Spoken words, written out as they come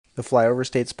The Flyover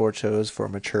State Sports Show is for a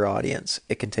mature audience.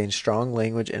 It contains strong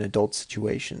language and adult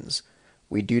situations.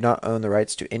 We do not own the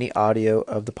rights to any audio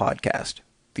of the podcast.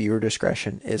 Viewer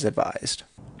discretion is advised.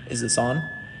 Is this on?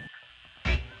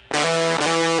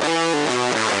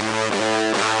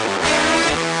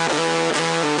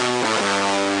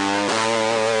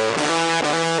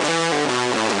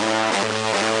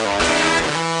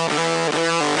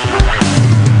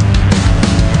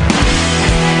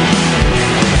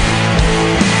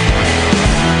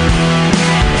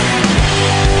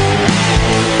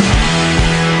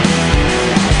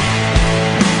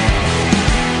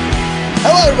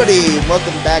 Everybody,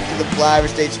 welcome back to the Flyover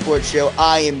State Sports Show.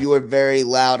 I am your very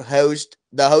loud host,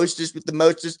 the hostess with the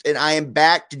mostest, and I am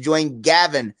back to join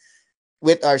Gavin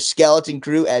with our skeleton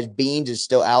crew as Beans is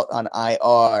still out on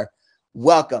IR.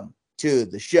 Welcome to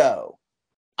the show.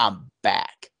 I'm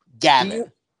back.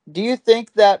 Gavin. Do you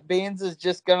think that Beans is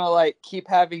just going to keep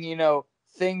having,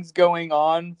 things going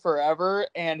on forever,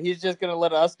 and he's just going to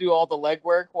let us do all the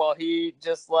legwork while he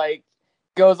just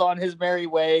goes on his merry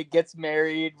way, gets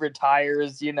married,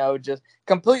 retires, just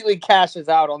completely cashes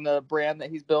out on the brand that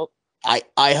he's built?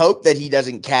 I hope that he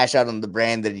doesn't cash out on the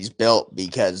brand that he's built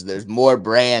because there's more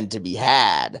brand to be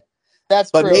had. That's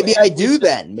but true. Maybe I do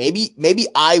then. Maybe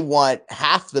I want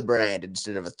half the brand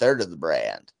instead of a third of the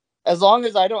brand. As long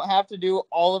as I don't have to do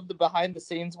all of the behind the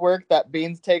scenes work that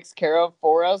Beans takes care of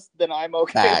for us, then I'm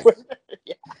okay with it.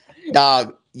 Yeah.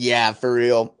 Dog, yeah, for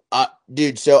real.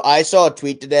 Dude, so I saw a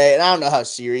tweet today, and I don't know how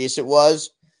serious it was,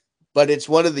 but it's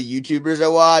one of the YouTubers I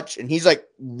watch, and he's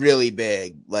really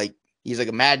big. He's a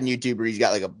Madden YouTuber. He's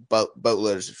got a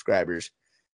boatload of subscribers.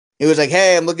 He was like,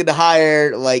 hey, I'm looking to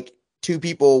hire two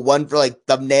people, one for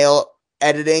thumbnail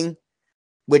editing,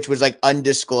 which was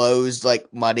undisclosed,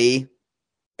 money.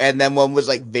 And then one was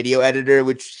video editor,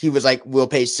 which he was we'll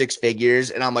pay 6 figures.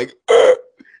 And I'm like,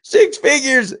 6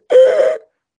 figures.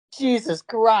 Jesus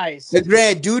Christ.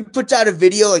 Dude puts out a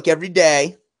video every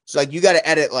day. So you got to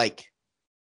edit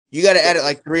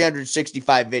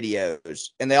 365 videos,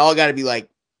 and they all got to be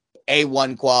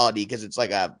A1 quality because it's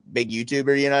a big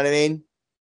YouTuber, you know what I mean?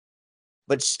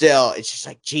 But still, it's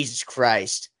just Jesus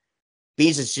Christ.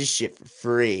 Beans is just shit for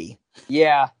free.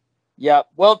 Yeah.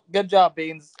 Well, good job,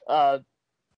 Beans.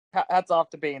 Hats off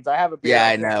to Beans. I have a beer. Yeah,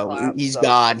 I know. He's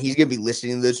gone. He's going to be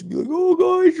listening to this and be like,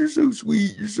 oh, guys, you're so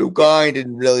sweet. You're so kind.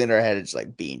 And really in our head, it's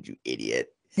Beans, you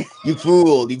idiot. You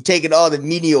fool. You've taken all the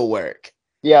menial work.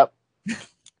 Yep.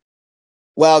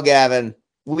 Well, Gavin,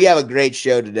 we have a great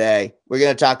show today. We're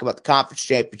going to talk about the conference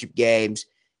championship games,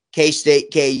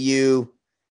 K-State, KU,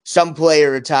 some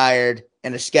player retired,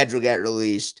 and a schedule got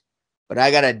released. But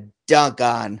I got to dunk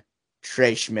on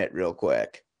Trey Schmidt real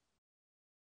quick.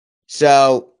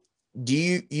 So, do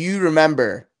you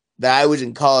remember that I was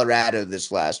in Colorado this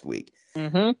last week?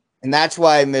 Mm-hmm. And that's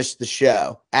why I missed the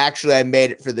show. Actually, I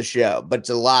made it for the show, but it's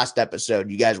a lost episode.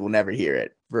 You guys will never hear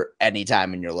it for any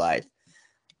time in your life.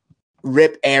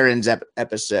 Rip Aaron's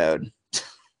episode.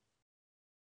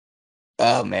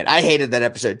 Oh, man. I hated that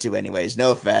episode too anyways.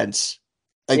 No offense.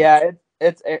 Yeah,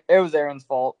 it was Aaron's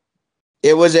fault.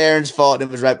 It was Aaron's fault. And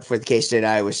it was right before the K-State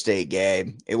Iowa State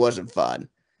game. It wasn't fun.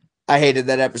 I hated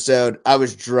that episode. I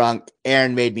was drunk.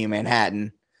 Aaron made me a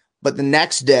Manhattan. But the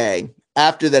next day,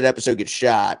 after that episode gets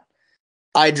shot,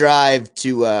 I drive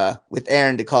to with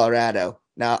Aaron to Colorado.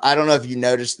 Now, I don't know if you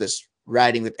noticed this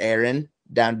riding with Aaron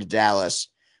down to Dallas,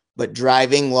 but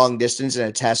driving long distance in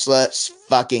a Tesla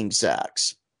fucking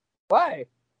sucks. Why?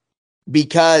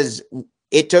 Because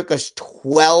it took us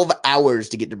 12 hours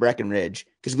to get to Breckenridge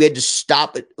because we had to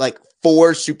stop at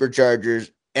 4 superchargers,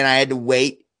 and I had to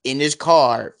wait in his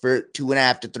car for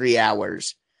 2.5 to 3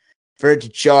 hours for it to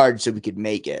charge so we could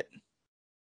make it.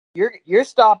 Your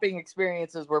stopping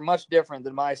experiences were much different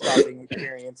than my stopping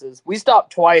experiences. We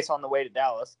stopped twice on the way to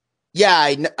Dallas.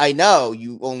 Yeah, I know.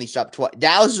 You only stopped twice.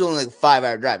 Dallas is only a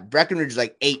 5-hour drive. Breckenridge is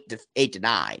 8 to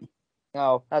 9.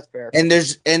 Oh, that's fair. And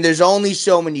there's only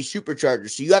so many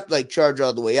superchargers, so you have to charge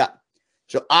all the way up.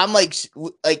 So I'm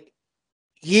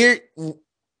here.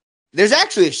 There's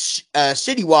actually a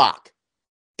city walk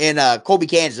in Colby,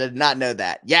 Kansas. I did not know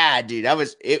that. Yeah, dude,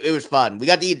 it was fun. We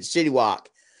got to eat at City Walk,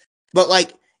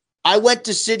 but I went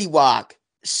to City Walk,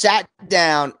 sat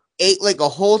down, ate a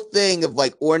whole thing of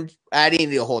orange. I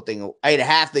didn't eat a whole thing. I ate a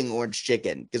half thing of orange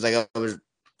chicken because I was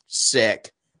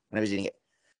sick when I was eating it.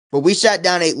 But we sat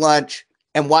down, ate lunch,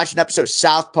 and watched an episode of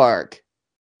South Park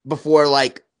before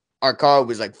our car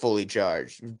was fully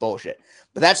charged. It was bullshit.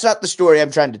 But that's not the story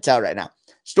I'm trying to tell right now.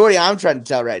 Story I'm trying to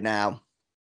tell right now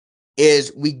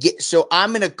is so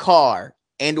I'm in a car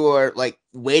and or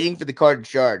waiting for the car to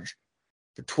charge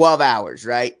for 12 hours,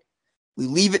 right? We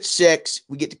leave at 6.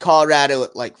 We get to Colorado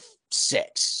at like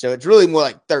 6. So it's really more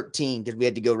like 13 because we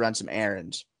had to go run some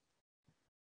errands.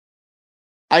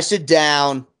 I sit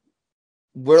down.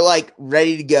 We're like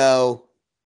ready to go,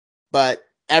 but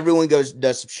everyone does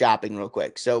some shopping real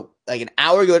quick. So like an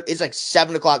hour ago, it's like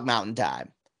 7 o'clock Mountain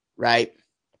Time, right?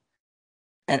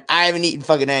 And I haven't eaten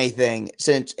fucking anything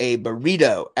since a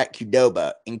burrito at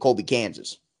Qdoba in Colby,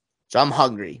 Kansas. So I'm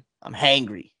hungry. I'm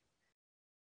hangry.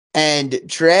 And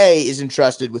Trey is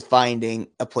entrusted with finding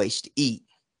a place to eat.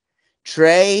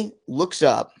 Trey looks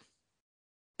up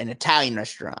an Italian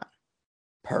restaurant.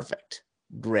 Perfect.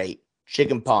 Great.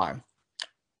 Chicken parm.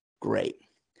 Great.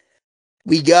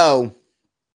 We go.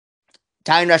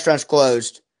 Italian restaurant's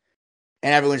closed.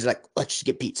 And everyone's like, let's just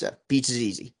get pizza. Pizza's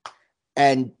easy.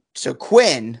 And so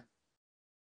Quinn,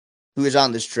 who is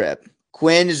on this trip,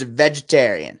 Quinn is a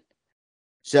vegetarian.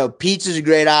 So pizza's a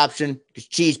great option because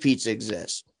cheese pizza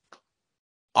exists.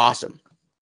 Awesome.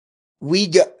 We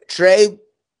go. Trey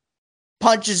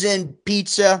punches in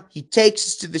pizza. He takes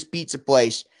us to this pizza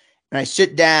place. And I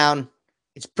sit down.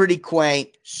 It's pretty quaint,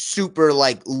 super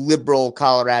like liberal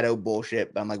Colorado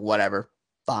bullshit. But I'm like, whatever.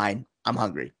 Fine. I'm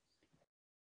hungry.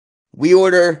 We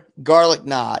order garlic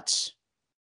knots.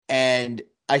 And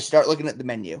I start looking at the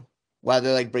menu while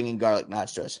they're like bringing garlic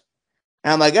knots to us.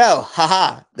 And I'm like, oh,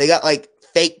 haha. They got like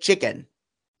fake chicken.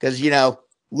 Because,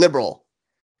 liberal.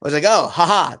 I was like, oh,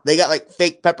 haha. They got like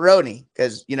fake pepperoni.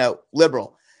 Because,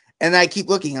 liberal. And then I keep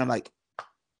looking and I'm like,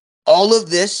 all of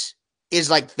this is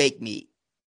like fake meat.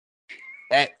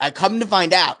 I come to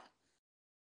find out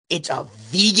it's a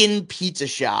vegan pizza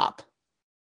shop.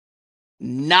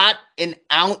 Not an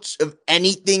ounce of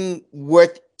anything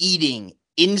worth eating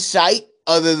in sight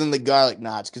other than the garlic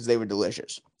knots because they were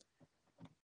delicious.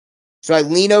 So I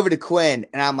lean over to Quinn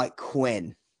and I'm like,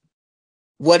 Quinn,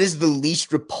 what is the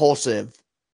least repulsive,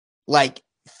 like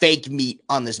fake meat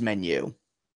on this menu?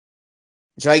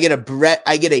 So I get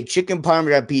a chicken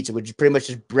parmesan pizza, which is pretty much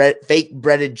just fake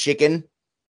breaded chicken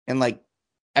and like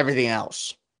everything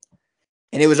else.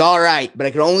 And it was all right, but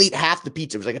I could only eat half the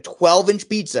pizza. It was like a 12-inch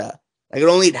pizza. I could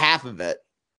only eat half of it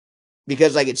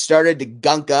because like it started to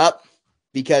gunk up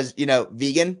because,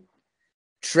 vegan.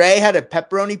 Trey had a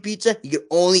pepperoni pizza. He could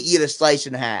only eat a slice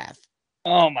and a half.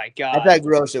 Oh my God. That's how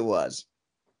gross it was.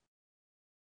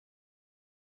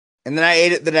 And then I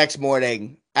ate it the next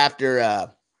morning after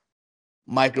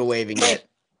microwaving it.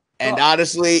 And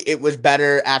honestly, it was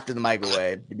better after the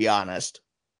microwave, to be honest.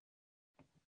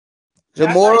 The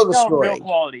moral of the story. Real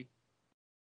quality.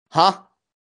 Huh?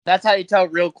 That's how you tell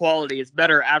real quality. It's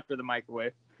better after the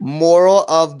microwave. Moral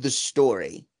of the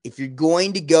story. If you're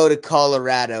going to go to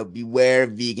Colorado, beware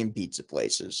of vegan pizza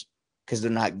places because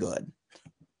they're not good.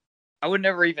 I would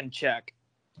never even check.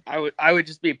 I would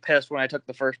just be pissed when I took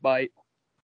the first bite.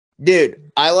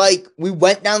 Dude, we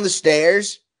went down the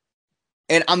stairs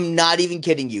and I'm not even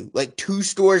kidding you. Like 2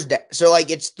 stores down. So like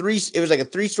it was like a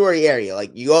 3-story area.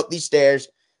 Like you go up these stairs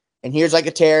and here's like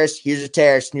a terrace, here's a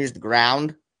terrace, and here's the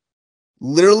ground.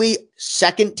 Literally,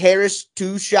 second terrace,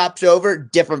 2 shops over,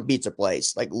 different pizza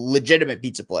place, like legitimate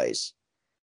pizza place.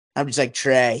 I'm just like,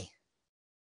 Trey,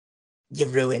 you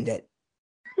ruined it.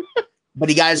 But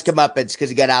he got his comeuppance because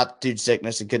he got altitude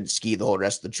sickness and couldn't ski the whole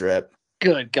rest of the trip.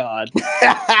 Good God.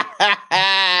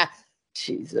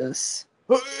 Jesus.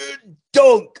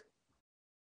 Dunk.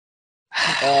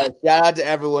 Shout out to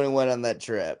everyone who went on that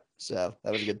trip. So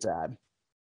that was a good time.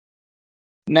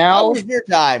 Now, how was your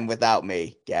time without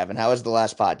me, Gavin? How was the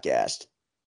last podcast?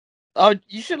 Oh,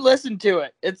 you should listen to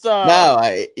it. It's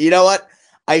No, you know what?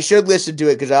 I should listen to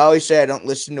it because I always say I don't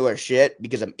listen to our shit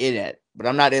because I'm in it, but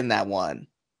I'm not in that one.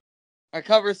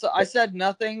 I said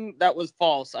nothing that was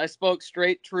false. I spoke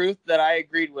straight truth that I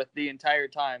agreed with the entire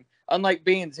time. Unlike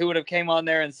Beans, who would have came on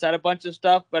there and said a bunch of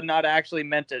stuff, but not actually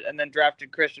meant it, and then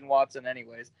drafted Christian Watson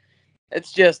anyways.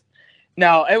 It's just,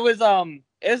 no, it was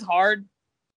hard,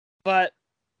 but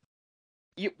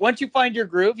once you find your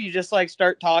groove, you just like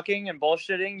start talking and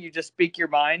bullshitting. You just speak your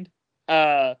mind.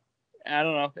 I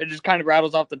don't know. It just kind of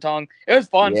rattles off the tongue. It was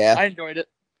fun. Yeah. I enjoyed it.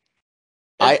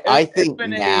 I think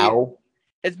now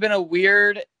it's been a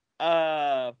weird,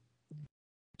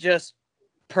 just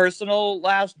personal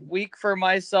last week for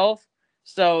myself.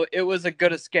 So it was a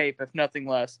good escape, if nothing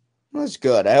less. That's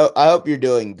good. I hope you're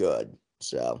doing good.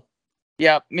 So.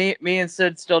 Yeah, me and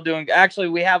Sid still doing. Actually,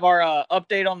 we have our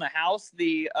update on the house.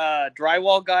 The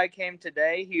drywall guy came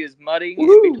today. He is mudding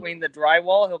in between the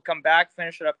drywall. He'll come back,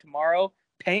 finish it up tomorrow,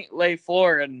 paint, lay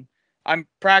floor, and I'm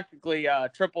practically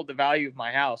tripled the value of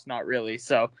my house. Not really,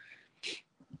 so.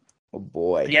 Oh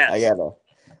boy, yes.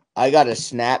 I got a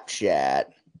Snapchat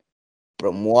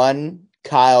from one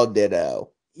Kyle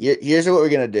Ditto. here's what we're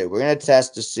gonna do. We're gonna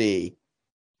test to see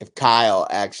if Kyle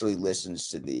actually listens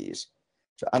to these.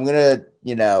 So I'm gonna,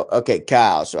 okay,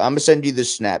 Kyle. So I'm gonna send you the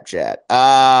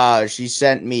Snapchat. She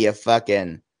sent me a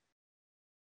fucking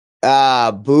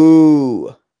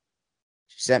boo.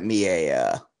 She sent me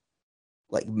a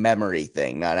like memory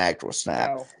thing, not an actual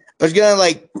snap. No. I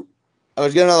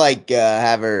was gonna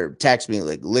have her text me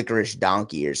like licorice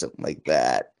donkey or something like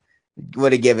that.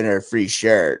 Would have given her a free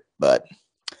shirt, but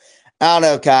I don't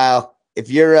know, Kyle. If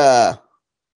you're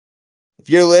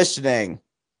listening,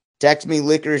 text me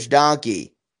licorice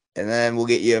donkey, and then we'll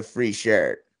get you a free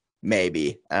shirt.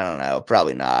 Maybe. I don't know.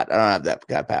 Probably not. I don't have that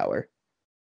kind of power.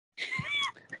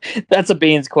 That's a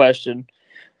Beans question.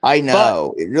 I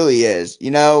know. It really is.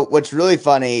 What's really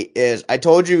funny is I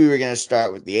told you we were going to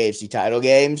start with the AFC title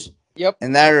games. Yep.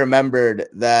 And then I remembered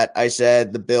that I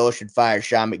said the Bills should fire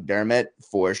Sean McDermott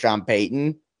for Sean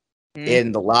Payton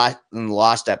in the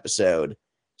lost episode.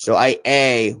 So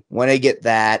I want to get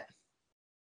that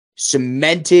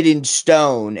cemented in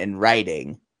stone and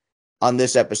writing on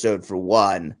this episode, for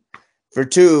one. For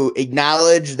two,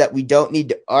 acknowledge that we don't need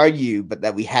to argue, but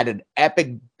that we had an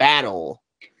epic battle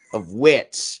of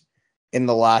wits in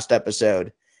the last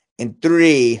episode. And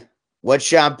three, what's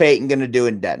Sean Payton going to do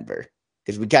in Denver?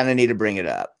 Because we kind of need to bring it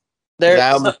up.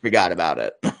 I almost forgot about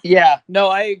it. Yeah, no,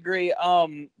 I agree.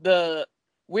 The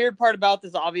weird part about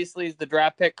this, obviously, is the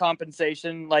draft pick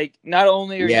compensation. Like, not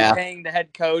only are you paying the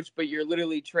head coach, but you're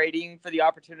literally trading for the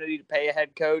opportunity to pay a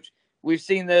head coach. We've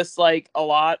seen this like a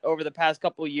lot over the past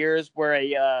couple of years, where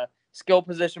a skill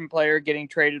position player getting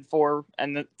traded for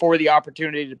for the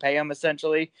opportunity to pay him,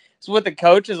 essentially. So with the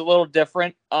coach is a little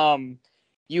different.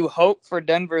 You hope for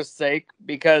Denver's sake,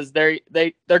 because they're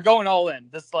going all in.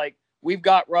 This, like, we've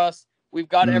got Russ, we've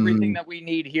got everything that we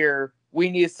need here. We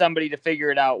need somebody to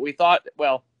figure it out. We thought,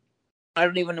 well, I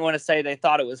don't even want to say they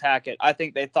thought it was Hackett. I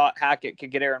think they thought Hackett could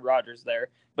get Aaron Rodgers there,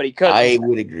 but he couldn't. I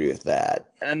would agree with that.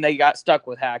 And they got stuck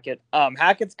with Hackett.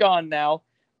 Hackett's gone now.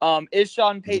 Is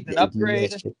Sean Payton an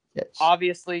upgrade? Yes.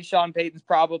 Obviously, Sean Payton's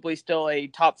probably still a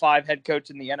top 5 head coach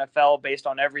in the NFL based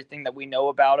on everything that we know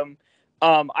about him.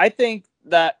 I think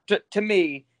that, to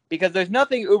me, because there's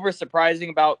nothing uber surprising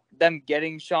about them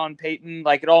getting Sean Payton.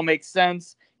 Like, it all makes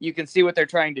sense. You can see what they're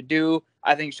trying to do.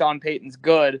 I think Sean Payton's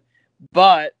good.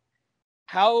 But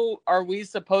how are we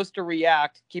supposed to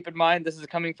react? Keep in mind, this is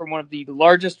coming from one of the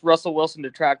largest Russell Wilson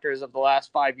detractors of the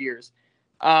last 5 years.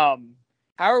 How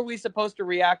are we supposed to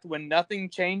react when nothing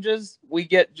changes? We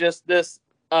get just this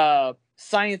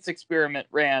science experiment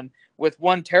ran with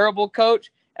one terrible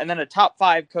coach and then a top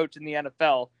 5 coach in the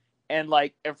NFL. And,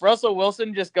 like, if Russell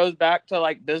Wilson just goes back to,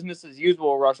 like, business as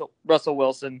usual, Russell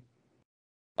Wilson,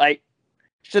 like,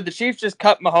 should the Chiefs just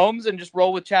cut Mahomes and just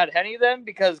roll with Chad Henne then,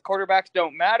 because quarterbacks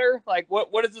don't matter? Like, what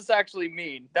does this actually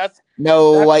mean? I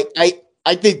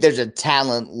think there's a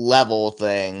talent level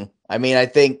thing. I mean, I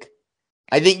think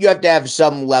you have to have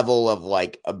some level of,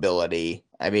 like, ability.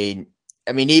 I mean,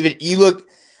 even you look.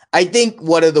 I think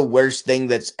one of the worst thing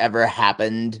that's ever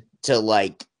happened to,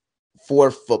 like,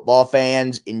 for football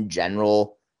fans in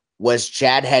general was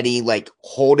Chad Henne, like,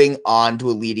 holding on to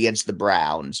a lead against the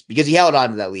Browns, because he held on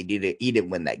to that lead. He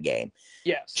didn't win that game.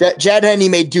 Yes. Chad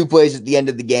Henne made 2 plays at the end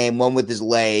of the game, one with his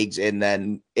legs, and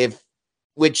then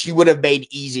which he would have made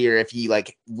easier if he,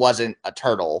 like, wasn't a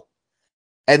turtle.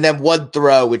 And then one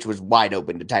throw, which was wide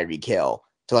open to Tyreek Hill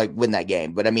to, like, win that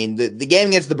game. But I mean, the game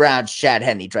against the Browns, Chad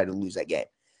Henne tried to lose that game.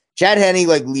 Chad Henne,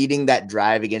 like, leading that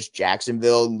drive against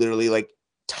Jacksonville, literally, like,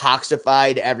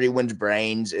 toxified everyone's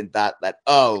brains and thought that,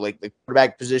 like, the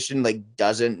quarterback position, like,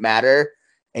 doesn't matter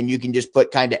and you can just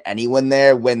put kind of anyone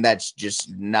there, when that's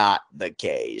just not the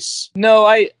case. No,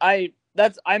 I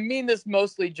mean this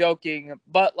mostly joking,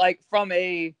 but, like, from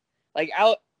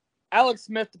Alex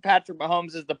Smith to Patrick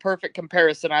Mahomes is the perfect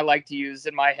comparison I like to use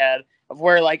in my head, of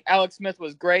where, like, Alex Smith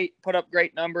was great, put up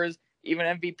great numbers, even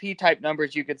MVP type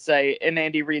numbers, you could say, in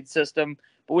Andy Reid's system.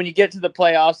 But when you get to the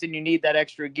playoffs and you need that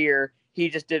extra gear, he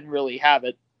just didn't really have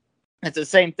it. It's the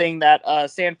same thing that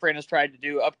San Fran has tried to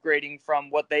do, upgrading from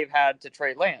what they've had to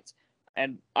Trey Lance.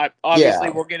 And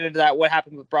we'll get into that, what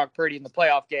happened with Brock Purdy in the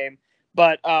playoff game.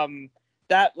 But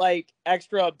that, like,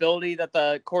 extra ability that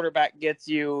the quarterback gets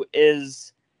you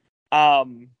is,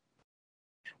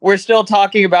 we're still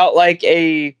talking about, like,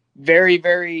 a very,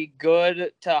 very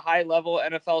good to high level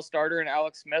NFL starter in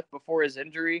Alex Smith before his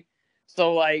injury.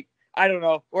 So, like, I don't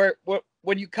know,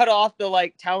 when you cut off the,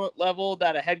 like, talent level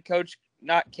that a head coach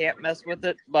can't mess with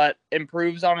it, but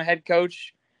improves on a head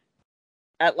coach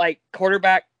at, like,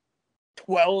 quarterback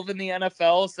 12 in the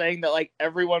NFL, saying that, like,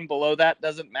 everyone below that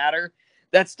doesn't matter.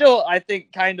 That's still, I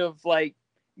think, kind of, like,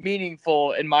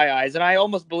 meaningful in my eyes, and I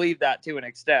almost believe that to an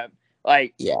extent.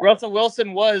 Like, Yeah. Russell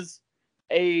Wilson was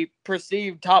a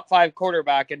perceived top 5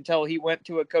 quarterback until he went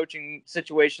to a coaching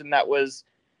situation that was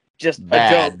just a joke.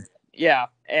 Bad. Yeah,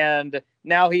 and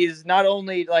now he's not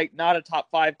only like not a top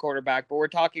 5 quarterback, but we're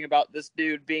talking about this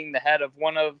dude being the head of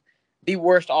one of the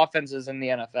worst offenses in the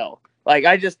NFL. Like,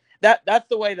 I just that's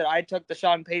the way that I took the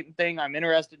Sean Payton thing. I'm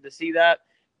interested to see that.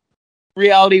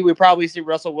 Reality, we probably see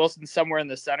Russell Wilson somewhere in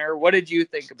the center. What did you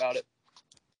think about it?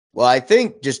 Well, I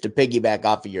think just to piggyback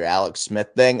off of your Alex Smith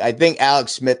thing, I think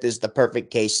Alex Smith is the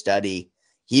perfect case study.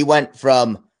 He went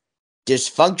from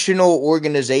dysfunctional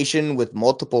organization with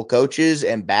multiple coaches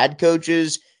and bad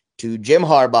coaches to Jim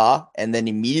Harbaugh, and then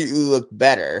immediately looked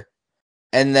better.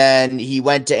 And then he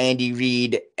went to Andy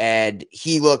Reid, and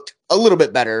he looked a little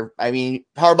bit better. I mean,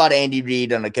 Harbaugh to Andy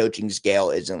Reid on a coaching scale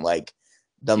isn't like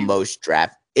the most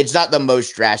it's not the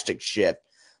most drastic shift,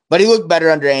 but he looked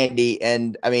better under Andy.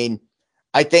 And I mean,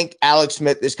 I think Alex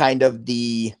Smith is kind of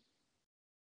the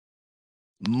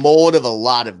mold of a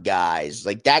lot of guys.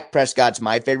 Like, Dak Prescott's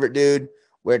my favorite dude,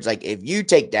 where it's like, if you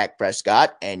take Dak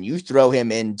Prescott and you throw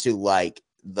him into like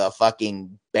the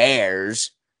fucking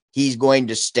Bears, he's going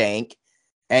to stink.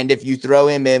 And if you throw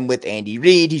him in with Andy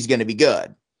Reid, he's going to be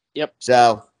good. Yep.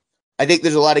 So I think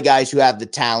there's a lot of guys who have the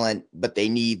talent, but they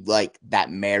need like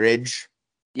that marriage.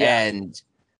 Yeah. And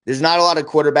there's not a lot of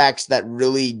quarterbacks that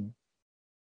really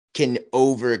can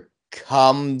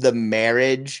overcome the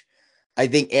marriage. I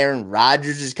think Aaron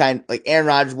Rodgers is Aaron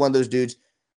Rodgers is one of those dudes.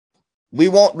 We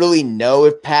won't really know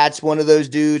if Pat's one of those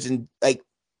dudes, and like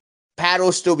Pat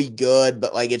will still be good,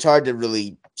 but like it's hard to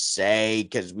really say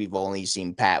because we've only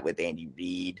seen Pat with Andy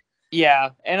Reid.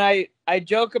 Yeah, and I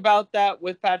joke about that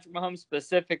with Patrick Mahomes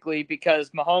specifically because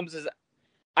Mahomes is,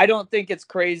 I don't think it's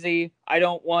crazy. I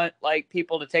don't want like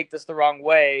people to take this the wrong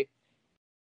way.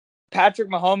 Patrick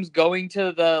Mahomes going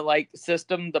to the like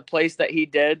system, the place that he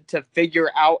did to figure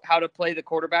out how to play the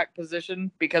quarterback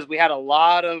position, because we had a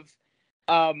lot of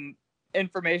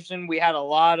information. We had a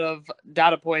lot of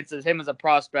data points as him as a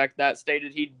prospect that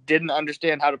stated he didn't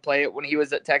understand how to play it when he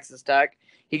was at Texas Tech.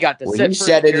 He got to sit He for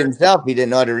said a it year. himself. He didn't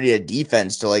know how to read a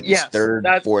defense till like his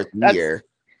fourth year.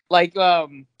 Like a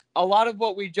lot of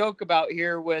what we joke about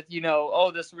here with,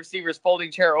 this receiver's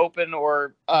folding chair open,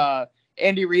 or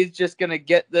Andy Reid's just going to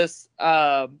get this,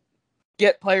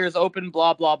 get players open,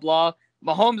 blah, blah, blah.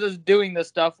 Mahomes is doing this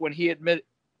stuff when he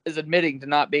is admitting to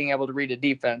not being able to read a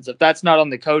defense. If that's not on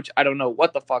the coach, I don't know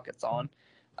what the fuck it's on.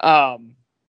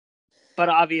 But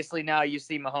obviously now you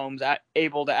see Mahomes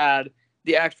able to add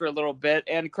the extra little bit,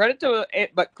 and credit to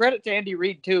Andy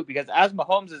Reid too, because as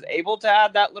Mahomes is able to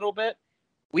add that little bit,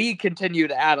 we continue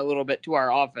to add a little bit to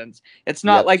our offense. It's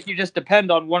not like you just depend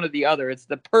on one or the other. It's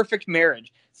the perfect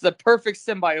marriage. It's the perfect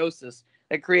symbiosis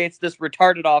that creates this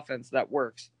retarded offense that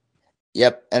works.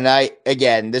 Yep.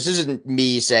 And this isn't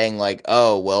me saying like,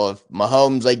 oh, well, if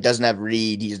Mahomes like doesn't have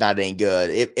Reid, he's not any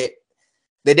good.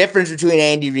 The difference between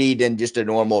Andy Reid and just a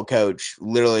normal coach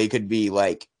literally could be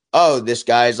like, oh, this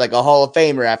guy's like a Hall of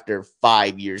Famer after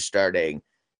 5 years starting,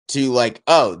 to like,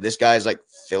 oh, this guy's like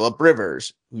Phillip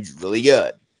Rivers, who's really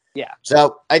good. Yeah.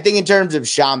 So I think in terms of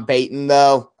Sean Payton,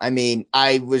 though, I mean,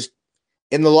 I was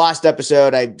in the last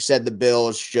episode, I said the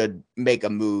Bills should make a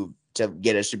move to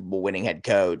get a Super Bowl winning head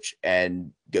coach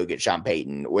and go get Sean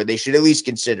Payton, or they should at least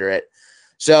consider it.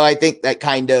 So I think that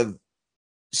kind of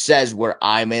says where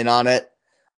I'm in on it.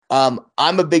 I'm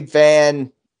a big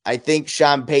fan. I think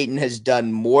Sean Payton has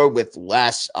done more with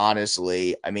less,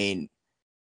 honestly. I mean,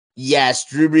 yes,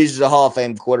 Drew Brees is a Hall of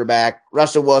Fame quarterback.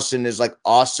 Russell Wilson is like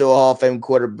also a Hall of Fame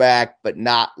quarterback, but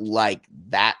not like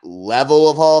that level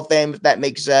of Hall of Fame, if that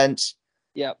makes sense.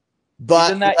 Yep. But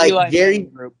he's in that like Eli Manning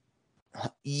group.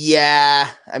 Yeah,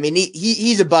 I mean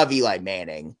he's above Eli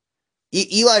Manning.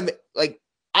 Eli, like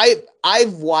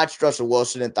I've watched Russell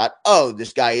Wilson and thought, oh,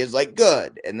 this guy is like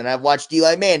good, and then I've watched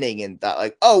Eli Manning and thought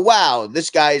like, oh wow, this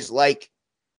guy's like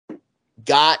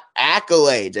got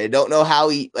accolades. I don't know how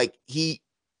like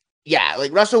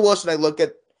Russell Wilson. I look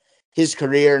at his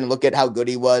career and look at how good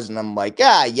he was, and I'm like,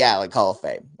 yeah, like Hall of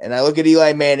Fame. And I look at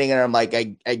Eli Manning and I'm like,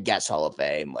 I guess Hall of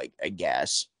Fame, like I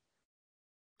guess.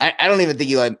 I don't even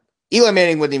think Eli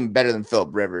Manning wasn't even better than Phillip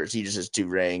Rivers. He just has 2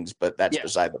 rings, but that's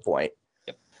beside the point.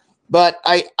 Yep. But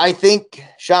I think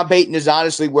Sean Payton is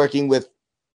honestly working with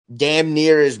damn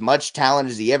near as much talent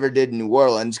as he ever did in New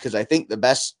Orleans, because I think the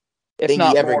best thing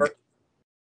he ever. More.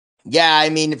 Yeah, I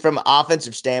mean, from an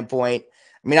offensive standpoint,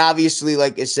 I mean, obviously,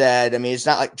 like I said, I mean, it's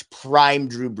not like prime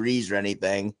Drew Brees or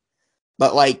anything,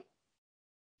 but like,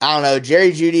 I don't know,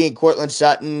 Jerry Jeudy and Cortland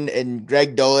Sutton and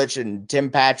Greg Dulcich and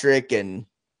Tim Patrick and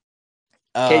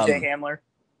KJ Hamler.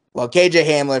 Well, KJ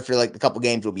Hamler for like a couple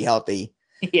games will be healthy.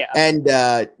 Yeah. And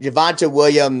Javonte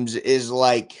Williams is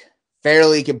like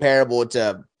fairly comparable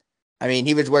to, I mean,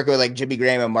 he was working with like Jimmy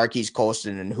Graham and Marquise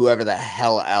Colston and whoever the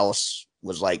hell else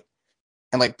was like,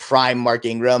 and like prime Mark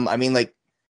Ingram. I mean, like,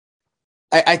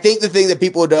 I think the thing that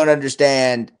people don't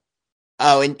understand,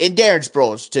 and Darren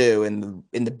Sproles too,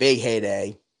 in the big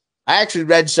heyday. I actually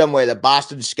read somewhere that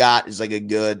Boston Scott is like a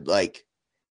good like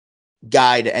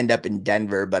guy to end up in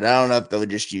Denver, but I don't know if they'll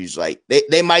just use like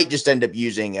they might just end up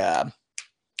using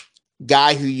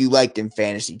guy who you liked in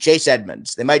fantasy, Chase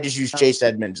Edmonds. They might just use Chase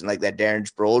Edmonds in like that Darren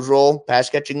Sproles role, pass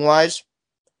catching wise.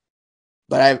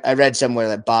 But I read somewhere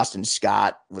that Boston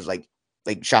Scott was like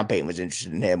Sean Payton was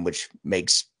interested in him, which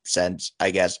makes sense,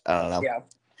 I guess. I don't know. Yeah.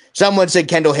 Someone said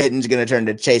Kendall Hitton's going to turn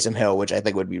to Taysom Hill, which I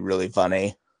think would be really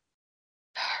funny.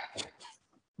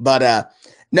 But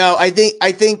no, I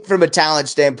think from a talent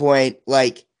standpoint,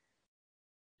 like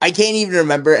I can't even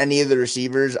remember any of the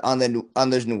receivers on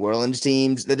those New Orleans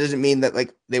teams. That doesn't mean that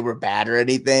like they were bad or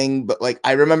anything, but like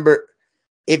I remember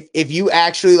if you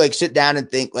actually like sit down and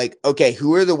think like, okay,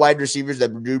 who are the wide receivers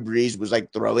that Drew Brees was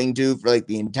like throwing to for like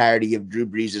the entirety of Drew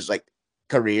Brees' like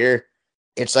career?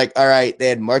 It's like, all right, they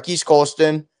had Marquise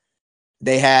Colston,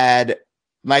 they had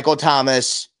Michael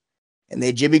Thomas, and they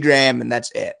had Jimmy Graham, and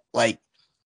that's it. Like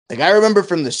I remember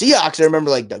from the Seahawks, I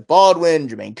remember like Doug Baldwin,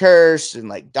 Jermaine Kearse, and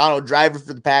like Donald Driver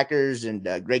for the Packers, and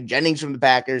Greg Jennings from the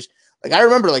Packers. Like I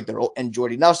remember like and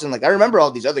Jordy Nelson. Like I remember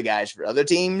all these other guys for other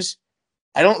teams.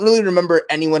 I don't really remember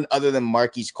anyone other than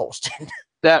Marquise Colston.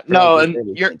 That no,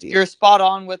 and you're spot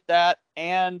on with that.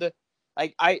 And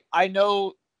like I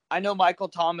know Michael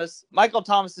Thomas. Michael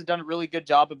Thomas has done a really good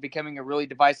job of becoming a really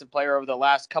divisive player over the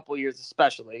last couple of years,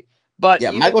 especially. But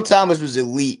yeah, Michael Thomas was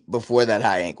elite before that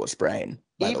high ankle sprain.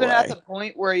 Even at the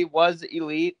point where he was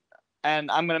elite, and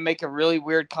I'm going to make a really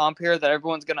weird comp here that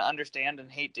everyone's going to understand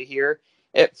and hate to hear,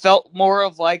 it felt more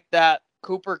of like that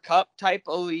Cooper Kupp type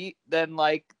elite than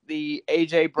like the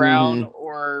AJ Brown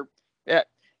or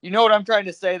you know what I'm trying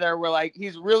to say there? Where like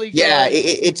he's really good. Yeah,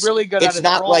 it's really good. It's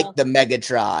not like the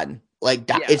Megatron. Like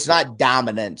it's not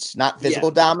dominance, not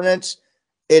physical dominance.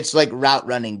 It's like route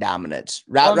running dominance,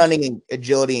 running and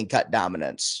agility and cut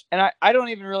dominance. And I don't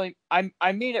even really,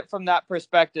 I mean it from that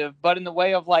perspective, but in the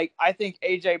way of like, I think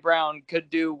AJ Brown could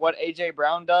do what AJ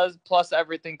Brown does plus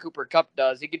everything Cooper Kupp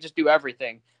does. He could just do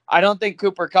everything. I don't think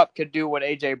Cooper Kupp could do what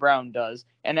AJ Brown does.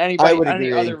 And any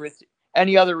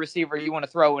other receiver you want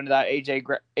to throw into that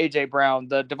AJ Brown,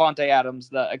 the Devontae Adams,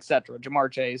 the etc. Jamar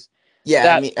Chase.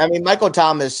 Yeah, I mean Michael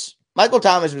Thomas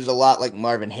was a lot like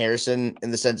Marvin Harrison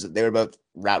in the sense that they were both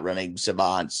route running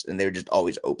savants and they were just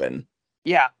always open.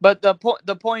 Yeah, but the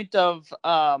point of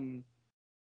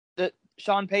the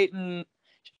Sean Payton,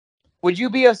 would you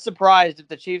be surprised if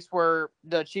the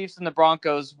Chiefs and the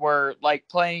Broncos were like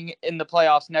playing in the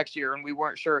playoffs next year and we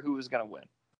weren't sure who was going to win?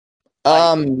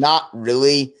 Not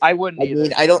really. I wouldn't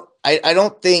either. I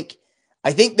don't think.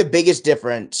 I think the biggest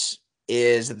difference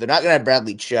is that they're not going to have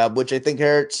Bradley Chubb, which I think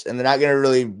hurts, and they're not going to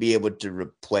really be able to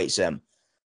replace him.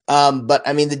 But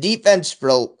I mean, the defense for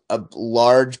a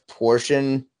large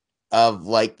portion of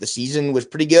like the season was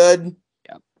pretty good.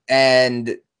 Yeah.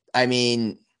 And I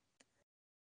mean,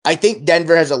 I think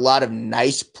Denver has a lot of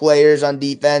nice players on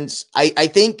defense. I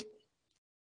think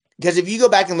because if you go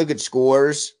back and look at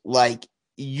scores, like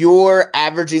you're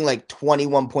averaging like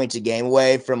 21 points a game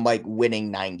away from like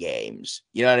winning 9 games.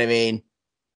 You know what I mean?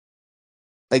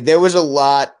 Like there was a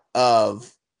lot of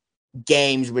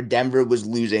games where Denver was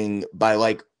losing by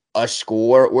like a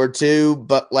score or two,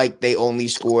 but like they only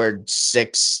scored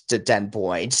 6 to 10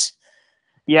 points.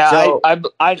 Yeah, so,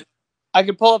 I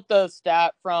could pull up the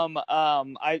stat from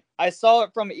I saw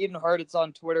it from Eden Hart. It's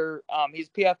on Twitter. He's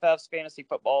PFF's fantasy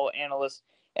football analyst,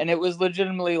 and it was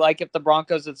legitimately like if the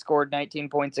Broncos had scored 19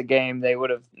 points a game, they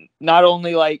would have not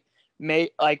only like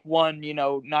made like won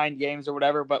 9 games or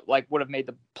whatever, but like would have made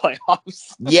the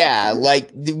playoffs. Yeah,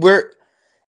 like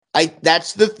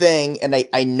that's the thing, and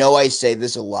I know I say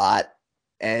this a lot,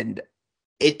 and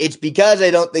it's because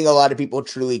I don't think a lot of people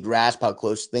truly grasp how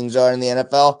close things are in the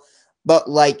NFL. But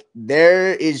like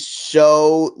there is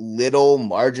so little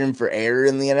margin for error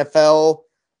in the NFL.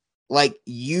 Like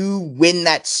you win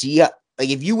that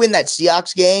if you win that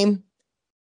Seahawks game,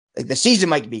 like the season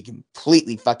might be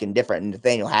completely fucking different, and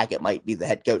Nathaniel Hackett might be the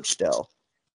head coach still.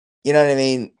 You know what I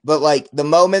mean? But like the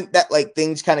moment that like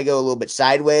things kind of go a little bit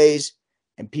sideways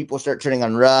and people start turning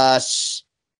on Russ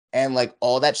and like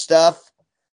all that stuff,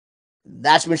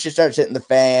 that's when shit starts hitting the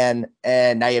fan.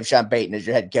 And now you have Sean Payton as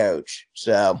your head coach.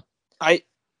 So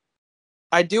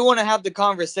I do want to have the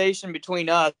conversation between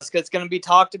us because it's going to be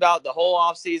talked about the whole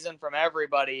offseason from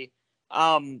everybody.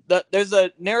 There's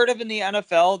a narrative in the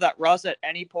NFL that Russ at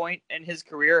any point in his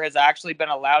career has actually been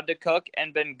allowed to cook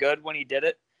and been good when he did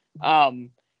it. And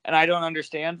I don't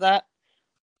understand that.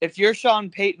 If you're Sean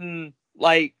Payton,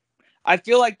 like, I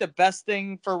feel like the best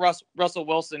thing for Russell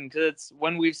Wilson, because it's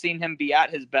when we've seen him be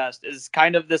at his best, is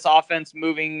kind of this offense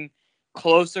moving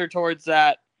closer towards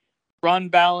that run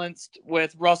balanced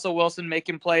with Russell Wilson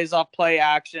making plays off play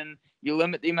action. You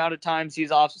limit the amount of times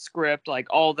he's off script, like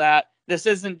all that. This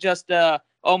isn't just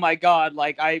oh my God,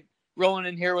 like I rolling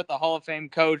in here with the Hall of Fame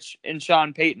coach in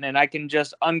Sean Payton, and I can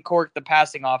just uncork the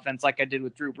passing offense like I did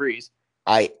with Drew Brees.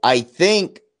 I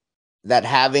think that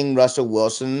having Russell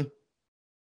Wilson,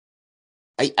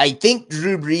 I think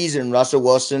Drew Brees and Russell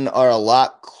Wilson are a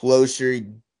lot closer,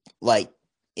 like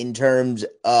in terms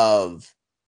of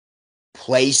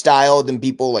play style than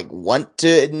people like want to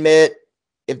admit,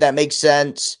 if that makes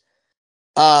sense.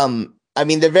 I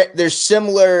mean, they're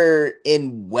similar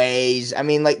in ways. I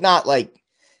mean, like not like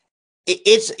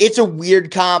it's a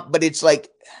weird comp, but it's like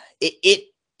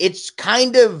it's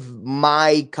kind of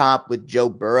my comp with Joe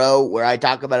Burrow, where I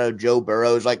talk about how Joe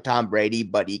Burrow is like Tom Brady,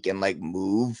 but he can like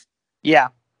move. Yeah,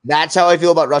 that's how I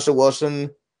feel about Russell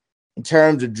Wilson. In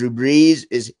terms of Drew Brees,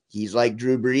 is he's like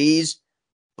Drew Brees,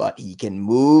 but he can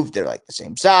move. They're like the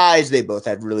same size. They both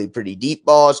have really pretty deep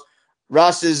balls.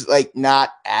 Russ is like not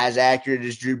as accurate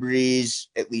as Drew Brees,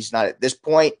 at least not at this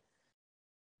point.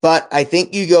 But I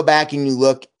think you go back and you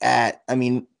look at, I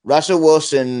mean, Russell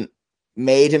Wilson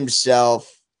made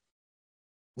himself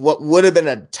what would have been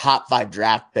a top 5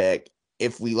 draft pick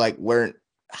if we like weren't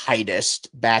heightest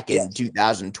back in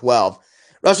 2012.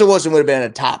 Russell Wilson would have been a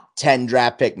top 10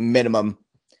 draft pick minimum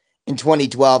in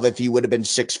 2012 if he would have been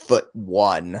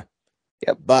 6'1".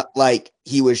 Yep. But like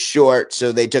he was short,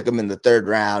 so they took him in the 3rd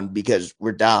round because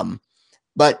we're dumb.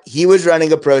 But he was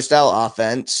running a pro style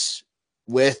offense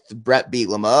with Brett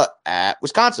Bielema at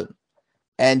Wisconsin,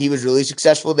 and he was really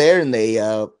successful there. And they,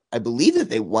 I believe that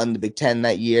they won the Big Ten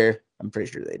that year. I'm pretty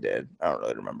sure they did. I don't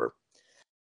really remember.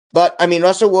 But I mean,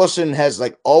 Russell Wilson has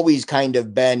like always kind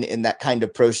of been in that kind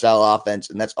of pro style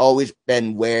offense, and that's always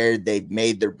been where they've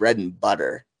made their bread and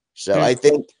butter. So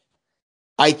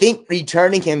I think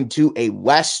returning him to a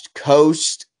West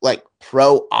Coast like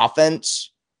pro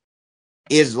offense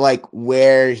is like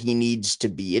where he needs to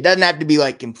be. It doesn't have to be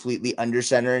like completely under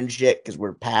center and shit because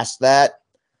we're past that.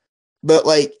 But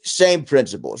like same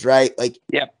principles, right? Like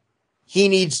he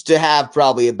needs to have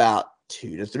probably about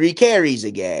 2 to 3 carries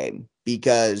a game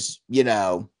because, you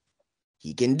know,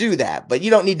 he can do that. But you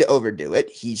don't need to overdo it.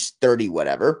 He's 30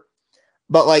 whatever.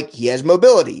 But like he has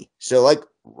mobility. So like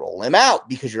roll him out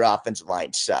because your offensive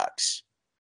line sucks.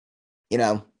 You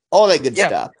know, all that good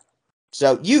stuff.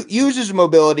 So you use his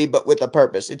mobility, but with a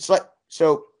purpose. It's like,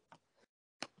 so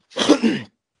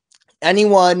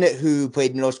anyone who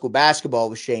played middle school basketball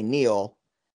with Shane Neal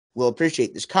will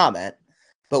appreciate this comment.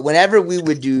 But whenever we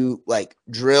would do like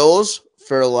drills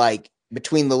for like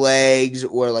between the legs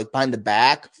or like behind the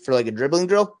back for like a dribbling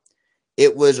drill,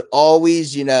 it was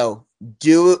always, you know,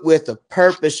 do it with a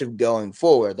purpose of going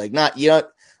forward. Like not, you don't,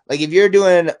 like if you're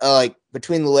doing like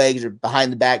between the legs or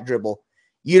behind the back dribble,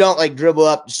 you don't like dribble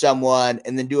up to someone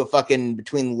and then do a fucking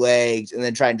between the legs and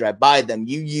then try and drive by them.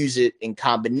 You use it in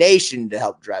combination to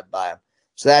help drive by them.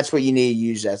 So that's what you need to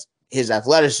use as his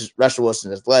athleticism, Russell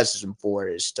Wilson's athleticism for,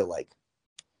 is to like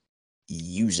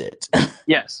use it.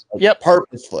 Yes. Like,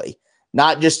 purposefully.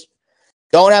 Not just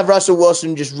don't have Russell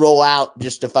Wilson just roll out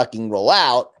just to fucking roll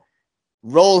out.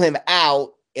 Roll him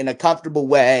out in a comfortable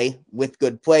way with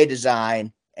good play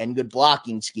design and good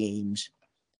blocking schemes.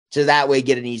 So that way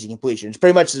get an easy completion. It's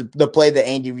pretty much the play that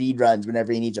Andy Reid runs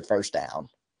whenever he needs a first down.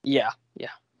 Yeah.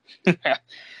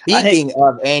 Speaking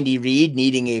of Andy Reid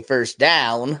needing a first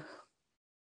down,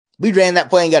 we ran that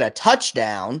play and got a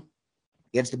touchdown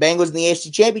against the Bengals in the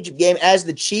AFC Championship game as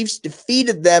the Chiefs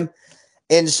defeated them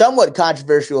in somewhat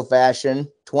controversial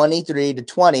fashion,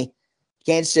 23-20,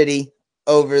 Kansas City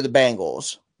over the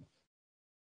Bengals.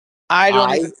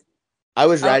 I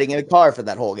was riding in a car for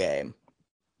that whole game.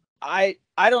 I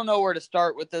don't know where to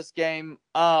start with this game.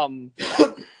 From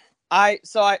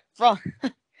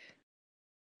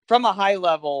a high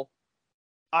level,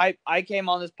 I came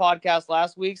on this podcast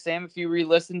last week. Sam, if you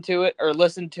listen to it,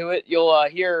 you'll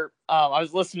hear I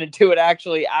was listening to it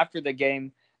actually after the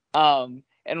game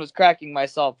and was cracking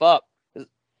myself up.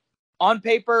 On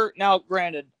paper, now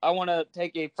granted, I want to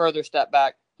take a further step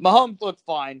back. Mahomes looked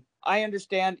fine. I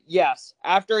understand, yes.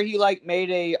 After he made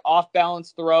a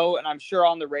off-balance throw, and I'm sure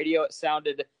on the radio it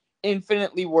sounded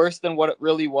infinitely worse than what it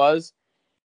really was.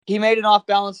 He made an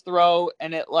off-balance throw,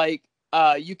 and it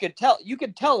you could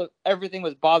tell everything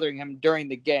was bothering him during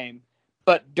the game.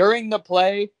 But during the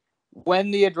play,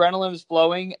 when the adrenaline is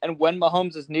flowing and when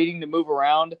Mahomes is needing to move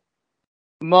around,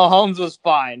 Mahomes was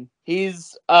fine.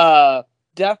 He's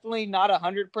definitely not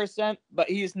 100%, but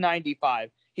he's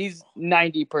 95. He's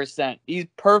 90%.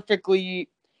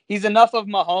 He's enough of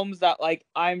Mahomes that like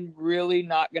I'm really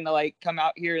not gonna like come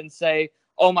out here and say,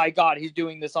 oh my God, he's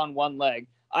doing this on one leg.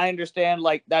 I understand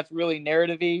like that's really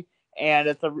narrative-y, and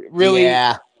it's a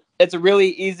really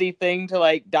easy thing to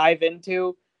like dive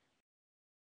into.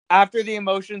 After the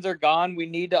emotions are gone, we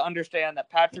need to understand that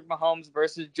Patrick Mahomes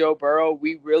versus Joe Burrow,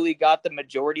 we really got the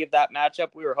majority of that matchup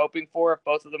we were hoping for if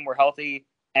both of them were healthy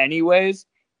anyways.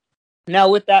 Now,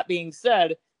 with that being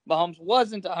said, Mahomes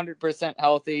wasn't 100%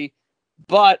 healthy,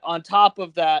 but on top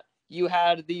of that, you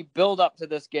had the build-up to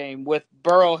this game with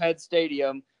Burrowhead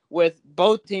Stadium, with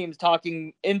both teams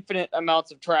talking infinite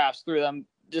amounts of trash through them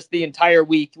just the entire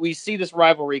week. We see this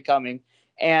rivalry coming,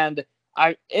 and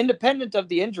independent of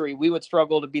the injury, we would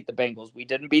struggle to beat the Bengals. We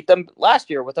didn't beat them last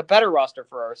year with a better roster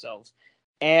for ourselves.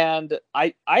 And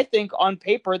I think on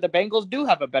paper, the Bengals do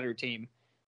have a better team.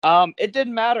 It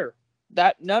didn't matter.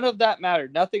 None of that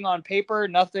mattered. Nothing on paper,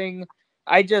 nothing.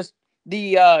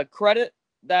 The credit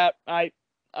that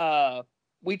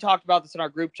we talked about this in our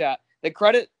group chat, the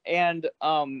credit and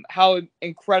how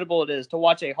incredible it is to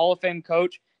watch a Hall of Fame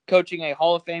coach coaching a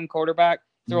Hall of Fame quarterback,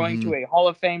 throwing to a Hall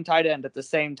of Fame tight end at the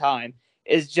same time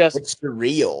is just, it's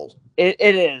surreal. It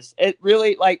is. It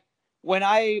really, like, when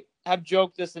I have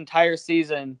joked this entire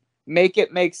season, make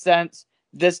it make sense.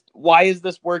 Why is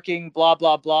this working? Blah,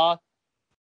 blah, blah.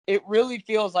 It really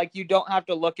feels like you don't have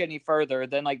to look any further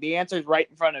than like the answer is right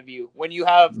in front of you. When you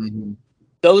have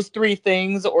those three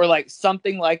things or like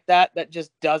something like that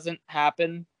just doesn't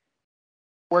happen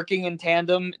working in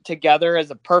tandem together as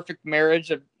a perfect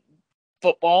marriage of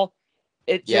football,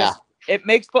 it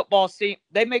makes football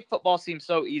seem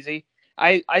so easy.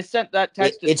 I sent that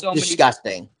text to it's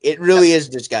disgusting. It really is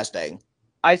disgusting.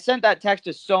 I sent that text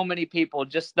to so many people,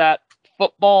 just that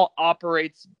football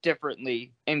operates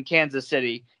differently in Kansas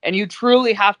City. And you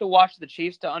truly have to watch the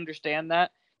Chiefs to understand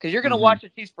that, because you're going to watch the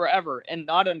Chiefs forever and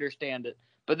not understand it.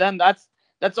 But then that's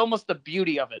almost the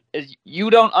beauty of it, is you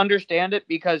don't understand it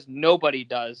because nobody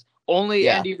does. Only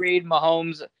Andy Reid,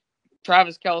 Mahomes,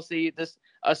 Travis Kelce, this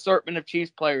assortment of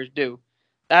Chiefs players do.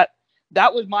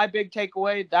 That was my big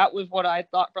takeaway. That was what I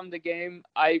thought from the game.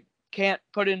 I can't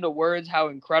put into words how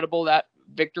incredible that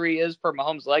victory is for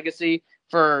Mahomes' legacy,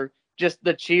 for just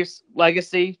the Chiefs'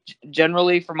 legacy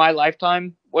generally for my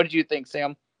lifetime. What did you think,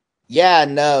 Sam? Yeah,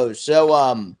 no.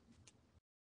 So,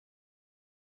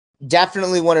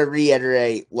 definitely want to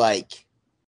reiterate, like,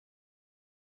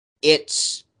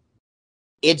 it's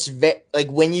like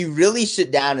when you really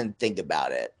sit down and think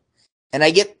about it, and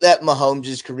I get that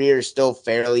Mahomes' career is still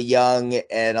fairly young,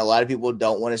 and a lot of people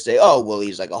don't want to say, oh, well,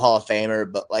 he's like a Hall of Famer,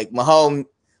 but like Mahomes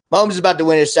is about to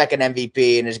win his second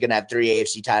MVP and is going to have 3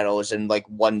 AFC titles and like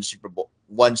one Super Bowl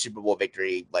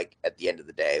victory, like at the end of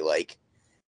the day, like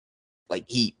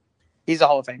he's a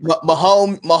Hall of Famer.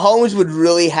 Mahomes would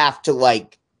really have to,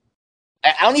 like,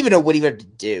 I don't even know what he would have to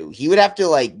do. He would have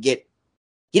to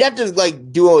he'd have to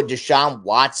like do a Deshaun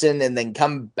Watson and then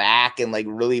come back and like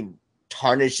really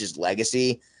tarnish his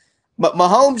legacy. But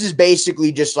Mahomes is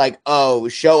basically just like, oh,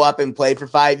 show up and play for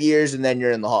 5 years and then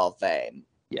you're in the Hall of Fame.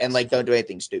 Yes. And like don't do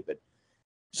anything stupid.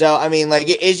 So I mean, like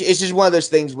it's just one of those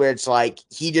things where it's like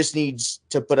he just needs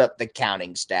to put up the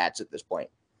counting stats at this point.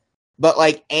 But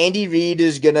like Andy Reid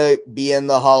is gonna be in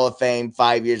the Hall of Fame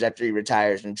 5 years after he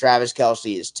retires, and Travis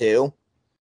Kelce is too.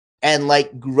 And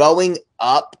like growing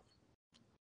up,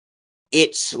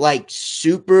 it's like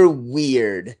super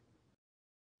weird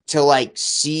to like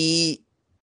see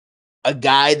a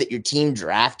guy that your team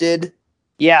drafted,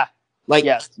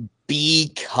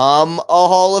 become a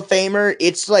Hall of Famer.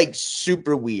 It's like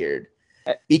super weird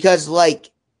because like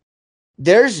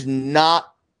there's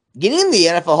not getting in the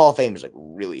NFL Hall of Fame is like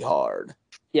really hard.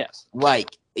 Yes,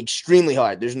 like extremely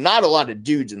hard. There's not a lot of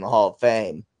dudes in the Hall of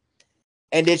Fame,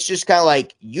 and it's just kind of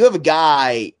like you have a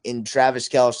guy in Travis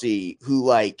Kelce who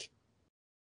like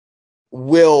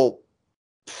will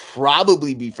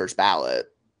probably be first ballot.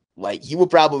 Like he will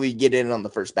probably get in on the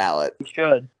first ballot. He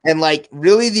should. And like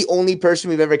really the only person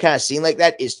we've ever kind of seen like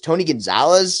that is Tony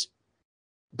Gonzalez.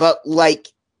 But like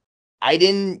I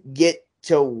didn't get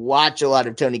to watch a lot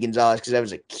of Tony Gonzalez because I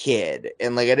was a kid.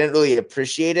 And like I didn't really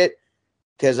appreciate it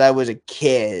because I was a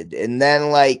kid. And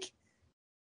then like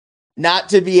not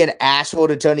to be an asshole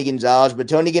to Tony Gonzalez, but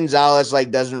Tony Gonzalez like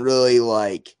doesn't really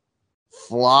like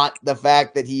flaunt the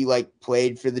fact that he like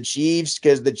played for the Chiefs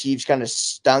because the Chiefs kind of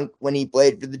stunk when he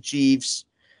played for the Chiefs.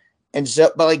 And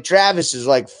so, but like Travis is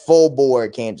like full bore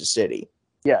Kansas City.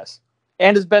 Yes.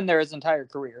 And has been there his entire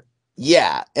career.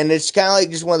 Yeah, and it's kind of like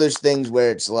just one of those things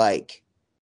where it's like,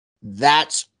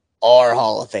 that's our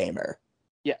Hall of Famer.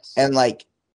 Yes. And like,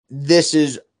 this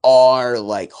is our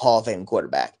like Hall of Fame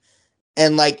quarterback.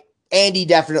 And like, Andy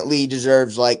definitely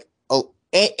deserves like,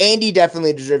 Andy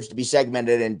definitely deserves to be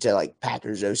segmented into like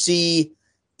Packers OC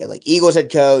and like Eagles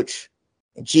head coach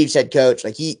and Chiefs head coach.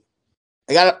 Like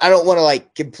I don't want to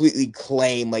like completely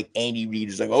claim like Andy Reid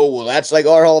is like, oh, well, that's like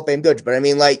our Hall of Fame coach. But I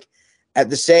mean, like,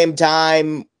 at the same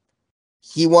time,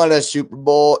 he won a Super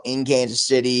Bowl in Kansas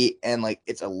City, and like,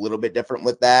 it's a little bit different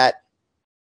with that.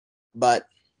 But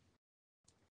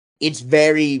it's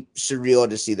very surreal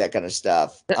to see that kind of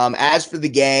stuff. As for the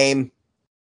game,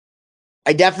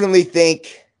 I definitely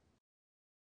think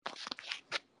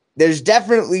there's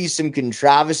definitely some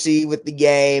controversy with the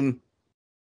game.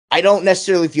 I don't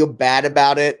necessarily feel bad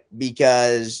about it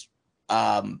because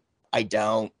I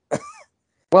don't.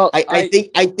 Well, I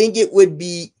think it would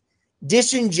be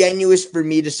disingenuous for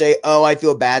me to say, oh, I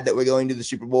feel bad that we're going to the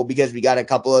Super Bowl because we got a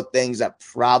couple of things that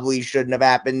probably shouldn't have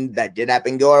happened that did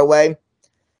happen go our way.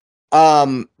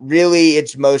 Really,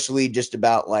 it's mostly just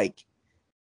about like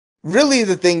really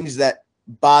the things that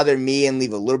bother me and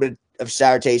leave a little bit of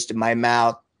sour taste in my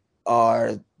mouth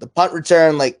are the punt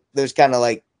return, like those kind of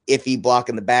like iffy block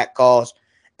in the back calls.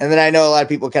 And then I know a lot of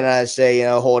people kind of say, you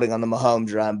know, holding on the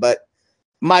Mahomes run, but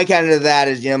my kind of that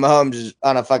is, you know, Mahomes is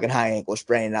on a fucking high ankle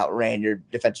sprain and outran your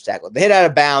defensive tackle. The hit out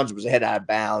of bounds was a hit out of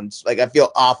bounds. Like, I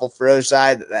feel awful for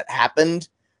Osai that happened,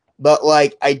 but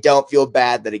like, I don't feel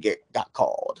bad that it got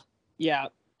called. Yeah,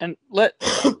 and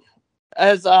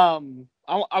I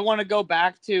want to go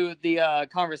back to the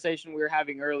conversation we were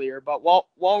having earlier, but while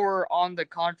we're on the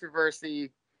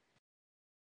controversy,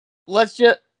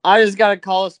 I just got to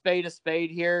call a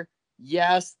spade here.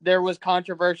 Yes, there was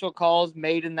controversial calls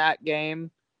made in that game,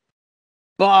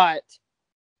 but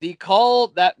the call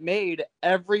that made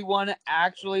everyone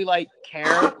actually like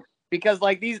care, because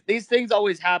like these things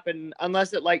always happen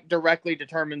unless it like directly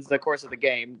determines the course of the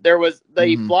game. There was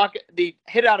the block, the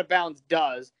hit out of bounds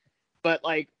does, but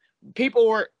like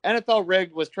NFL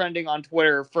rigged was trending on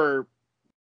Twitter for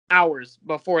hours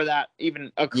before that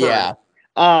even occurred.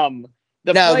 Yeah.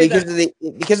 Because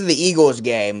of the Eagles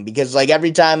game, because like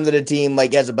every time that a team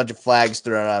like has a bunch of flags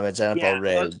thrown on them, it's NFL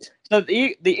rigged. So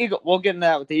the Eagle, we'll get into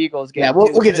that with the Eagles game. Yeah,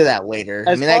 we'll get to that later.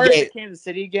 As far as the Kansas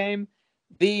City game,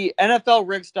 the NFL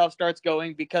rig stuff starts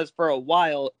going because for a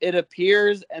while it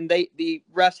appears, and the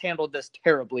refs handled this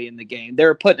terribly in the game. They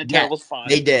were put in a terrible spot.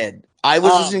 They did. I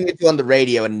was listening to it on the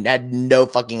radio and had no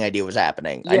fucking idea what was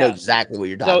happening. I know exactly what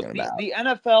you're talking about. The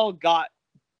NFL got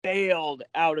bailed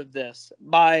out of this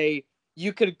by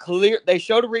they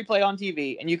showed a replay on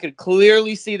TV and you could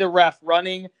clearly see the ref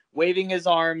running, waving his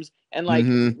arms, and like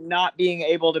not being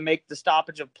able to make the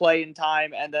stoppage of play in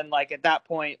time, and then like at that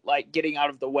point like getting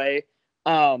out of the way.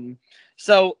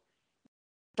 So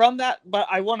from that, but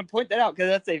I want to point that out because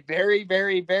that's a very,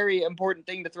 very, very important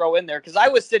thing to throw in there, because I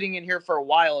was sitting in here for a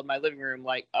while in my living room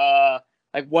like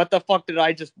what the fuck did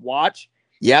I just watch?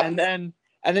 Yeah.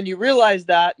 And then you realize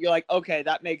that you're like, okay,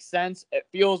 that makes sense. It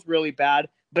feels really bad,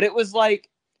 but it was like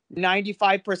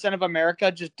 95% of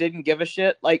America just didn't give a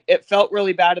shit. Like, it felt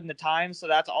really bad in the time, so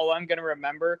that's all I'm going to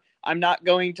remember. I'm not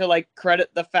going to like credit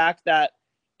the fact that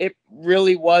it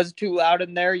really was too loud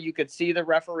in there. You could see the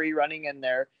referee running in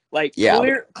there. Like,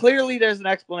 clearly there's an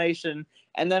explanation.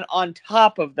 And then on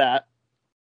top of that,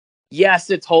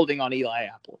 yes, it's holding on Eli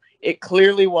Apple. It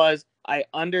clearly was. I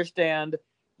understand.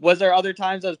 Was there other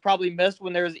times that was probably missed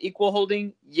when there was equal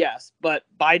holding? Yes. But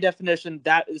by definition,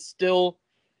 that is still,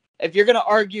 if you're going to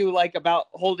argue like about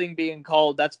holding being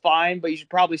called, that's fine, but you should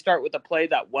probably start with a play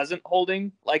that wasn't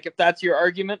holding. Like, if that's your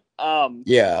argument,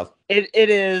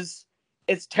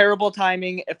 it's terrible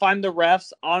timing. If I'm the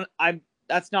refs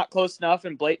that's not close enough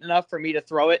and blatant enough for me to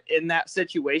throw it in that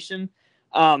situation.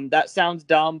 That sounds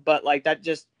dumb, but like that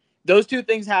just, those two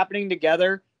things happening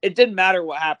together, it didn't matter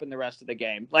what happened the rest of the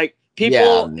game. Like,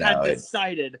 people had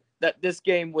decided that this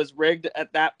game was rigged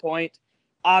at that point.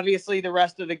 Obviously, the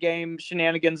rest of the game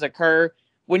shenanigans occur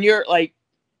when you're like,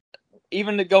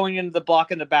 even going into the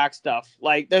block in the back stuff.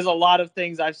 Like, there's a lot of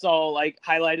things I saw like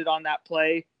highlighted on that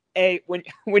play.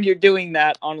 When you're doing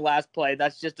that on last play,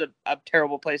 that's just a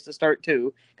terrible place to start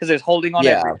too, because there's holding on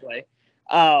every play.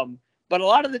 But a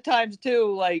lot of the times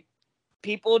too, like,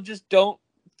 people just don't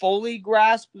fully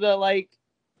grasp the like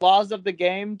laws of the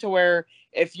game, to where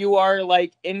if you are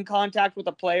like in contact with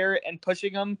a player and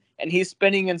pushing him and he's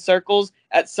spinning in circles,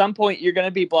 at some point you're going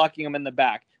to be blocking him in the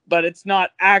back, but it's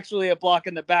not actually a block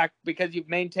in the back because you've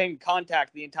maintained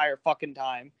contact the entire fucking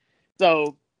time.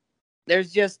 So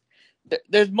there's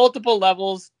multiple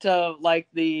levels to like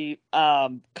the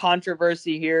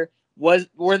controversy here.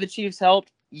 Were the Chiefs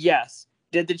helped? Yes.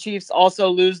 Did the Chiefs also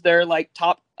lose their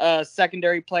top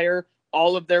secondary player,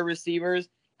 all of their receivers,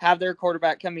 have their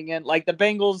quarterback coming in? Like the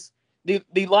Bengals, the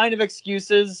line of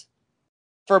excuses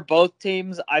for both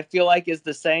teams, I feel like is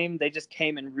the same. They just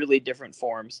came in really different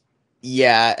forms.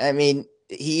 Yeah, I mean,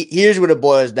 here's what it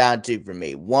boils down to for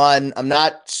me. One, I'm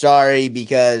not sorry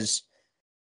because,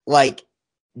 like,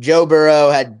 Joe Burrow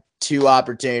had 2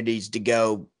 opportunities to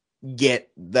go get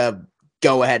the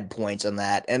go-ahead points on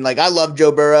that. And, like, I love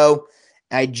Joe Burrow.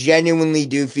 I genuinely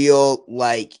do feel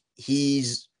like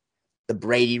he's the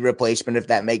Brady replacement, if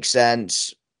that makes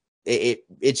sense.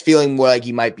 It's feeling more like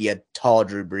he might be a tall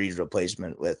Drew Brees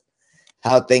replacement with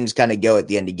how things kind of go at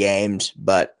the end of games.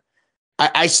 But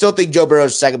I still think Joe Burrow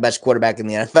is the second best quarterback in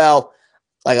the NFL.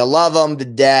 Like, I love him to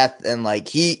death. And, like,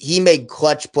 he made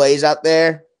clutch plays out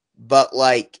there, but,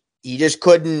 like, he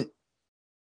couldn't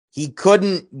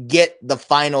get the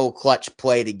final clutch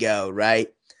play to go,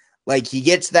 right? Like, he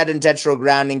gets that intentional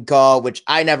grounding call, which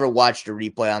I never watched a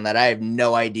replay on that. I have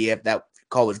no idea if that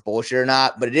call was bullshit or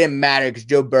not, but it didn't matter because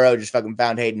Joe Burrow just fucking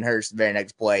found Hayden Hurst the very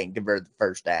next play and converted the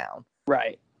first down.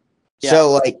 Right. Yeah.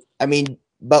 So, like, I mean,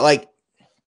 but, like,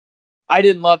 I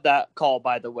didn't love that call,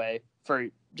 by the way, for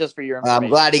your information. I'm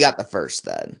glad he got the first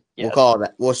then. Yes. We'll call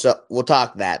that. We'll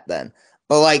talk that then.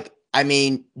 But, like, I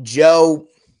mean, Joe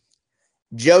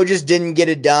just didn't get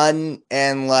it done,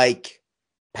 and, like,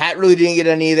 Pat really didn't get it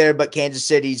done either, but Kansas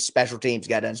City's special teams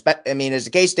got done. I mean, as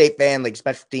a K-State fan, like,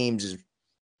 special teams is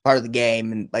part of the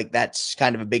game, and, like, that's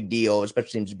kind of a big deal.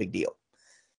 Special teams is a big deal.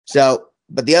 So,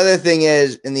 but the other thing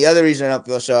is, and the other reason I don't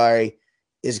feel sorry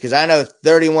is because I know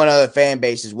 31 other fan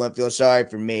bases wouldn't feel sorry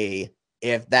for me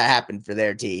if that happened for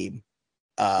their team.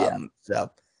 So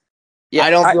yeah,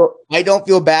 I don't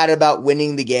feel bad about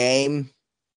winning the game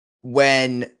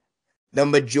when the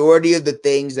majority of the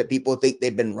things that people think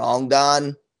they've been wronged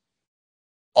on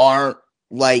aren't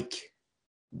like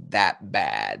that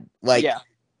bad. Like, yeah.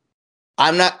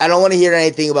 I don't want to hear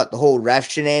anything about the whole ref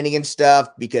shenanigans stuff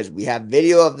because we have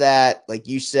video of that. Like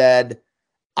you said,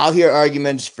 I'll hear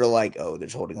arguments for like, oh,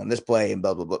 there's holding on this play and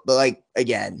blah, blah, blah. But like,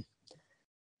 again,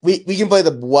 we can play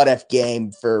the what if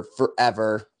game for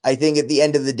forever. I think at the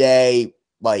end of the day,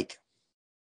 like,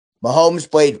 Mahomes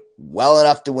played well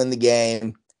enough to win the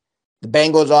game. The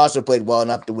Bengals also played well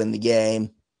enough to win the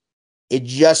game. It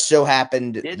just so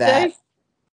happened Did that they?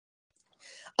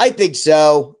 I think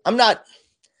so.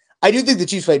 I do think the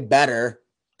Chiefs played better.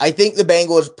 I think the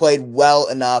Bengals played well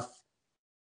enough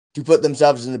to put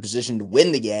themselves in the position to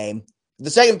win the game.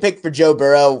 The second pick for Joe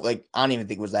Burrow, like, I don't even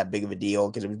think it was that big of a deal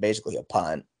because it was basically a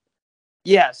punt.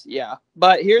 Yes, yeah.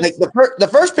 But here's like the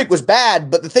first pick was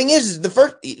bad, but the thing is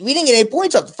we didn't get any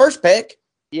points off the first pick.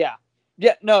 Yeah.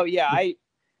 Yeah, no, yeah,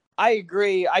 I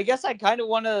agree. I guess I kind of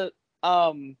want to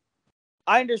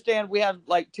I understand we have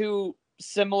like 2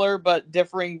 similar but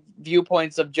differing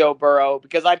viewpoints of Joe Burrow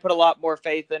because I put a lot more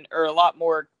faith in or a lot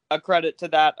more credit to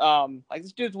that. Like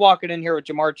this dude's walking in here with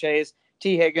Jamar Chase,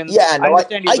 T. Higgins. Yeah, no, I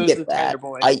get that.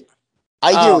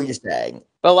 I hear what you're saying.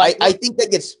 But like I think that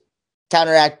gets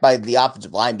counteracted by the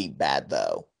offensive line being bad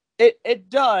though. It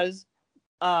does.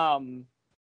 But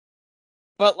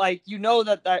like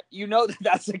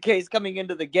that's the case coming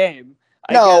into the game.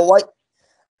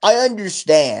 I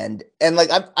understand, and like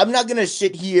I'm not gonna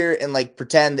sit here and like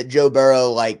pretend that Joe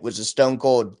Burrow like was a stone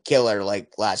cold killer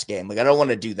like last game. Like I don't want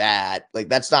to do that. Like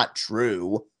that's not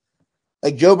true.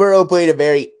 Like Joe Burrow played a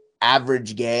very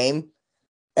average game,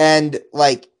 and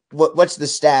like what's the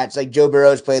stats? Like Joe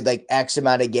Burrow's played like X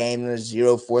amount of games,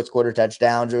 0 fourth quarter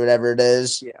touchdowns or whatever it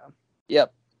is. Yeah.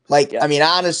 Yep. Like I mean,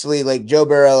 honestly, like Joe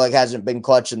Burrow like hasn't been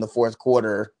clutch in the fourth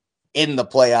quarter in the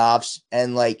playoffs,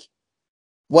 and like.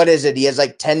 What is it? He has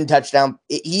like 10 touchdown.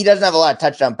 He doesn't have a lot of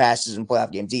touchdown passes in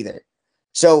playoff games either.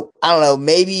 So I don't know.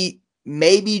 Maybe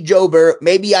Joe Burrow.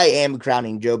 Maybe I am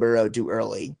crowning Joe Burrow too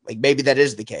early. Like maybe that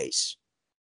is the case.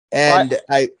 And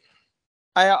I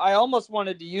almost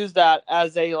wanted to use that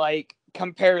as a like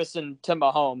comparison to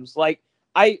Mahomes. Like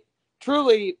I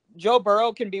truly Joe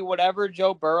Burrow can be whatever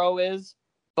Joe Burrow is,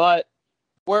 but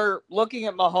we're looking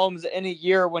at Mahomes in a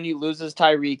year when he loses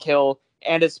Tyreek Hill.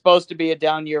 And it's supposed to be a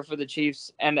down year for the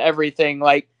Chiefs and everything.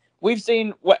 Like we've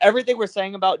seen everything we're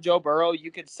saying about Joe Burrow, you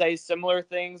could say similar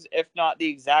things, if not the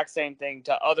exact same thing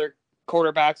to other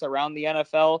quarterbacks around the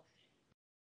NFL.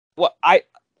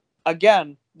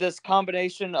 This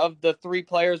combination of the 3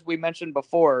 players we mentioned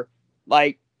before,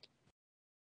 like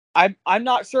I'm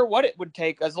not sure what it would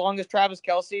take as long as Travis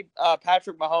Kelce,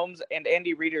 Patrick Mahomes, and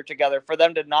Andy Reid are together for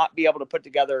them to not be able to put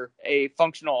together a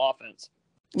functional offense.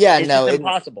 Yeah, it's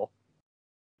impossible.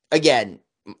 Again,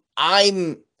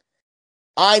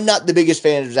 I'm not the biggest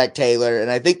fan of Zach Taylor,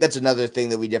 and I think that's another thing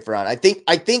that we differ on. I think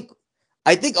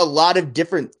a lot of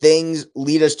different things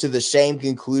lead us to the same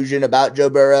conclusion about Joe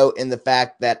Burrow in the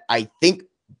fact that I think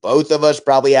both of us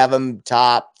probably have him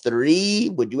top 3.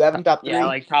 Would you have him top 3? Yeah,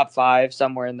 like top 5,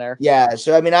 somewhere in there. Yeah.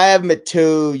 So, I mean, I have him at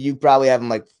 2. You probably have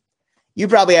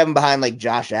him behind like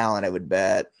Josh Allen, I would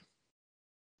bet.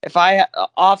 If I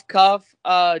off cuff,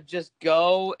 just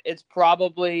go, it's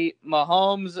probably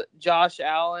Mahomes, Josh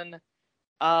Allen,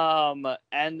 and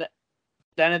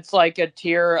then it's like a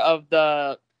tier of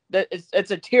it's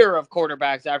a tier of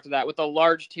quarterbacks after that with a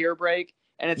large tier break,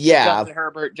 and it's Justin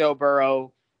Herbert, Joe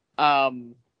Burrow.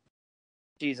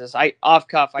 Jesus, I off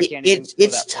cuff, I can't.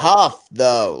 It's tough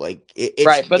though, like it's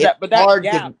right, but that hard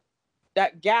gap.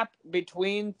 That gap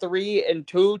between 3 and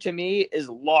 2 to me is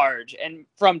large, and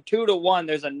from 2 to 1,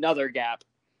 there's another gap.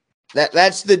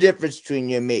 That's the difference between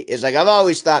you and me. Is like I've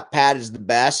always thought Pat is the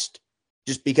best,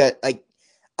 just because like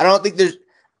I don't think there's.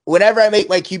 Whenever I make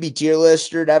my QB tier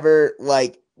list or whatever,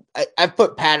 like I've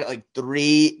put Pat at like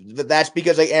 3, but that's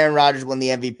because like Aaron Rodgers won the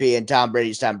MVP and Tom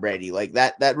Brady's Tom Brady. Like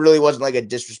that really wasn't like a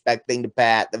disrespect thing to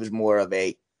Pat. That was more of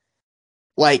a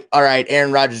like, all right,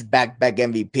 Aaron Rodgers back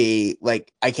MVP.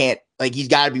 Like I can't. Like, he's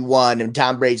got to be 1, and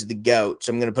Tom Brady's the GOAT,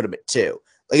 so I'm going to put him at 2.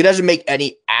 Like, it doesn't make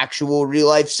any actual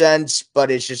real-life sense,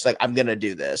 but it's just like, I'm going to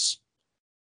do this.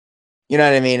 You know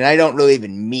what I mean? And I don't really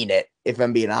even mean it, if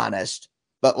I'm being honest.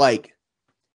 But, like,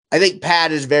 I think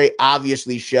Pat has very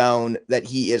obviously shown that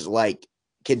he is, like,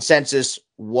 consensus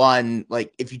 1.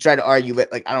 Like, if you try to argue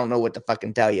it, like, I don't know what to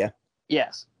fucking tell you.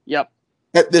 Yes. Yep.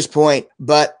 At this point.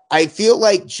 But I feel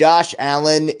like Josh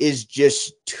Allen is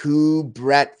just too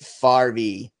Brett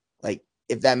Favre, like,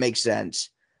 if that makes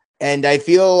sense. And I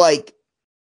feel like,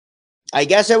 I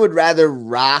guess I would rather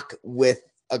rock with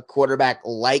a quarterback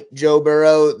like Joe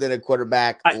Burrow than a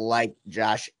quarterback like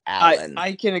Josh Allen.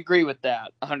 I can agree with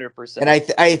that 100%. And I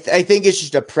think it's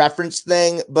just a preference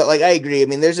thing, but like, I agree. I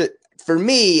mean, for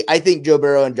me, I think Joe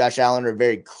Burrow and Josh Allen are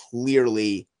very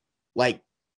clearly like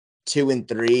 2 and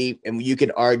 3, and you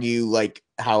can argue like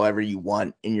however you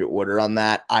want in your order on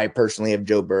that. I personally have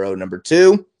Joe Burrow number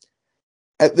 2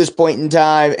 at this point in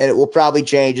time, and it will probably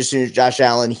change as soon as Josh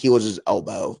Allen heals his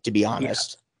elbow, to be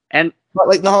honest. Yeah. But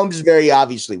like Mahomes is very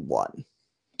obviously 1.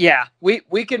 Yeah,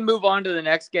 we can move on to the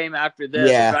next game after this.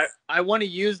 Yeah. I want to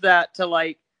use that to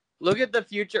like look at the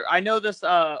future. I know this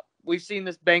we've seen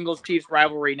this Bengals Chiefs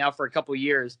rivalry now for a couple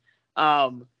years.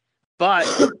 But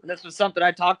this was something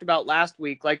I talked about last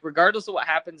week. Like, regardless of what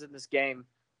happens in this game,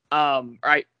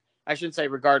 I shouldn't say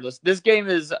regardless. This game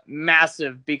is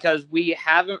massive because we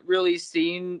haven't really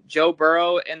seen Joe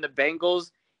Burrow and the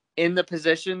Bengals in the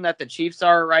position that the Chiefs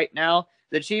are right now.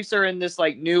 The Chiefs are in this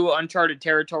like new uncharted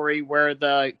territory where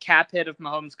the cap hit of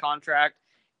Mahomes' contract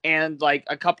and like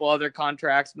a couple other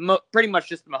contracts, pretty much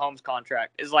just the Mahomes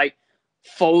contract, is like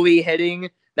fully hitting.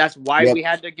 That's why we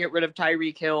had to get rid of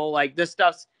Tyreek Hill. Like this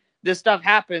stuff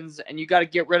happens, and you got to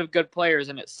get rid of good players,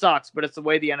 and it sucks, but it's the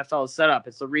way the NFL is set up.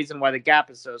 It's the reason why the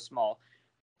gap is so small.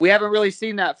 We haven't really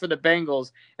seen that for the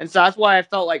Bengals, and so that's why I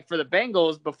felt like for the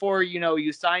Bengals, before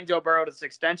you sign Joe Burrow to this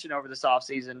extension over this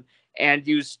offseason, and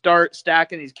you start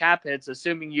stacking these cap hits,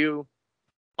 assuming you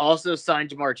also sign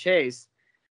Jamar Chase,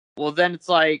 well, then it's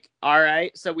like, all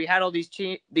right, so we had all these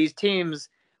teams.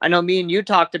 I know me and you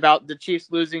talked about the Chiefs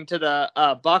losing to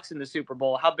the Bucks in the Super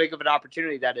Bowl, how big of an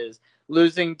opportunity that is.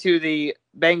 Losing to the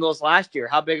Bengals last year,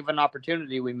 how big of an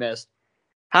opportunity we missed.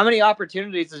 How many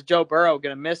opportunities is Joe Burrow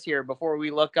going to miss here before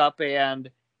we look up and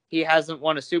he hasn't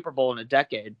won a Super Bowl in a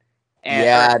decade?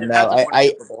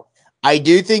 I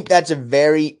do think that's a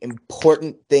very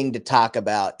important thing to talk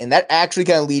about. And that actually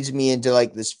kind of leads me into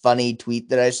like this funny tweet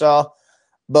that I saw.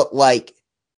 But like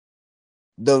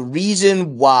the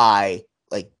reason why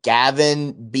like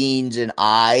Gavin, Beans, and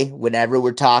I, whenever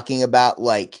we're talking about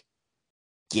like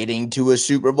getting to a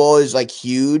Super Bowl is like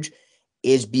huge,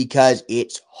 is because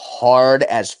it's hard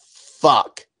as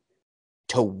fuck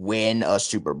to win a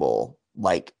Super Bowl.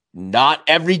 Like not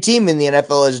every team in the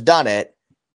NFL has done it,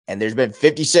 and there's been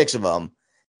 56 of them,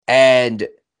 and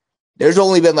there's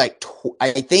only been like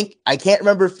I can't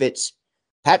remember if it's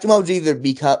Patrick Mahomes either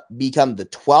become the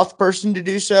 12th person to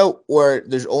do so, or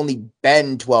there's only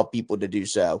been 12 people to do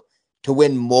so to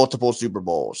win multiple Super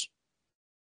Bowls.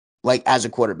 Like as a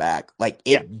quarterback, like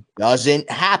it doesn't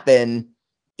happen.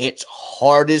 It's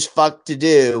hard as fuck to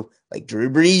do. Like Drew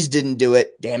Brees didn't do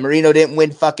it. Dan Marino didn't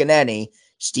win fucking any.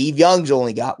 Steve Young's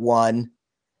only got 1.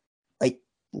 Like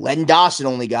Len Dawson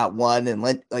only got 1, and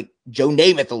like Joe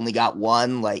Namath only got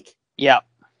 1. Like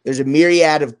there's a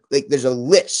myriad of there's a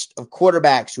list of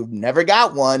quarterbacks who've never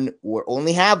got 1 or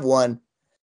only have 1.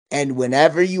 And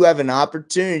whenever you have an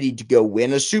opportunity to go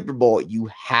win a Super Bowl, you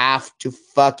have to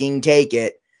fucking take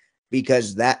it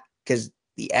because the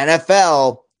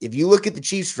NFL, if you look at the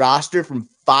Chiefs roster from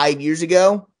 5 years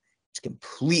ago, it's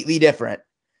completely different.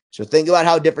 So think about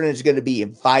how different it's going to be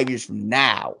in 5 years from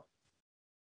now.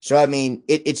 So, I mean,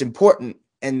 it's important.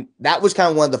 And that was kind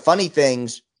of one of the funny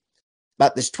things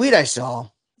about this tweet I saw.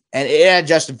 And it had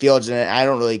Justin Fields in it. I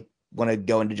don't really want to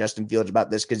go into Justin Fields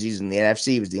about this because he's in the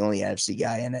NFC. He was the only NFC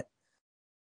guy in it.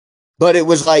 But it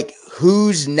was like,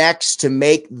 who's next to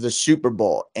make the Super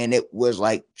Bowl? And it was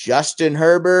like Justin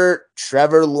Herbert,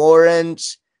 Trevor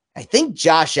Lawrence. I think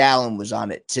Josh Allen was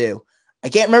on it too. I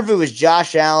can't remember if it was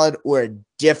Josh Allen or a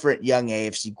different young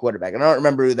AFC quarterback. I don't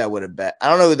remember who that would have been. I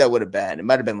don't know who that would have been. It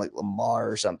might have been like Lamar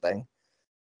or something.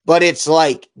 But it's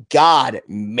like, God,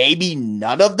 maybe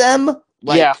none of them.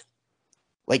 Like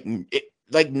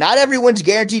not everyone's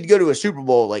guaranteed to go to a Super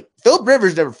Bowl. Like Philip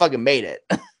Rivers never fucking made it.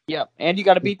 Yeah, and you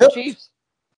got to beat the Chiefs.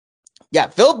 Yeah,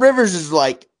 Philip Rivers is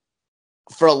like,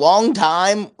 for a long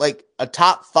time, like a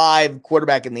top 5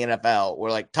 quarterback in the NFL,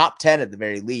 or like top 10 at the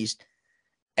very least,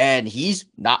 and he's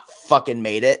not fucking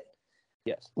made it.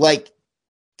 Yes. Like,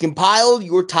 compile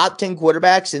your top 10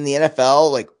 quarterbacks in the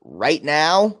NFL, like right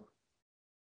now,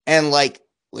 and like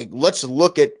let's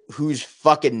look at who's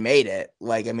fucking made it.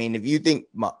 Like, I mean, if you think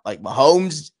like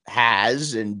Mahomes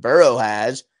has and Burrow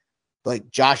has, like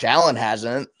Josh Allen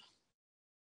hasn't.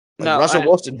 Like Russell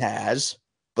Wilson has,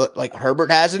 but like Herbert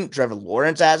hasn't, Trevor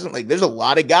Lawrence hasn't. Like there's a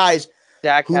lot of guys.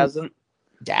 Dak hasn't.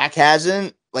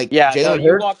 Like Jalen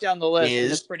you walk down the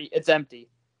list and it's empty.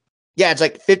 Yeah, it's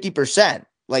like 50%.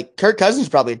 Like Kirk Cousins is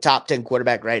probably a top 10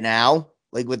 quarterback right now,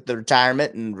 like with the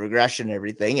retirement and regression and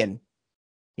everything. And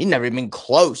he's never even been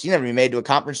close. He never even made to a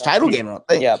conference title game, I don't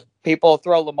think. Yeah, people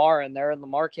throw Lamar in there, and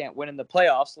Lamar can't win in the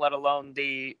playoffs, let alone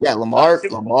the. Yeah,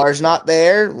 Lamar's not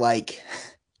there. Like,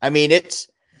 I mean,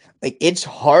 it's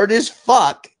hard as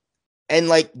fuck. And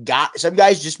like some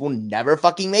guys just will never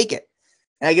fucking make it.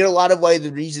 And I get a lot of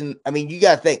the reason. I mean, you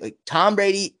got to think like Tom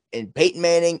Brady and Peyton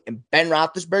Manning and Ben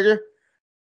Roethlisberger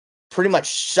pretty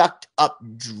much sucked up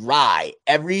dry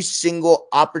every single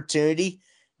opportunity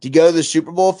to go to the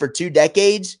Super Bowl for 2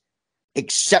 decades,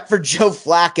 except for Joe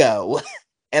Flacco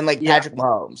and like Patrick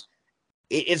Mahomes.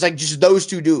 It's like just those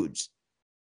 2 dudes.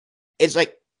 It's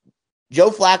like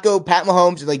Joe Flacco, Pat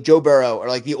Mahomes, and like Joe Burrow are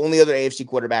like the only other AFC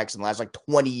quarterbacks in the last like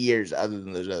 20 years other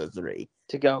than those other 3.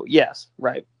 To go, yes,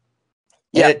 right.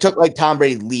 And it took like Tom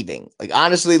Brady leaving. Like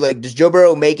honestly, like does Joe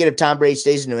Burrow make it if Tom Brady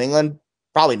stays in New England?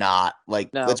 Probably not. Like,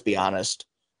 let's be honest.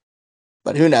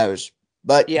 But who knows?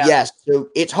 But yes, so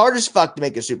it's hard as fuck to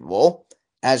make a Super Bowl,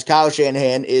 as Kyle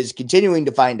Shanahan is continuing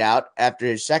to find out after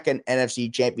his second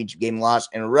NFC Championship game loss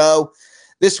in a row.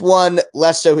 This one,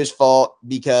 less so his fault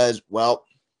because, well,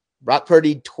 Brock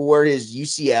Purdy tore his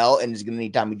UCL and is going to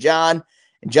need Tommy John,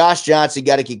 and Josh Johnson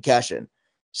got a concussion.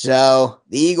 So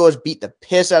the Eagles beat the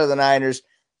piss out of the Niners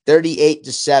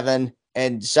 38-7,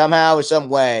 and somehow, some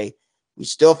way, we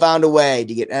still found a way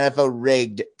to get NFL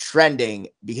rigged trending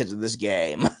because of this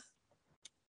game.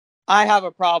 I have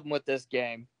a problem with this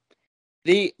game.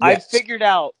 I figured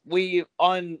out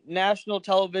on national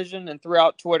television and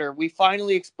throughout Twitter, we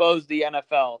finally exposed the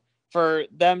NFL for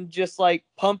them just like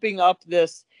pumping up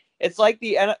this. It's like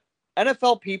the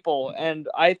NFL people, and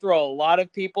I throw a lot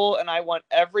of people, and I want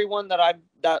everyone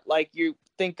that like you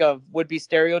think of would be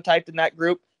stereotyped in that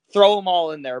group, throw them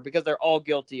all in there because they're all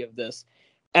guilty of this.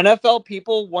 NFL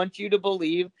people want you to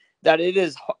believe that it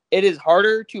is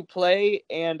harder to play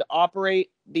and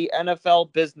operate the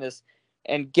NFL business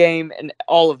and game and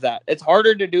all of that. It's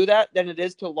harder to do that than it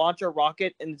is to launch a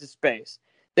rocket into space.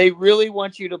 They really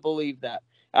want you to believe that.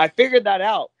 I figured that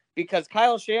out because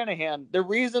Kyle Shanahan, the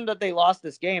reason that they lost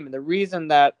this game and the reason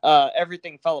that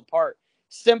everything fell apart,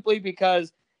 simply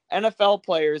because NFL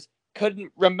players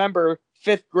couldn't remember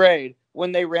 5th grade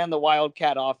when they ran the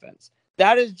Wildcat offense.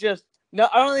 That is just, no,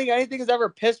 I don't think anything has ever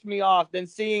pissed me off than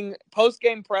seeing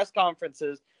post-game press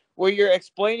conferences where you're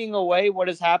explaining away what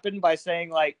has happened by saying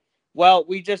like, well,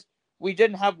 we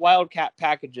didn't have Wildcat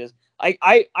packages.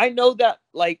 I know that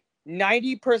like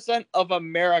 90% of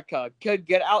America could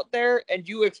get out there and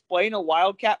you explain a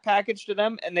Wildcat package to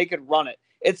them and they could run it.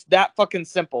 It's that fucking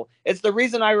simple. It's the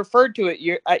reason I referred to it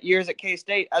years at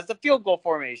K-State as the field goal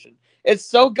formation. It's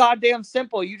so goddamn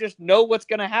simple. You just know what's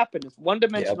going to happen. It's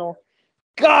one-dimensional. Yep.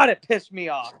 God, it pissed me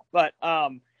off. But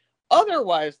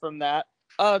otherwise from that,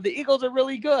 the Eagles are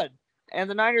really good. And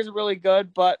the Niners are really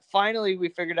good. But finally, we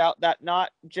figured out that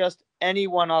not just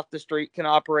anyone off the street can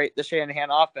operate the Shanahan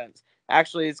offense.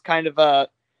 Actually, it's kind of a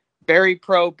very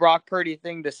pro Brock Purdy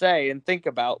thing to say and think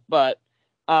about. But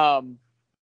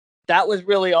That was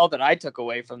really all that I took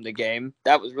away from the game.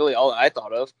 That was really all I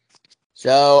thought of.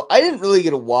 So I didn't really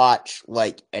get to watch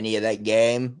like any of that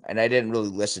game, and I didn't really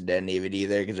listen to any of it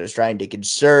either because I was trying to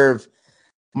conserve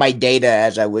my data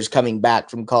as I was coming back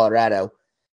from Colorado.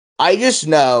 I just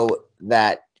know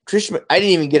that I didn't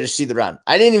even get to see the run.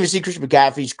 I didn't even see Christian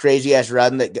McCaffrey's crazy ass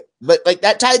run but like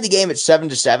that tied the game at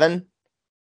 7-7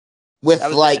 with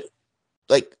like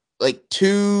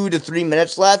 2 to 3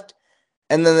 minutes left.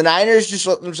 And then the Niners just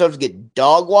let themselves get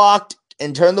dog walked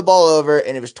and turn the ball over,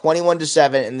 and it was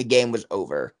 21-7, and the game was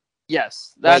over.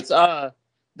 Yes, that's the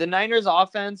Niners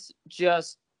offense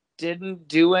just didn't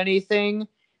do anything.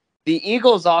 The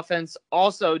Eagles offense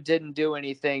also didn't do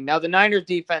anything. Now the Niners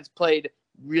defense played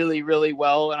really, really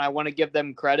well, and I want to give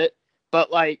them credit.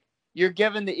 But like you're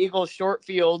giving the Eagles short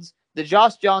fields. The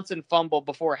Josh Johnson fumble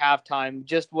before halftime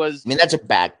just was. I mean, that's a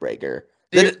backbreaker.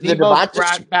 The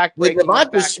most backbreaking.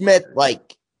 Devonta Smith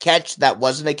like catch that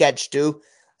wasn't a catch too.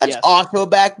 That's also a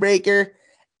backbreaker.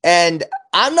 And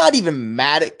I'm not even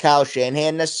mad at Kyle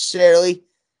Shanahan necessarily.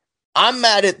 I'm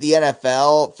mad at the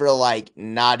NFL for like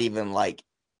not even like,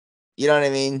 you know what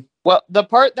I mean? Well, the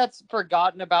part that's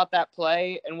forgotten about that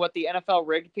play and what the NFL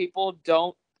rigged people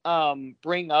don't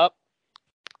bring up,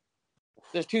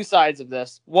 there's two sides of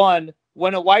this. One,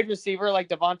 when a wide receiver like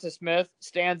Devonta Smith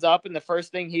stands up and the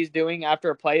first thing he's doing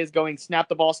after a play is going snap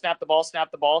the ball, snap the ball,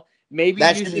 snap the ball, maybe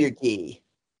that should be your key.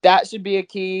 That should be a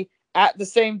key. At the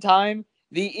same time,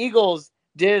 the Eagles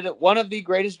did one of the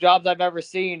greatest jobs I've ever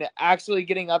seen, actually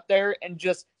getting up there and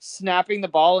just snapping the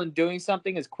ball and doing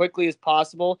something as quickly as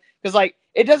possible. Because, like,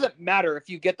 it doesn't matter if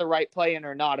you get the right play in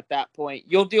or not at that point.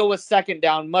 You'll deal with second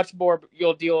down much more.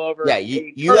 You'll deal over. Yeah,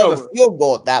 you have a field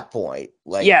goal at that point.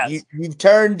 Like, you've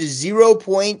turned 0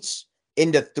 points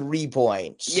into 3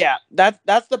 points. Yeah,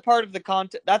 that's the part of the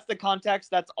context. That's the context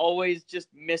that's always just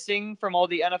missing from all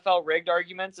the NFL rigged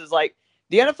arguments. Is like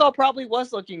the NFL probably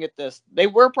was looking at this. They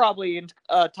were probably in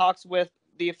talks with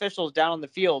the officials down on the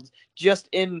field. Just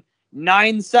in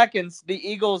 9 seconds, the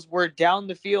Eagles were down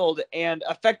the field and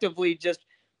effectively just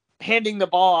handing the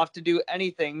ball off to do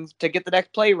anything to get the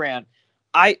next play ran.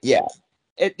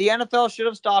 The NFL should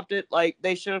have stopped it. Like,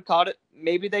 they should have caught it.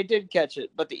 Maybe they did catch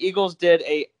it, but the Eagles did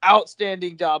a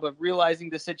outstanding job of realizing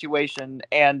the situation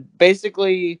and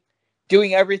basically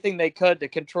doing everything they could to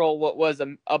control what was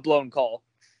a blown call.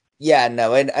 Yeah,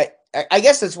 no, and I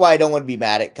guess that's why I don't want to be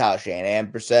mad at Kyle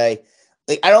Shanahan per se.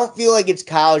 Like, I don't feel like it's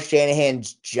Kyle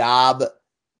Shanahan's job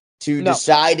to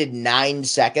decide in 9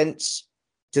 seconds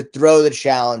to throw the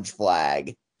challenge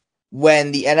flag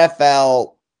when the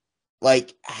NFL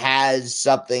like has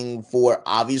something for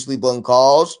obviously blown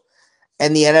calls,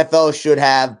 and the NFL should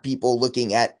have people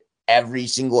looking at every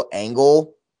single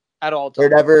angle at all times.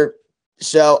 Whatever.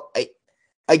 So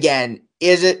again,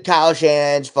 is it Kyle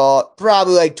Shanahan's fault?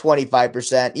 Probably like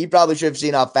 25%. He probably should have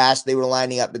seen how fast they were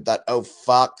lining up and thought, oh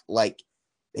fuck, like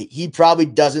he probably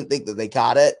doesn't think that they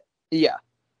caught it. Yeah.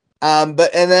 And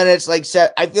then it's like,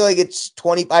 I feel like it's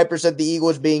 25% the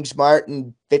Eagles being smart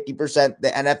and 50% the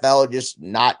NFL just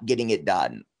not getting it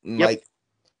done. Yep. Like,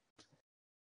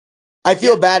 I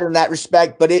feel bad in that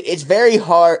respect, but it's very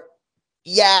hard.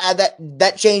 Yeah,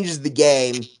 that changes the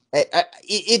game.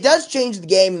 It does change the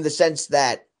game in the sense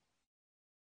that,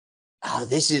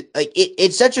 this is like,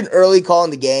 it's such an early call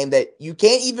in the game that you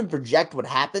can't even project what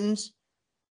happens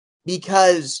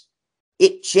because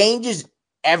it changes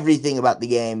everything about the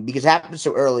game because it happens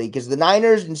so early. Because the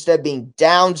Niners, instead of being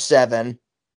down 7,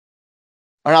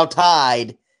 are now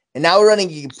tied, and now we're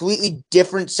running a completely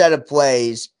different set of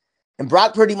plays. And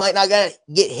Brock Purdy might not get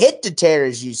hit to tear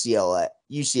his UCL.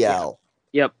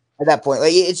 Yep. At that point,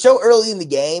 like it's so early in the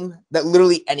game that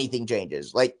literally anything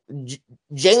changes. Like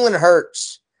Jalen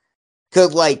Hurts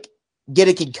could like get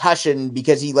a concussion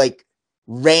because he like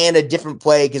ran a different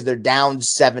play because they're down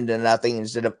 7-0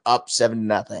 instead of up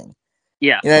 7-0.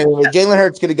 Yeah. You know, like Jalen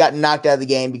Hurts could have gotten knocked out of the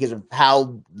game because of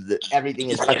how everything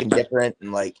is fucking different.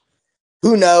 And like,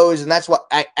 who knows? And that's why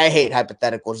I hate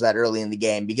hypotheticals that early in the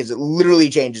game because it literally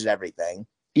changes everything.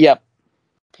 Yep.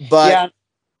 But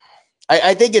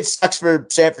I think it sucks for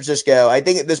San Francisco. I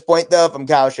think at this point, though, if I'm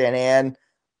Kyle Shanahan,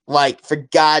 like, for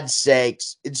God's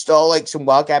sakes, install like some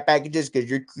Wildcat packages because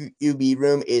your QB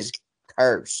room is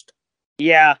cursed.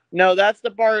 Yeah. No, that's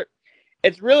the part.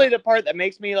 It's really the part that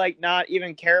makes me like not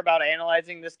even care about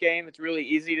analyzing this game. It's really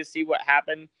easy to see what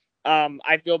happened.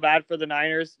 I feel bad for the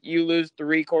Niners. You lose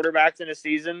 3 quarterbacks in a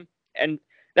season, and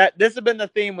this has been the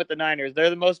theme with the Niners. They're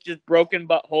the most just broken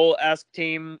butthole-esque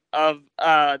team of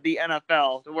the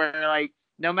NFL, where like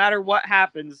no matter what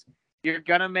happens, you're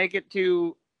gonna make it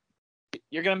to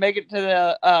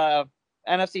the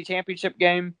NFC Championship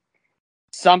game.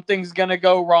 something's going to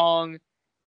go wrong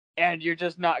and you're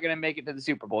just not going to make it to the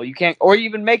Super Bowl. You can't, or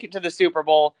even make it to the Super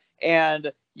Bowl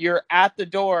and you're at the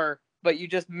door, but you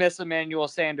just miss Emmanuel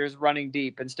Sanders running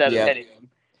deep instead of hitting him.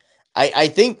 I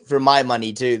think for my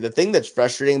money too, the thing that's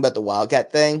frustrating about the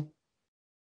Wildcat thing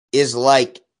is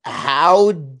like,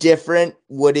 how different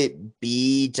would it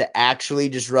be to actually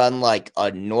just run like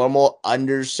a normal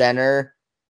under center,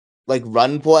 like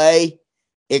run play,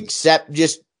 except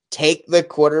just take the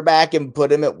quarterback and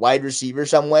put him at wide receiver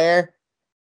somewhere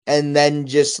and then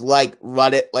just like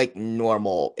run it like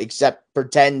normal, except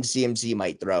pretend CMC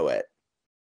might throw it.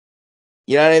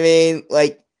 You know what I mean?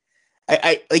 Like,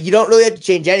 I like, you don't really have to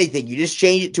change anything. You just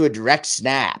change it to a direct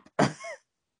snap.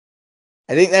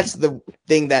 I think that's the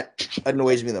thing that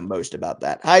annoys me the most about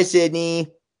that. Hi,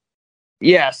 Sydney.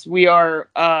 Yes, we are.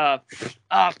 Oh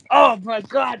my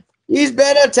God, He's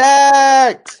been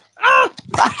attacked.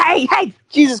 Hey,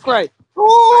 Jesus Christ!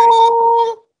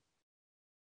 All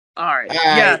All right.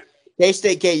 right.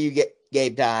 K-State KU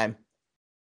game time.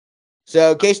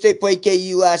 So K-State played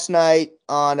KU last night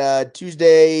on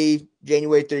Tuesday,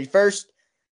 January 31st.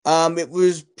 It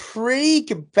was pretty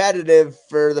competitive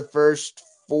for the first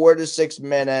 4 to 6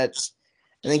 minutes.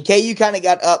 And then KU kind of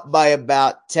got up by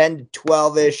about 10 to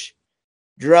 12-ish.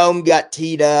 Jerome got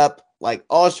teed up, like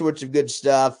all sorts of good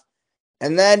stuff.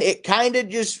 And then it kind of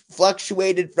just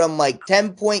fluctuated from like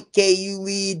 10-point KU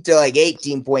lead to like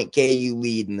 18-point KU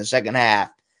lead in the second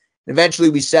half. And eventually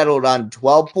we settled on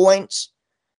 12 points.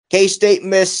 K-State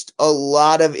missed a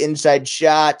lot of inside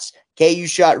shots. KU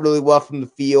shot really well from the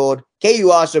field. KU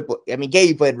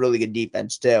played really good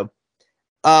defense too.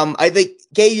 I think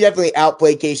KU definitely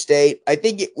outplayed K-State. I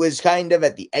think it was kind of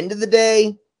at the end of the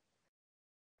day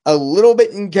a little bit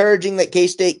encouraging that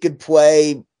K-State could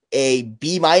play a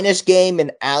B- game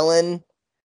in Allen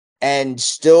and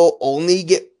still only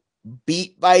get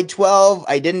beat by 12.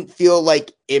 I didn't feel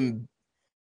like I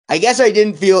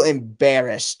didn't feel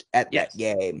embarrassed at that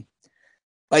game.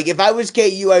 Like, if I was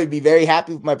KU, I would be very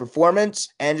happy with my performance.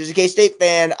 And as a K-State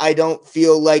fan, I don't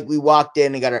feel like we walked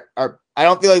in and got I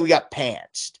don't feel like we got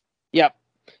pantsed. Yep.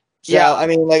 So, yeah. I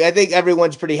mean, like, I think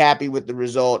everyone's pretty happy with the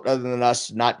result other than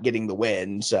us not getting the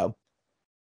win. So,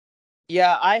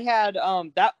 yeah, I had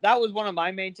that was one of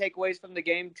my main takeaways from the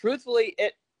game. Truthfully,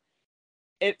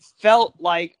 it felt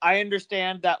like, I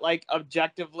understand that like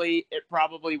objectively it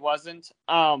probably wasn't.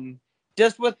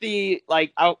 Just with the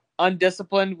like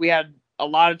undisciplined, we had a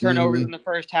lot of turnovers in the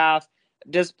first half.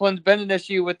 Discipline's been an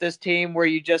issue with this team where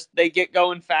they get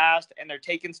going fast and they're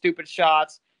taking stupid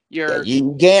shots.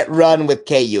 You can't run with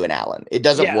KU and Allen. It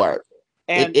doesn't work.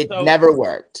 And it never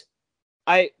worked.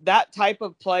 That type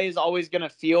of play is always going to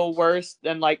feel worse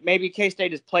than, like, maybe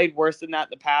K-State has played worse than that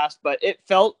in the past, but it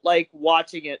felt like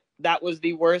watching it, that was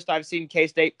the worst I've seen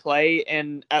K-State play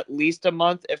in at least a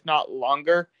month, if not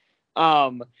longer.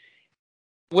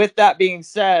 With that being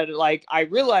said, like, I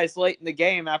realized late in the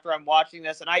game after I'm watching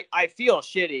this, and I feel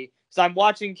shitty. So I'm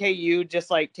watching KU just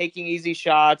like taking easy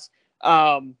shots,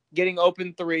 getting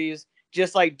open threes,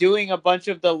 just like doing a bunch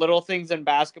of the little things in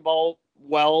basketball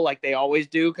well, like they always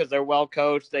do, because they're well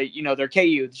coached. They're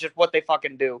KU. It's just what they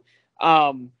fucking do.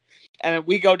 And then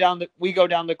we go down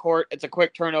the court. It's a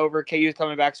quick turnover. KU's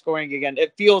coming back, scoring again.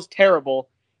 It feels terrible.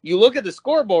 You look at the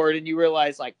scoreboard and you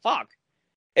realize, like, fuck.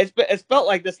 It's felt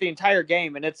like this the entire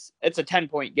game, and it's a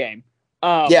 10-point game.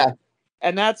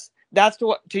 And that's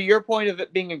to your point of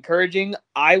it being encouraging.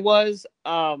 I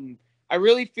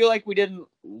really feel like we didn't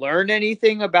learn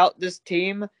anything about this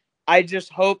team. I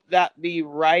just hope that the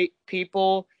right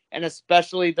people, and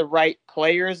especially the right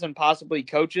players and possibly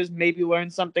coaches, maybe learn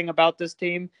something about this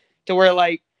team, to where,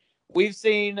 like, we've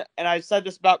seen, and I've said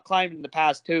this about Klein in the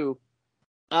past too,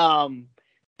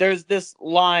 there's this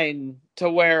line to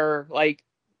where, like,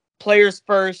 players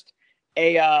first,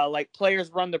 like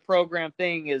players run the program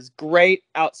thing is great,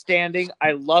 outstanding.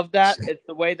 I love that. It's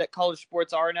the way that college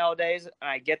sports are nowadays, and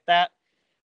I get that.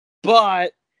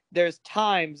 But there's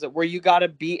times where you got to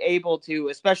be able to,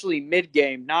 especially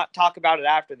mid-game, not talk about it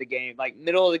after the game, like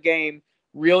middle of the game,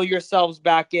 reel yourselves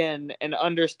back in and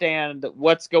understand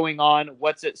what's going on,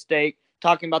 what's at stake.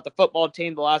 Talking about the football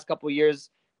team the last couple of years,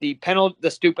 the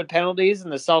stupid penalties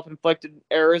and the self-inflicted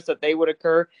errors that they would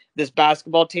occur. This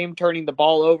basketball team turning the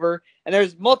ball over, and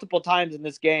there's multiple times in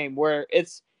this game where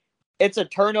it's a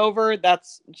turnover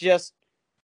that's just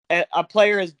a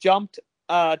player has jumped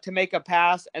to make a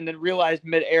pass and then realized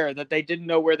midair that they didn't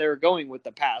know where they were going with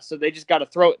the pass, so they just got to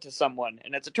throw it to someone,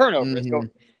 and it's a turnover. Mm-hmm.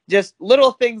 Just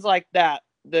little things like that.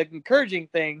 The encouraging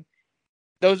thing,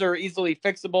 those are easily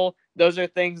fixable. Those are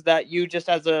things that you just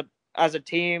as a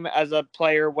team, as a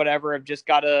player, whatever, have just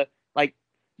got to, like,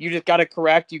 you just got to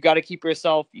correct. You got to keep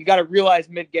yourself. You got to realize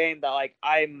mid game that like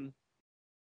I'm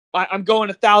going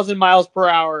 1,000 miles per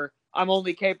hour. I'm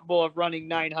only capable of running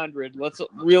 900. Let's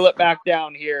reel it back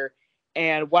down here.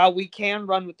 And while we can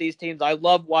run with these teams, I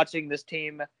love watching this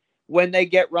team when they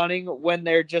get running, when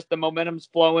they're just the momentum's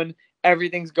flowing,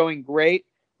 everything's going great.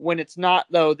 When it's not,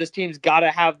 though, this team's got to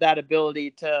have that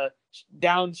ability to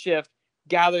downshift,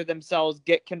 gather themselves,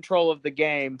 get control of the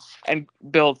game, and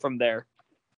build from there.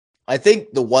 I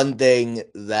think the one thing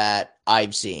that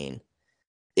I've seen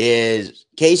is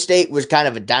K-State was kind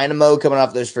of a dynamo coming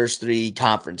off those first 3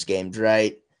 conference games,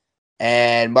 right?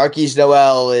 And Marquise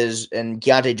Noel and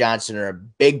Keontae Johnson are a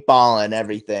big ball and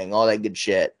everything, all that good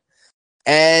shit.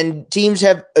 And teams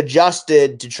have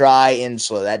adjusted to try and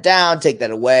slow that down, take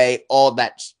that away, all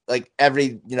that, like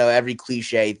every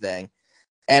cliche thing.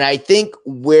 And I think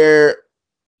we're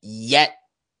yet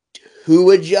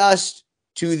to adjust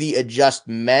to the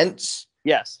adjustments.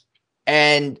 Yes.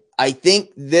 And I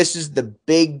think this is the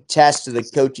big test of the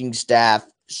coaching staff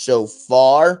so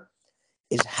far,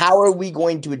 is how are we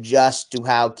going to adjust to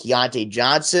how Keontae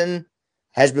Johnson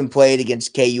has been played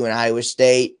against KU and Iowa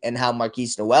State and how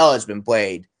Marquise Noel has been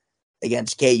played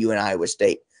against KU and Iowa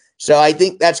State. So I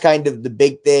think that's kind of the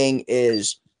big thing,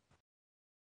 is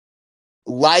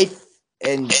life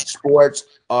and sports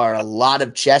are a lot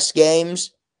of chess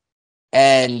games,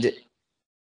 and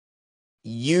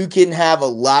you can have a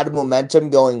lot of momentum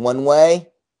going one way,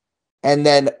 and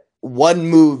then one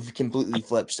move completely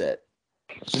flips it.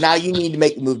 So now you need to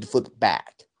make the move to flip it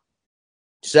back.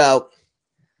 So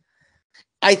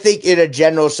I think in a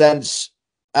general sense,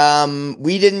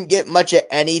 we didn't get much of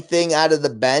anything out of the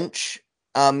bench.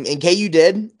 And KU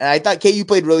did, and I thought KU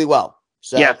played really well.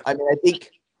 So yeah. I mean,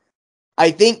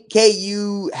 I think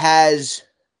KU has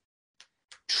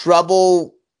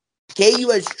trouble. KU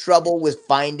has trouble with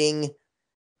finding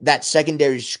that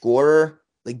secondary scorer.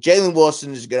 Like Jalen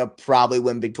Wilson is going to probably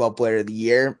win Big 12 Player of the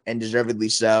Year, and deservedly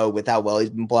so with how well he's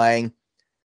been playing.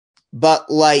 But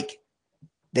like,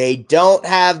 they don't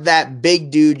have that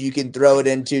big dude you can throw it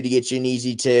into to get you an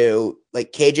easy 2.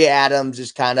 Like KJ Adams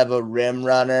is kind of a rim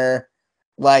runner.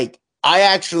 Like, I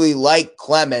actually like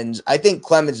Clemens. I think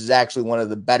Clemens is actually one of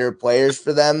the better players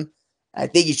for them. I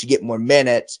think he should get more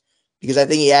minutes because I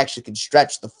think he actually can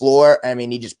stretch the floor. I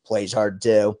mean, he just plays hard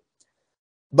too.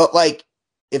 But like,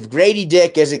 if Grady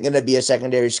Dick isn't going to be a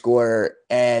secondary scorer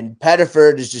and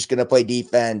Pettiford is just going to play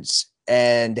defense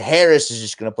and Harris is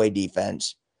just going to play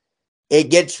defense, it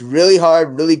gets really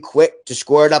hard, really quick to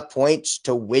score enough points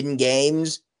to win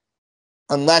games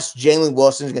unless Jalen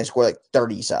Wilson is going to score like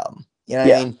 30-something. You know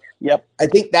what I mean? Yep. I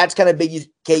think that's kind of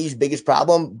KU's biggest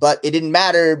problem, but it didn't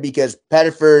matter because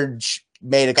Pettiford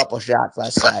made a couple shots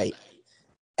last night.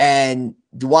 And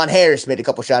Juwan Harris made a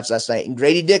couple shots last night. And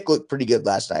Grady Dick looked pretty good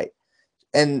last night.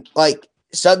 And like,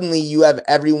 suddenly you have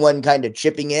everyone kind of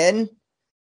chipping in,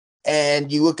 and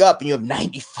you look up and you have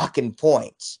 90 fucking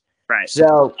points. Right.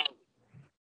 So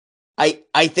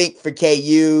I think for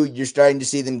KU, you're starting to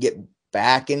see them get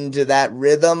back into that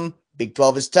rhythm. Big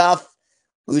 12 is tough.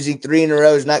 Losing 3 in a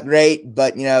row is not great,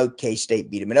 but, you know, K-State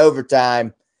beat them in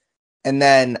overtime. And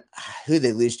then who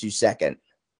they lose to second?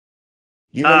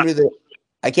 You remember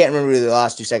I can't remember who they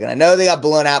lost to second. I know they got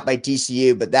blown out by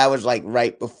TCU, but that was like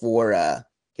right before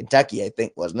Kentucky, I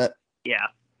think, wasn't it? Yeah.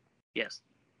 Yes.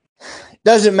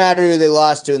 Doesn't matter who they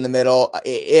lost to in the middle.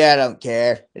 I don't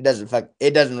care. It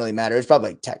doesn't really matter. It's probably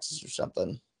like Texas or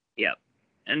something. Yeah.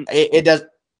 And it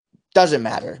doesn't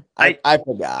matter. I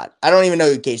forgot. I don't even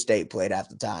know who K-State played half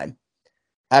the time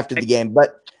after the game.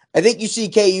 But I think you see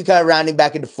KU kind of rounding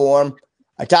back into form.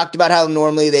 I talked about how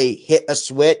normally they hit a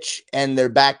switch and they're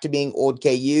back to being old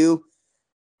KU.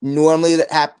 Normally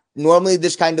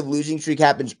this kind of losing streak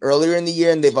happens earlier in the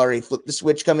year, and they've already flipped the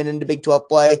switch coming into Big 12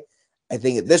 play. I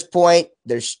think at this point,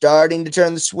 they're starting to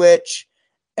turn the switch,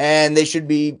 and they should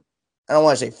be, I don't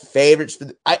want to say favorites.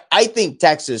 I think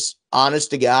Texas,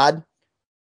 honest to God,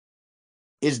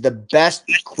 is the best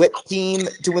equipped team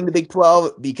to win the Big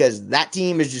 12 because that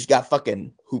team has just got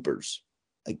fucking hoopers.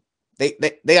 Like,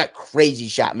 they got crazy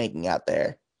shot making out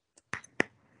there.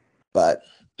 But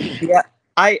yeah,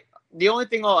 the only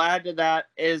thing I'll add to that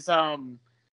is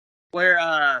where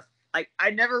I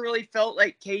never really felt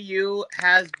like KU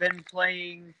hasn't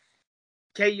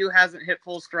hit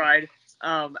full stride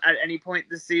at any point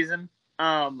this season.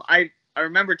 I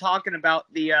remember talking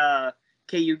about the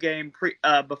KU game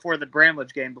before the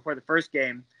Bramlage game, before the first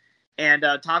game, and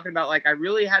talking about like I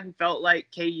really hadn't felt like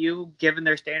KU, given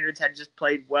their standards, had just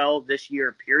played well this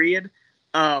year, period.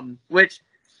 Which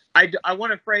I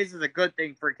want to phrase as a good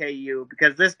thing for KU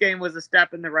because this game was a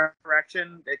step in the right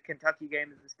direction. The Kentucky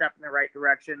game is a step in the right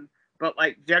direction. but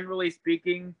like generally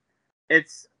speaking,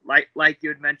 it's like you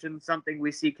had mentioned, something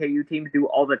we see KU teams do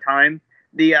all the time.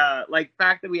 The like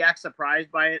fact that we act surprised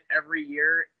by it every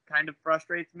year kind of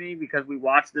frustrates me because we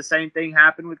watch the same thing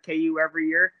happen with KU every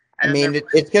year. I mean,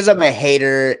 it's because I'm a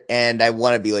hater and I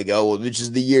want to be like, oh, well, this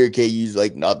is the year KU's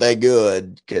like not that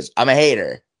good because I'm a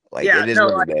hater. Like, yeah, it is no,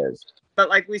 what like, it is. But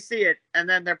like we see it, and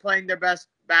then they're playing their best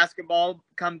basketball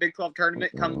come Big 12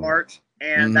 tournament, come March,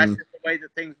 and that's just the way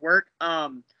that things work.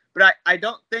 But I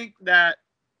don't think that.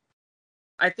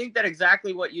 I think that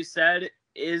exactly what you said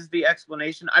is the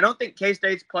explanation. I don't think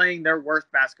K-State's playing their worst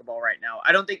basketball right now.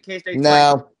 I don't think K-State's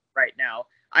playing right now.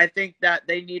 I think that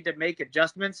they need to make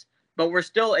adjustments, but we're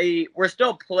still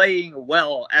playing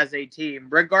well as a team,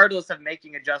 regardless of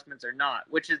making adjustments or not,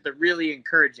 which is the really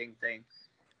encouraging thing.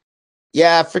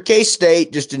 Yeah, for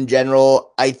K-State, just in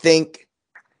general, I think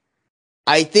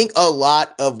a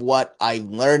lot of what I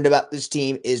learned about this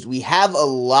team is we have a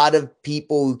lot of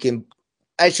people who can,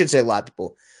 I should say a lot of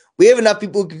people. We have enough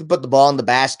people who can put the ball in the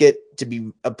basket to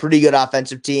be a pretty good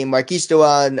offensive team. Marquise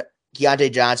and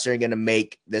Keontae Johnson are going to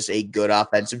make this a good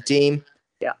offensive team.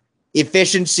 Yeah.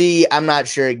 Efficiency, I'm not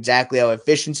sure exactly how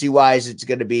efficiency-wise it's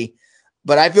going to be,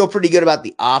 but I feel pretty good about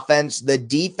the offense. The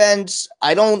defense,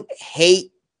 I don't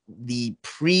hate the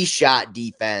pre-shot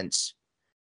defense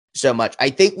so much. I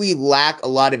think we lack a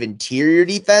lot of interior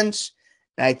defense,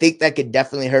 and I think that could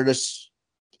definitely hurt us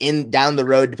down the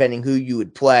road, depending who you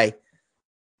would play.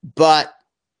 But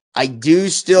I do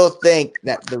still think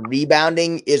that the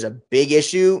rebounding is a big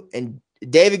issue, and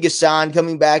David Gasson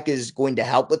coming back is going to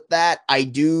help with that. I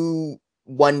do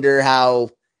wonder how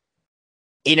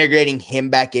integrating him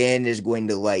back in is going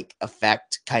to like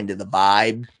affect kind of the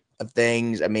vibe of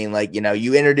things. I mean, like, you know,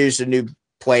 you introduce a new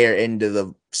player into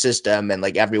the system and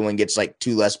like everyone gets like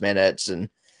 2 less minutes and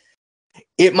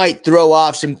it might throw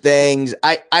off some things.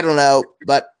 I don't know,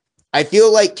 but I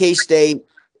feel like K-State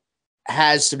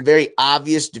has some very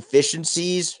obvious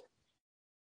deficiencies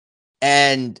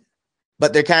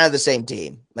but they're kind of the same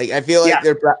team. Like, I feel like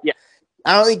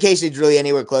I don't think K-State's really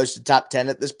anywhere close to top 10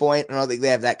 at this point. I don't think they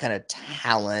have that kind of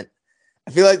talent.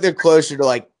 I feel like they're closer to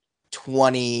like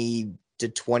 20 to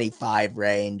 25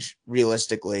 range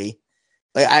realistically.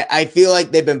 Like, I feel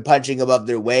like they've been punching above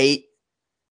their weight.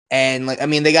 And like, I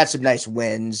mean, they got some nice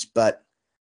wins, but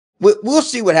we'll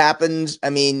see what happens. I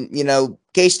mean, you know,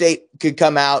 K-State could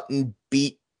come out and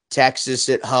beat Texas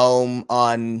at home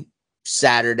on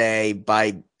Saturday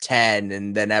by 10,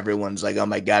 and then everyone's like, oh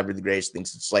my God, we're the greatest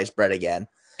things since sliced bread again.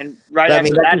 And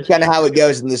that's kind of how it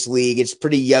goes in this league. It's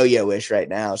pretty yo-yo-ish right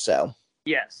now. So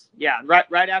yes, yeah,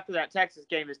 right after that Texas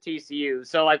game is TCU.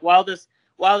 So like while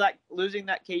that losing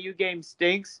that KU game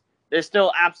stinks, there's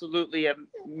still absolutely a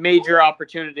major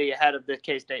opportunity ahead of the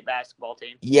K-State basketball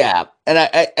team. Yeah, and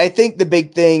I think the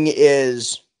big thing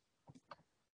is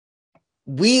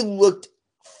we looked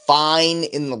fine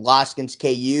in the loss against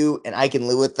KU, and I can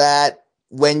live with that.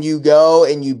 When you go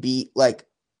and you beat like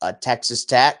a Texas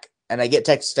Tech, and I get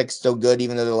Texas Tech still good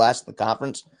even though they're last in the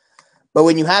conference, but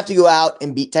when you have to go out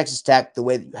and beat Texas Tech the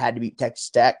way that you had to beat Texas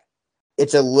Tech,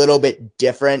 it's a little bit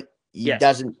different. It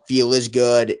doesn't feel as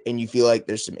good, and you feel like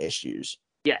there's some issues.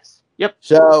 Yes. Yep.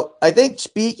 So I think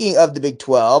speaking of the Big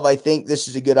 12, I think this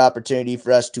is a good opportunity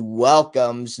for us to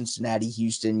welcome Cincinnati,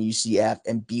 Houston, UCF,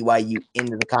 and BYU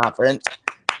into the conference.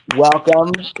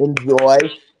 Welcome. Enjoy.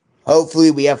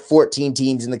 Hopefully we have 14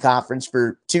 teams in the conference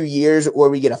for 2 years, or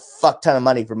we get a fuck ton of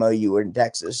money from OU or in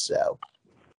Texas. So,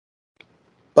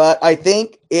 but I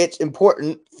think it's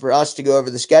important for us to go over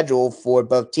the schedule for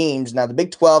both teams. Now, the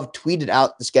Big 12 tweeted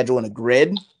out the schedule in a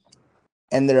grid,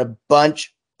 and they're a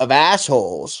bunch of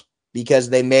assholes because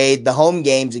they made the home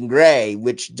games in gray,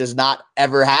 which does not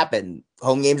ever happen.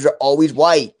 Home games are always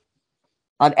white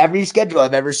on every schedule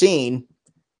I've ever seen.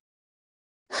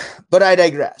 But I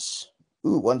digress.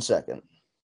 Ooh, 1 second.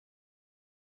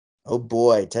 Oh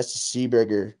boy, Tessa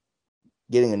Seaberger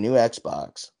getting a new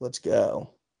Xbox. Let's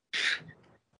go.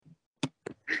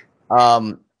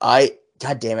 God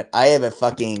damn it. I have a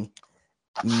fucking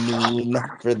meme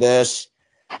for this.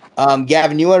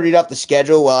 Gavin, you want to read off the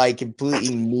schedule while I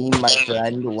completely meme my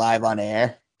friend live on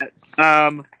air?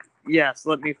 Yes,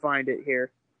 let me find it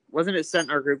here. Wasn't it sent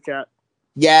in our group chat?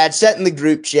 Yeah, it's sent in the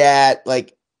group chat.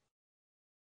 Like,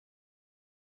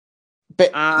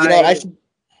 but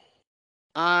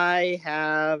I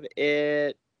have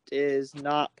it. Is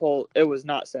not pulled. It was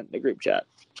not sent in the group chat.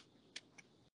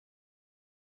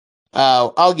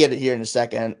 Oh, I'll get it here in a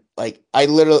second. Like, I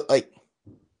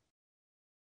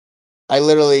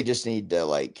literally just need to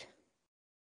like.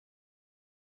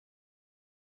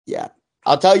 Yeah,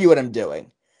 I'll tell you what I'm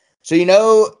doing. So, you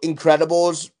know,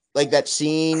 Incredibles, like that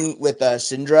scene with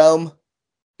Syndrome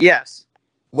Yes.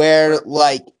 where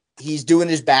like he's doing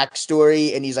his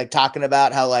backstory and he's like talking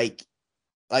about how like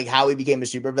how he became a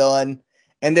supervillain.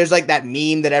 And there's like that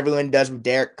meme that everyone does with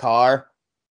Derek Carr or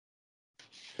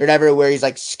whatever, where he's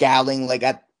like scowling like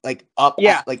at like up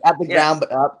Yeah. at the ground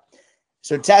but up.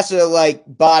 So Tessa like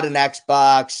bought an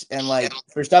Xbox and like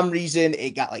for some reason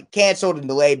it got like canceled and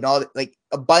delayed and all that, like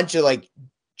a bunch of like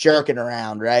jerking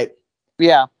around, right?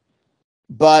 Yeah.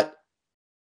 But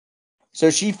so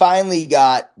she finally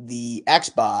got the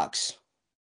Xbox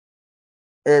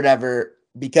or whatever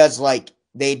because like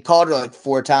they'd called her like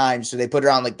 4 times, so they put her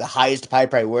on like the highest high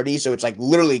priority. So it's like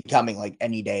literally coming like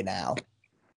any day now.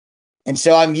 And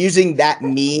so I'm using that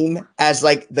meme as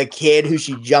like the kid who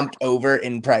she jumped over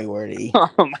in priority. Oh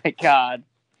my god.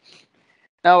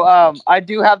 No, I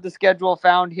do have the schedule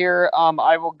found here.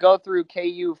 I will go through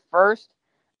KU first.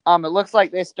 It looks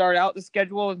like they start out the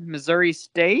schedule with Missouri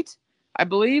State, I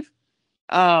believe,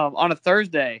 on a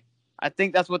Thursday. I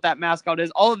think that's what that mascot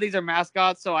is. All of these are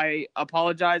mascots, so I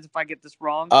apologize if I get this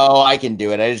wrong. Oh, I can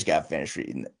do it. I just got finished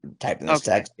typing this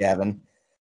Okay. text, Gavin.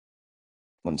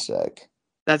 One sec.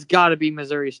 That's got to be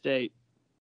Missouri State.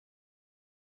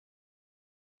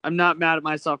 I'm not mad at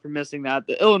myself for missing that.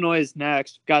 The Illinois is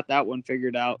next. Got that one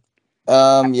figured out.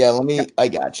 Yeah, I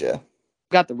gotcha.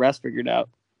 Got the rest figured out.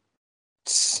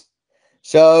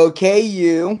 So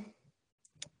KU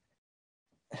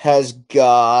has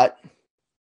got,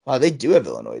 wow, they do have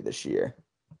Illinois this year.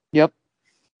 Yep.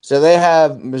 So they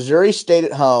have Missouri State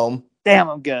at home. Damn,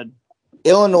 I'm good.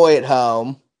 Illinois at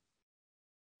home.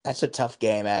 That's a tough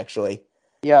game, actually.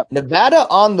 Yep. Nevada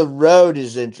on the road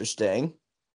is interesting.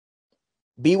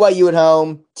 BYU at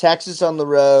home, Texas on the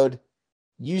road,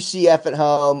 UCF at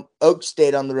home, Oak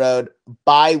State on the road,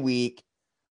 bye week,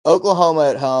 Oklahoma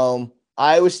at home,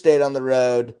 Iowa State on the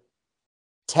road,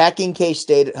 Tech and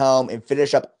K-State at home, and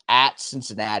finish up at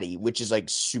Cincinnati, which is like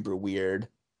super weird.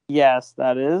 Yes,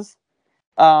 that is.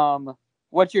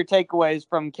 What's your takeaways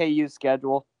from KU's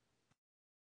schedule?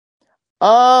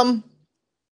 I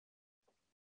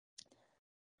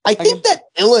think that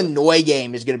Illinois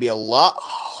game is going to be a lot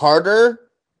harder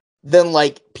than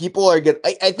like people are good.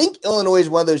 I think Illinois is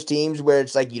one of those teams where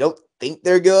it's like you don't think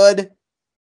they're good,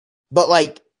 but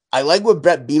like I like what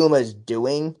Brett Bielema is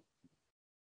doing.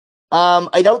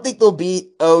 I don't think they'll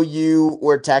beat OU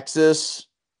or Texas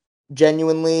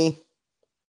genuinely,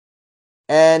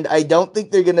 and I don't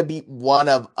think they're going to beat one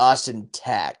of us in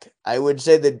Tech. I would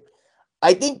say that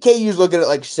I think KU's looking at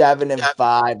like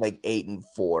 7-5, like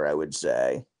 8-4. I would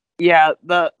say. Yeah,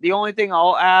 the only thing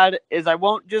I'll add is I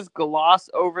won't just gloss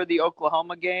over the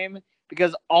Oklahoma game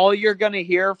because all you're going to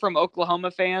hear from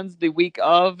Oklahoma fans the week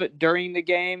of, during the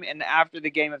game, and after the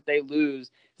game if they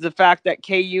lose is the fact that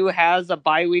KU has a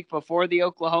bye week before the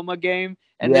Oklahoma game,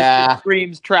 and this just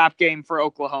screams trap game for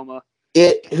Oklahoma.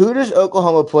 Who does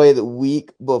Oklahoma play the week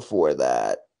before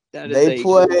that? They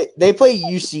play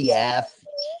UCF.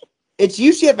 It's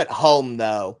UCF at home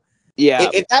though.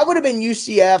 Yeah. If that would have been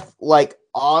UCF like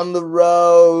on the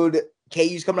road,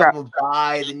 KU's coming up with a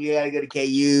bye, then you gotta go to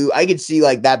KU. I could see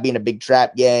like that being a big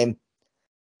trap game.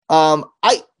 I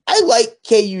like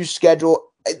KU's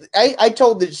schedule. I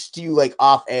told this to you like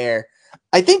off air.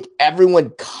 I think everyone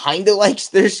kind of likes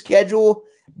their schedule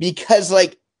because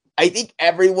like I think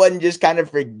everyone just kind of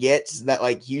forgets that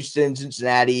like Houston,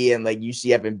 Cincinnati, and like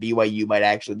UCF and BYU might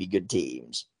actually be good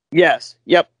teams. Yes.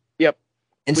 Yep.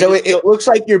 And so it looks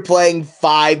like you're playing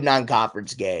 5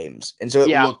 non-conference games. And so it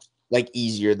looks like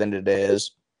easier than it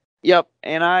is. Yep.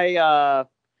 And I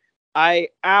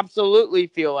absolutely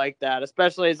feel like that,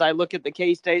 especially as I look at the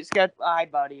K-State schedule. Hi,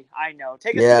 buddy. I know.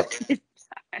 Take a seat.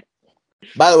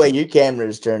 By the way, your camera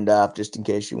is turned off just in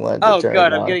case you wanted to turn it on. Oh,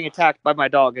 good. I'm getting attacked by my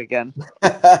dog again.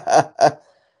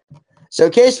 So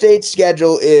K-State's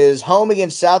schedule is home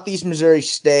against Southeast Missouri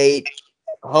State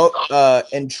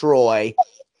and Troy.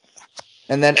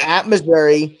 And then at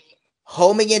Missouri,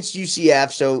 home against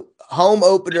UCF. So home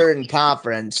opener in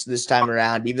conference this time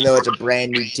around, even though it's a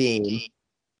brand new team.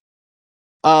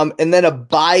 And then a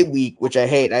bye week, which I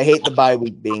hate. I hate the bye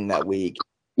week being that week.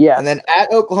 Yeah. And then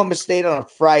at Oklahoma State on a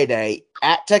Friday,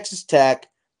 at Texas Tech,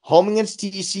 home against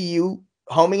TCU,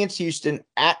 home against Houston,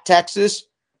 at Texas,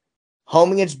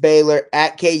 home against Baylor,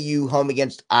 at KU, home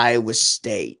against Iowa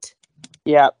State.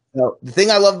 Yeah. So the thing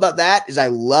I love about that is I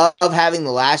love having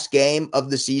the last game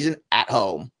of the season at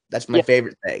home. That's my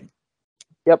favorite thing.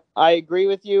 Yep, I agree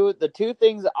with you. The two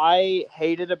things I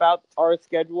hated about our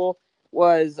schedule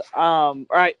was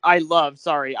I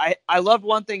loved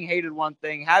one thing, hated one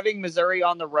thing. Having Missouri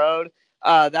on the road,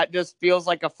 that just feels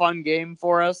like a fun game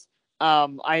for us.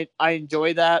 I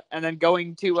enjoy that. And then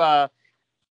going to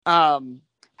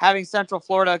having Central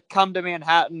Florida come to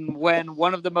Manhattan when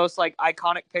one of the most like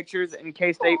iconic pictures in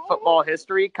K-State football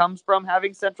history comes from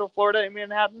having Central Florida in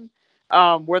Manhattan,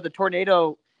 where the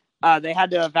tornado, they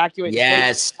had to evacuate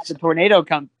Yes. the tornado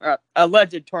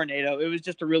alleged tornado. It was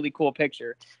just a really cool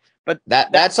picture. But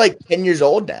That's like 10 years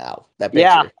old now, that picture.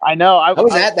 Yeah, I know. I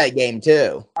was at that game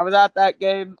too. I was at that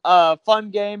game. Fun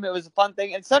game. It was a fun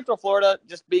thing. And Central Florida,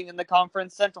 just being in the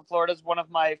conference, Central Florida is one of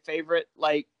my favorite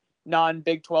like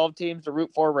non-Big 12 teams to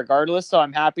root for regardless. So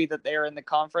I'm happy that they are in the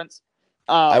conference.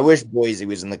 I wish Boise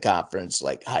was in the conference,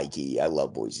 like high key. I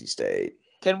love Boise State.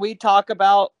 Can we talk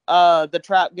about the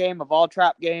trap game of all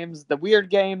trap games, the weird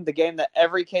game, the game that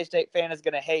every K-State fan is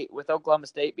going to hate with Oklahoma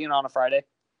State being on a Friday?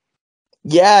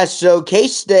 Yeah, so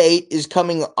K-State is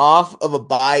coming off of a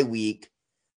bye week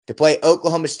to play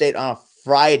Oklahoma State on a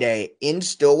Friday in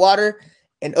Stillwater,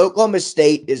 and Oklahoma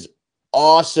State is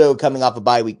also coming off a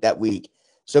bye week that week.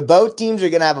 So both teams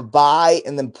are going to have a bye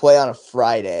and then play on a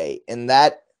Friday, and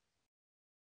that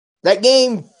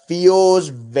game feels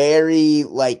very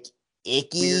like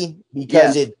icky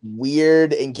because it's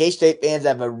weird, and K-State fans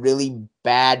have a really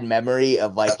bad memory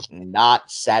of like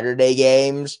not Saturday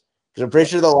games. Because I'm pretty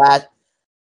sure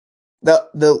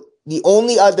the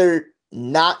only other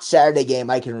not Saturday game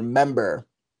I can remember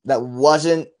that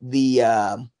wasn't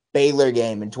the Baylor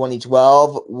game in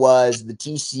 2012 was the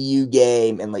TCU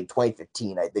game in like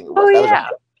 2015, I think it was.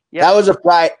 That was a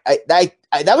Friday.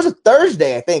 That was a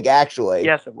Thursday, I think, actually.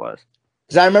 Yes, it was.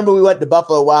 Because I remember we went to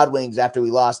Buffalo Wild Wings after we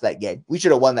lost that game. We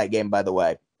should have won that game, by the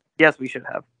way. Yes, we should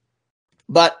have.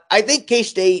 But I think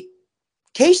K-State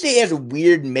has a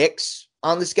weird mix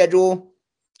on the schedule.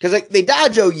 Because like they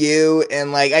dodge OU,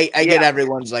 and like I get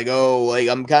everyone's like, oh, like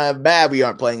I'm kind of bad we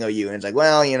aren't playing OU, and it's like,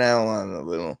 well,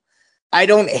 I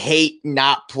don't hate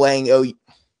not playing OU.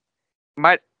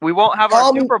 We won't have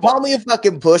our Super Bowl. Call me a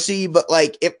fucking pussy, but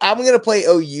like if I'm gonna play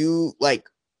OU, like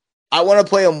I want to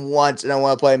play them once, and I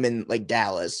want to play them in like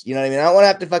Dallas. You know what I mean? I don't want to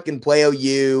have to fucking play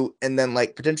OU and then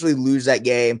like potentially lose that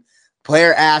game, play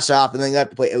our ass off, and then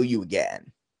have to play OU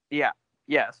again. Yeah.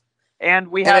 Yes. And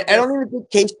we have. I don't even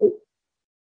think K-State.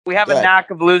 We have a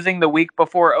knack of losing the week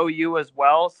before OU as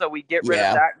well, so we get rid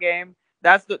of that game.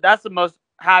 That's the most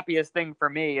happiest thing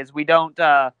for me is we don't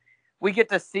we get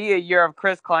to see a year of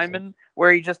Chris Kleiman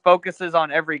where he just focuses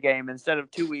on every game instead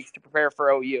of 2 weeks to prepare for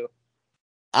OU.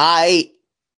 I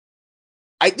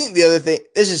think the other thing,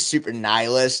 this is super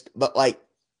nihilist, but like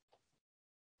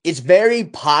it's very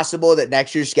possible that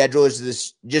next year's schedule is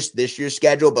this year's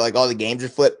schedule, but like all the games are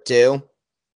flipped too.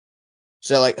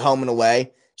 So like home and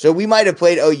away. So we might have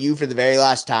played OU for the very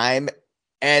last time,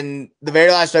 and the very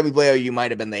last time we played OU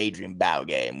might have been the Adrian Bow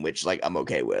game, which like I'm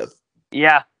okay with.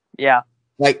 Yeah.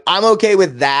 Like I'm okay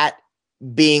with that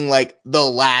being like the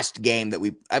last game that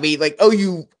like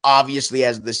OU obviously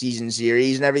has the season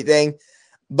series and everything,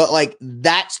 but like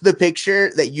that's the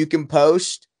picture that you can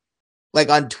post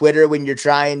like on Twitter when you're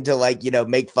trying to like,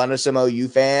 make fun of some OU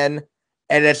fan.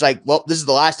 And it's like, well, this is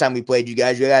the last time we played you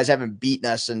guys. You guys haven't beaten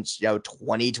us since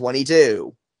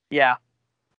 2022. Yeah.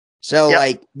 So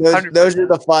like those are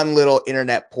the fun little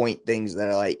internet point things that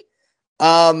are like,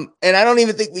 and I don't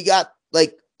even think we got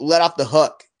like let off the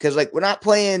hook because like we're not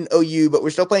playing OU, but we're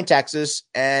still playing Texas,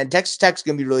 and Texas Tech's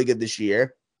gonna be really good this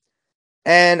year.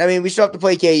 And I mean, we still have to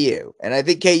play KU, and I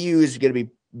think KU is gonna be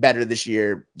better this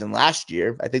year than last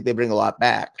year. I think they bring a lot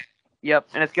back. Yep,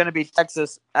 and it's gonna be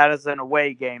Texas as an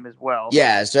away game as well.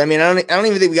 Yeah, so I mean, I don't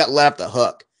even think we got let off the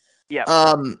hook. Yeah.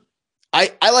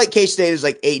 I like K-State as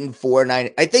like 8-4,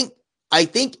 9. I think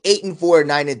 8-4,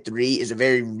 9-3 is a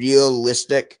very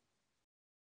realistic.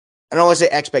 I don't want to say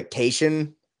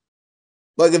expectation,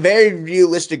 but like a very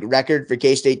realistic record for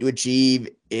K-State to achieve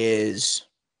is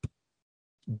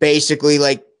basically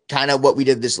like kind of what we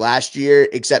did this last year,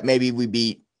 except maybe we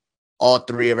beat all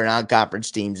three of our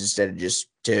non-conference teams instead of just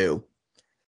two.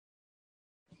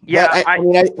 Yeah,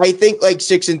 I think like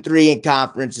 6-3 in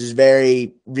conference is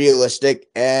very realistic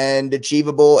and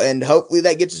achievable, and hopefully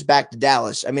that gets us back to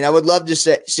Dallas. I mean, I would love to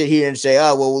sit here and say,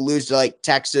 oh, well, we'll lose to like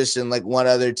Texas and like one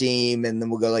other team, and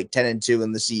then we'll go like 10-2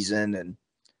 in the season and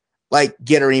like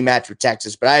get a rematch with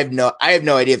Texas. But I have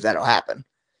no idea if that'll happen.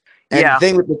 And the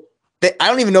thing with I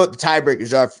don't even know what the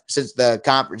tiebreakers are since the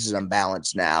conference is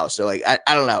unbalanced now. So like I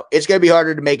don't know. It's gonna be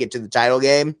harder to make it to the title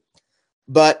game,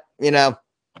 but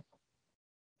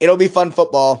it'll be fun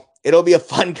football. It'll be a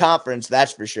fun conference,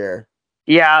 that's for sure.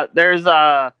 Yeah, there's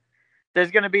going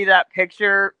to be that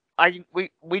picture.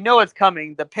 We know it's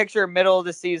coming. The picture middle of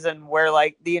the season where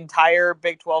like the entire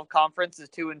Big 12 conference is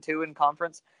 2-2 in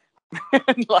conference.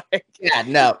 Like, Yeah,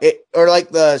 no. Or like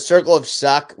the circle of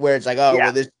suck where it's like, oh, Yeah.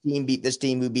 well, this team beat this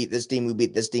team, who beat this team, who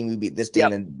beat this team, who beat this team,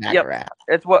 Yep. and back Yep. around.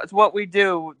 It's what we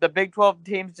do. The Big 12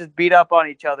 teams just beat up on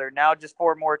each other. Now just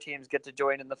 4 more teams get to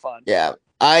join in the fun. Yeah.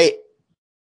 I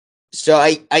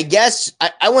guess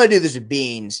I want to do this with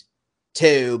Beans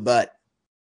too, but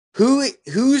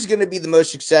who's going to be the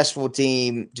most successful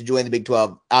team to join the Big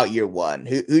 12 out year one?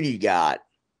 Who do you got?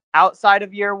 Outside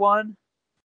of year one?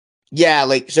 Yeah,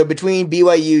 like so between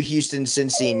BYU, Houston,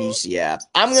 Cincy, and UCF.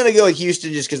 I'm gonna go with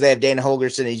Houston just because they have Dana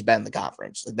Holgorsen and he's been in the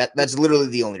conference. Like that's literally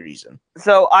the only reason.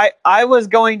 So I was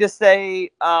going to say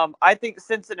I think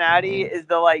Cincinnati is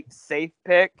the like safe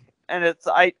pick, and it's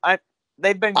I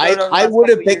they've been good over the I last would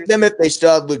have couple picked years. them if they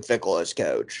still had Luke Fickell as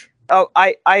coach. Oh,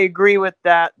 I agree with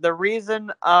that. The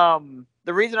reason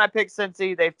I picked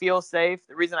Cincy, they feel safe.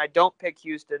 The reason I don't pick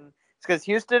Houston is because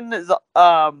Houston is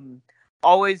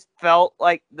always felt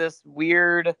like this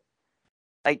weird,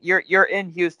 like you're in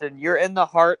Houston, you're in the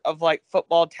heart of like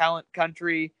football talent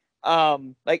country.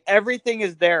 Like everything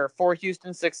is there for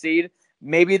Houston to succeed.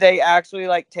 Maybe they actually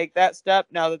like take that step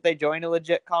now that they join a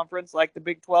legit conference like the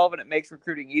Big 12 and it makes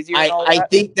recruiting easier and all I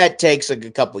that. think that takes like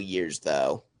a couple years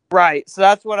though. Right. So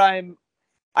that's what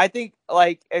I think,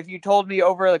 like, if you told me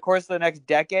over the course of the next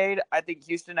decade, I think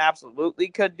Houston absolutely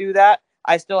could do that.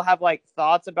 I still have, like,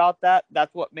 thoughts about that.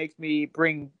 That's what makes me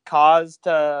bring pause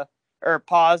to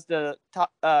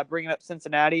bringing up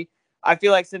Cincinnati. I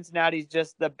feel like Cincinnati's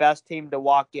just the best team to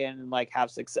walk in and, like, have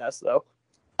success, though.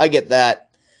 I get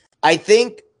that. I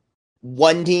think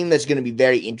one team that's going to be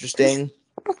very interesting.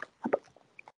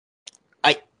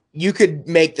 You could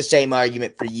make the same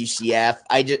argument for UCF.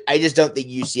 I just don't think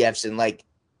UCF's in like.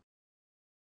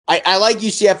 I like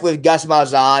UCF with Gus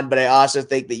Malzahn, but I also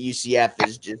think that UCF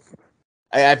is just.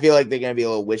 I feel like they're going to be a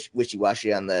little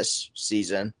wishy-washy on this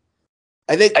season.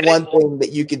 I think one thing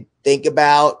that you could think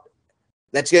about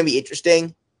that's going to be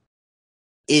interesting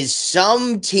is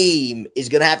some team is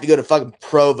going to have to go to fucking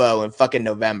Provo in fucking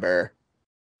November,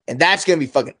 and that's going to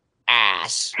be fucking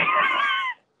ass.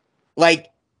 Like,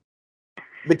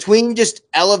 between just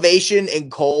elevation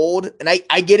and cold, and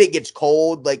I get it gets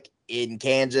cold, like, in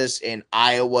Kansas and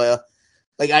Iowa.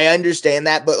 Like, I understand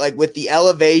that, but, like, with the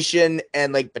elevation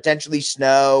and, like, potentially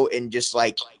snow and just,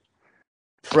 like,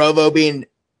 Provo being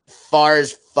far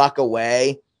as fuck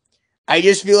away, I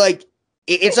just feel like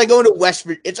it's like going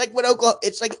to it's like what Oklahoma,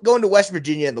 it's like going to West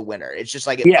Virginia in the winter. It's just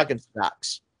like it fucking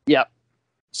sucks. Yep.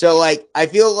 So, like, I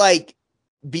feel like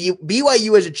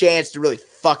BYU has a chance to really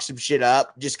fuck some shit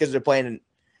up just because they're playing in.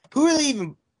 Who are they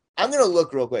even? I'm going to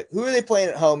look real quick. Who are they playing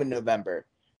at home in November?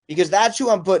 Because that's who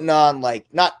I'm putting on, like,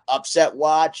 not upset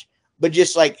watch, but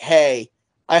just like, hey,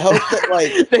 I hope that,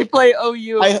 like. They play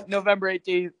OU November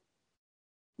 18th.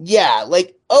 Yeah,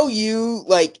 like, OU,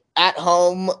 like, at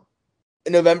home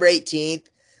November 18th.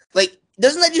 Like,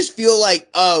 doesn't that just feel like,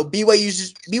 oh,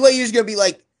 BYU's going to be,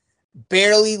 like,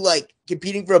 barely, like,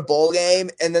 competing for a bowl game,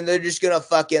 and then they're just going to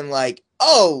fucking, like,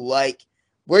 oh, like,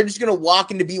 we're just going to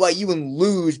walk into BYU and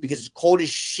lose because it's cold as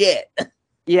shit.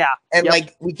 Yeah. And,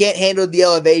 like, we can't handle the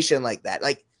elevation like that.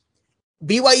 Like,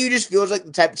 BYU just feels like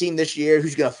the type of team this year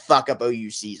who's going to fuck up OU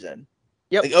season.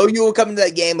 Yep. Like, OU will come into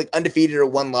that game, like, undefeated or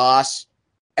one loss,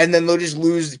 and then they'll just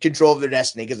lose control of their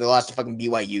destiny because they lost to fucking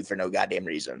BYU for no goddamn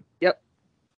reason. Yep.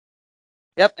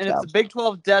 And it's the Big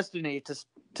 12 destiny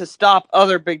to stop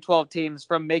other Big 12 teams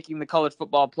from making the college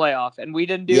football playoff, and we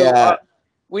didn't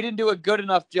do a good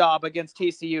enough job against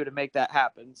TCU to make that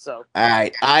happen. So, all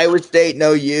right, Iowa State,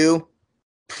 no you,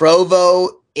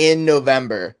 Provo in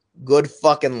November. Good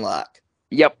fucking luck.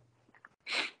 Yep.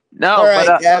 No, all right,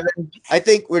 but Evan, I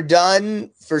think we're done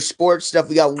for sports stuff.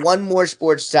 We got one more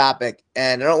sports topic,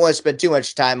 and I don't want to spend too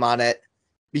much time on it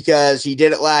because he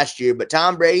did it last year. But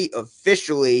Tom Brady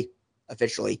officially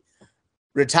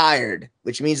retired,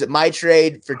 which means that my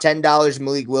trade for $10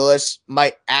 Malik Willis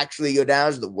might actually go down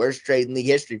as the worst trade in league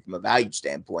history from a value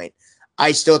standpoint.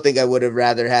 I still think I would have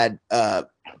rather had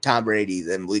Tom Brady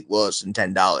than Malik Willis and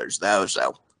 $10 though.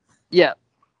 So yeah,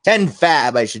 10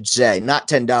 fab, I should say, not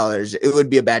 $10. It would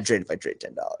be a bad trade if I trade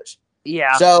 $10.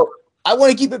 Yeah. So I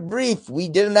want to keep it brief. We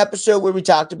did an episode where we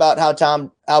talked about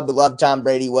how beloved Tom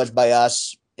Brady was by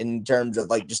us in terms of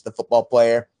like just the football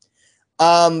player.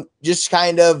 Just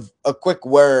kind of a quick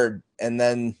word, and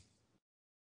then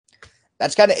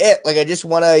that's kind of it. Like, I just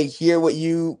want to hear what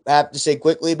you have to say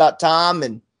quickly about Tom,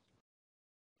 and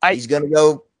he's going to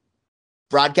go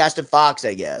broadcast at Fox,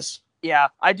 I guess. Yeah,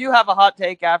 I do have a hot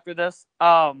take after this.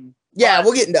 Yeah,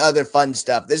 we'll get into other fun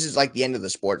stuff. This is like the end of the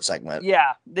sports segment.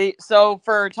 Yeah. So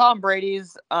for Tom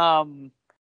Brady's,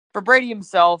 for Brady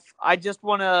himself, I just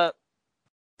want to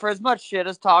for as much shit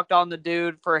as talked on the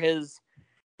dude for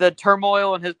the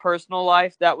turmoil in his personal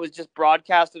life that was just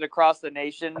broadcasted across the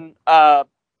nation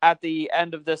at the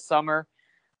end of this summer.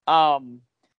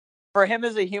 For him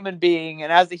as a human being,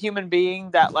 and as a human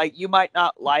being that like you might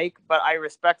not like, but I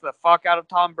respect the fuck out of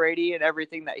Tom Brady and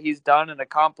everything that he's done and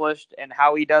accomplished and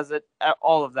how he does it,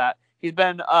 all of that. He's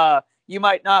been you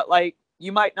might not like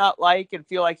and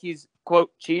feel like he's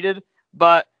quote cheated,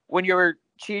 but when you're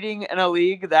cheating in a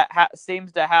league that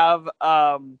seems to have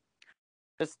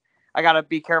this, I gotta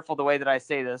be careful the way that I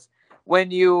say this. When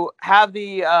you have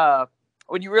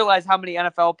when you realize how many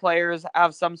NFL players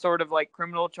have some sort of like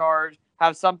criminal charge,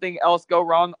 have something else go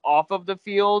wrong off of the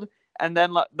field, and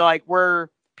then like where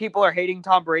people are hating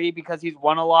Tom Brady because he's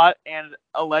won a lot and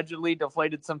allegedly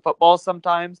deflated some football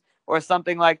sometimes or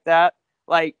something like that.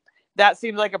 Like that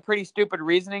seems like a pretty stupid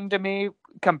reasoning to me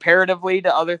comparatively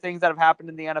to other things that have happened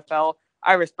in the NFL.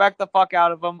 I respect the fuck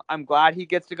out of him. I'm glad he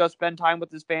gets to go spend time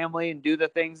with his family and do the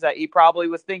things that he probably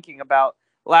was thinking about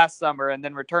last summer and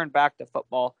then return back to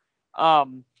football.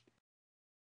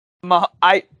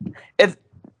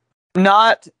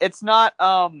 It's not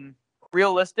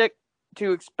realistic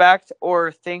to expect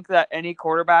or think that any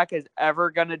quarterback is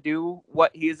ever going to do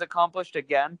what he's accomplished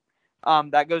again.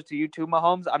 That goes to you too,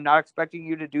 Mahomes. I'm not expecting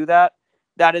you to do that.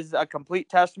 That is a complete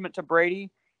testament to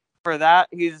Brady. For that,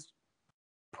 he's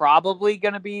probably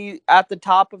going to be at the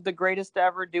top of the greatest to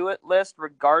ever do it list,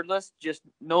 regardless. Just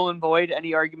null and void.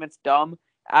 Any argument's dumb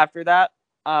after that,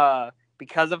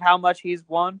 because of how much he's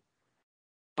won.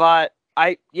 But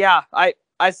I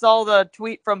saw the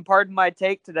tweet from Pardon My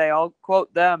Take today. I'll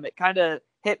quote them. It kind of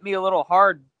hit me a little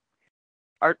hard.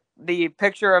 The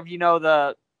picture of,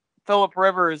 the Phillip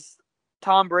Rivers,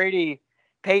 Tom Brady,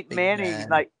 Peyton Manning,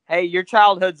 like, hey, your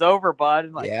childhood's over, bud.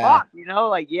 And like, fuck,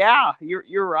 yeah,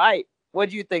 you're right. What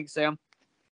do you think, Sam?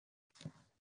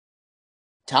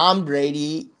 Tom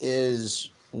Brady is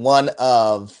one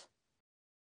of,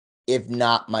 if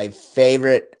not my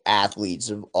favorite athletes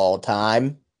of all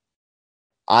time.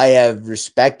 I have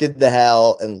respected the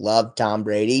hell and loved Tom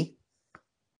Brady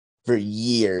for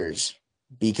years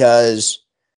because,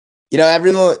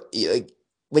 everyone, like,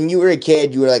 when you were a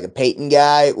kid, you were like a Peyton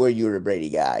guy or you were a Brady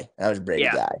guy. And I was a Brady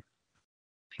guy.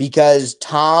 Because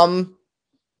Tom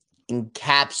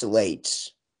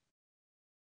encapsulates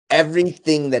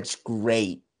everything that's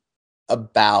great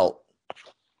about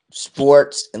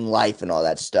sports and life and all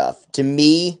that stuff. To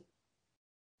me,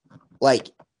 like,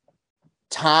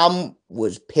 Tom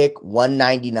was pick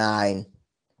 199,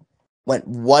 went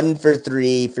 1 for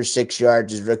 3 for 6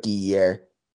 yards his rookie year,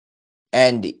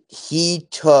 and he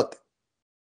took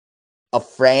a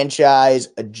franchise,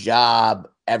 a job,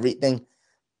 everything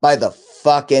by the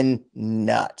fucking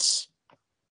nuts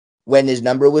when his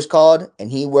number was called, and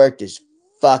he worked his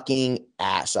fucking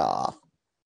ass off.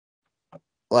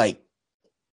 Like,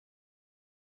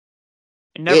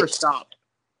 it never stopped.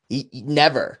 He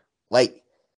never, like,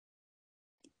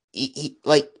 he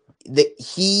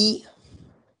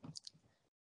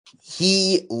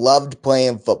loved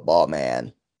playing football,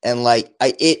 man. And like,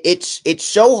 it's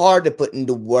so hard to put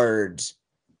into words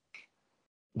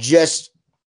just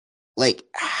like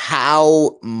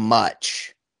how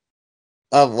much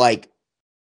of like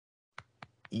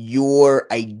your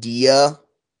idea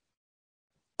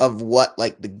of what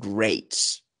like the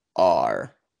greats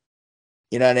are.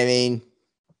 You know what I mean?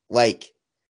 Like,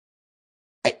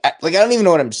 I don't even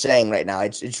know what I'm saying right now.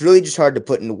 It's really just hard to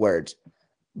put into words.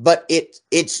 But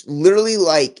it's literally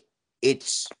like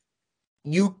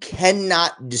you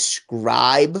cannot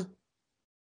describe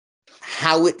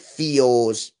how it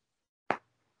feels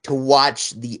to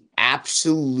watch the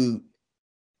absolute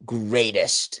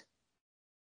greatest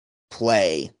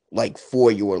play like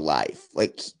for your life.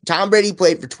 Like Tom Brady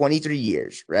played for 23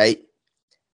 years, right?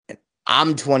 And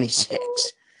I'm 26.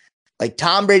 Like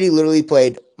Tom Brady literally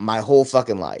played my whole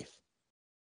fucking life.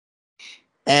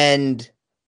 And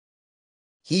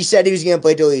he said he was going to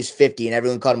play till he was 50 and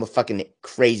everyone called him a fucking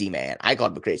crazy man. I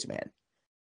called him a crazy man.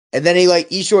 And then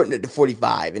he shortened it to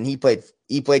 45 and he played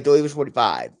till he was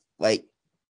 45. Like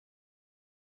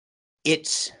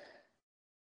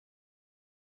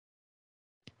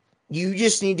you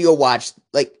just need to go watch,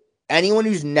 like, anyone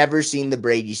who's never seen the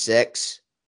Brady Six,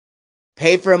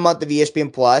 pay for a month of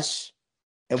ESPN Plus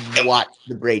and watch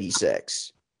the Brady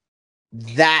Six.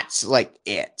 That's like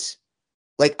it.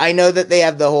 Like, I know that they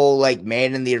have the whole like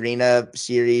Man in the Arena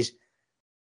series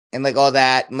and like all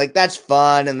that, and like that's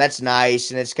fun and that's nice,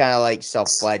 and it's kind of like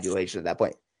self-flagellation at that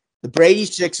point. The Brady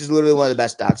Six is literally one of the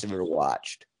best docs I've ever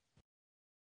watched.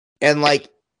 And like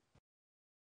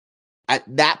at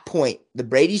that point, the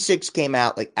Brady Six came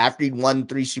out like after he'd won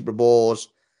 3 Super Bowls,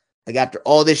 Like, after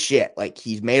all this shit, like,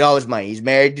 he's made all his money. He's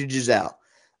married to Giselle.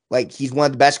 Like, he's one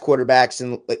of the best quarterbacks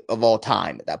of all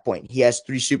time at that point. He has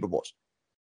 3 Super Bowls.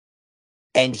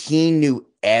 And he knew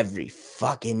every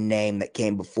fucking name that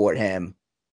came before him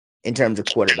in terms of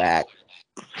quarterback.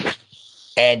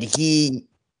 And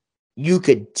you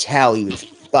could tell he was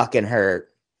fucking hurt.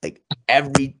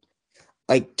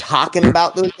 Talking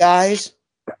about those guys,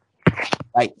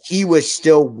 like, he was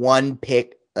still one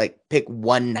pick, like, pick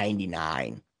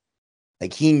 199.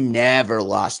 Like, he never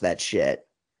lost that shit.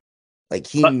 Like,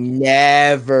 he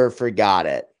never forgot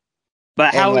it.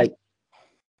 But And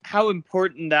how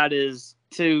important that is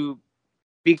to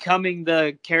becoming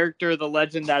the character, the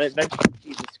legend that eventually,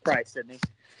 Jesus Christ, Sydney,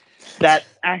 that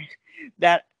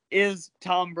is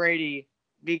Tom Brady.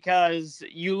 Because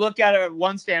you look at it at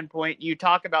one standpoint, you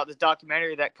talk about this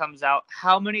documentary that comes out.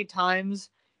 How many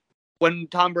times when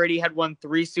Tom Brady had won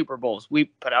 3 Super Bowls, we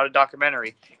put out a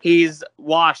documentary. He's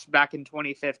washed back in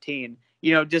 2015.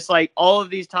 You know, just like all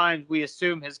of these times, we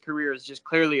assume his career is just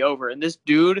clearly over. And this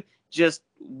dude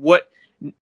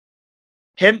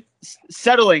him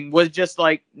settling was just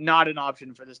like not an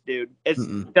option for this dude.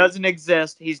 It doesn't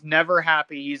exist. He's never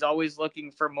happy. He's always looking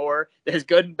for more. There's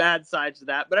good and bad sides to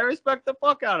that, but I respect the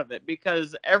fuck out of it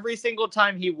because every single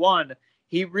time he won,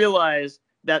 he realized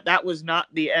that was not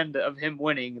the end of him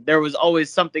winning. There was always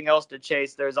something else to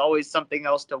chase. There's always something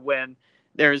else to win.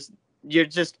 You're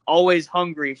just always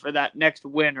hungry for that next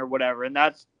win or whatever. And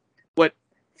that's what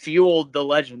fueled the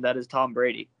legend that is Tom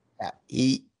Brady. Yeah,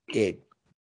 he did.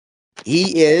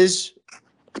 He is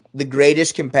the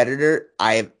greatest competitor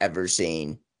I have ever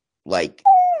seen. Like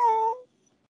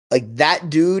that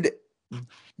dude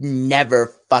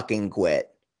never fucking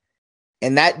quit.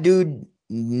 And that dude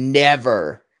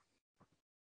never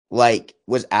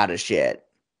was out of shit.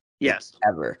 Yes.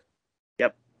 Ever.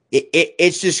 Yep.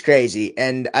 It's just crazy.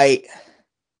 And I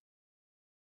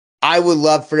would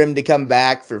love for him to come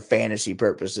back for fantasy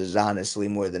purposes, honestly,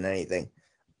 more than anything.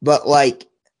 But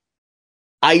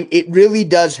it really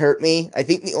does hurt me. I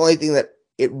think the only thing that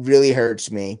it really hurts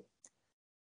me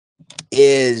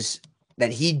is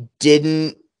that he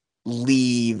didn't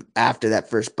leave after that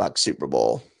first Bucs Super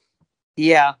Bowl.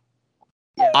 Yeah.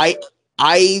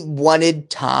 I wanted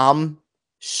Tom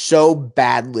so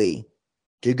badly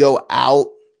to go out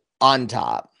on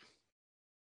top.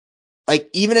 Like,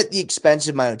 even at the expense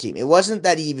of my own team. It wasn't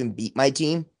that he even beat my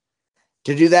team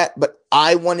to do that, but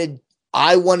I wanted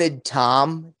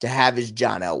Tom to have his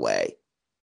John Elway.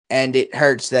 And it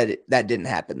hurts that that didn't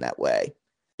happen that way.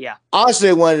 Yeah. Honestly,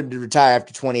 I wanted him to retire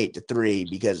after 28-3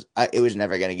 because it was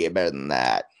never going to get better than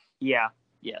that. Yeah.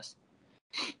 Yes.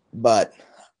 But,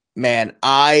 man,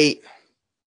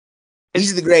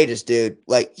 he's the greatest, dude.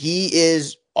 Like, he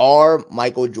is our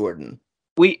Michael Jordan.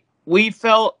 We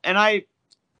felt, and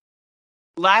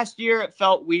last year it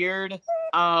felt weird.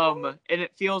 And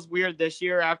it feels weird this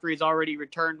year after he's already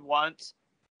returned once.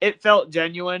 It felt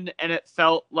genuine and it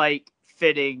felt like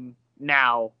fitting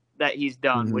now that he's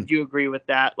done. Mm-hmm. Would you agree with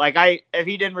that? Like, if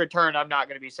he didn't return, I'm not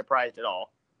going to be surprised at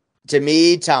all. To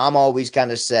me, Tom always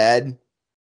kind of said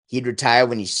he'd retire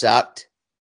when he sucked.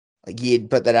 Like, he had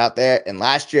put that out there. And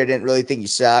last year, I didn't really think he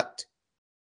sucked.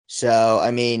 So, I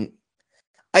mean,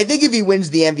 I think if he wins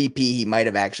the MVP, he might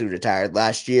have actually retired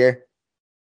last year.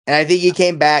 And I think he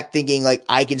came back thinking, like,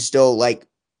 I can still,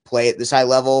 play at this high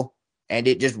level. And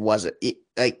it just wasn't.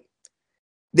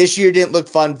 This year didn't look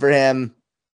fun for him.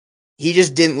 He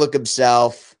just didn't look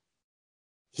himself.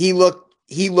 He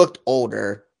looked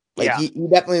older. He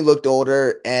definitely looked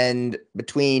older. And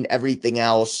between everything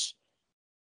else,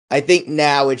 I think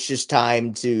now it's just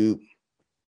time to,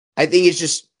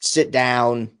 sit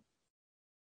down,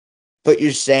 put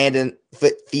your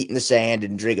feet in the sand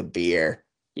and drink a beer.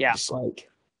 Yeah. Just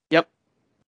yep.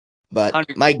 But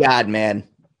 100%. My God, man,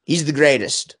 he's the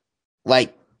greatest.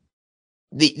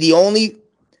 The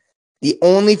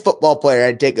only football player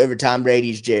I'd take over Tom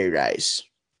Brady is Jerry Rice.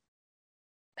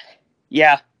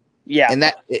 Yeah. Yeah. And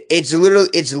it's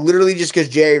literally just because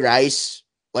Jerry Rice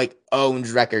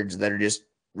owns records that are just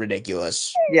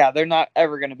ridiculous. Yeah, they're not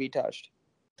ever going to be touched.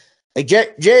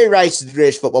 Jerry Rice is the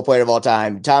greatest football player of all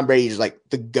time. Tom Brady is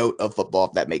the GOAT of football,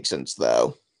 if that makes sense,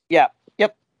 though. Yeah.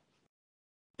 Yep.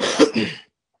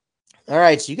 All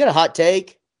right, so you got a hot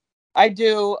take? I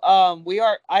do.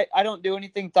 I don't do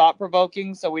anything thought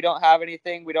provoking, so we don't have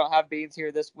anything. We don't have beans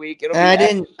here this week. I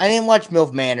didn't watch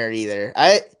MILF Manor either.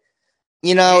 It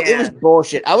was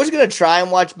bullshit. I was gonna try and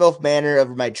watch MILF Manor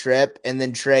over my trip, and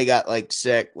then Trey got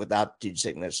sick with altitude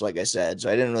sickness, like I said, so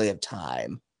I didn't really have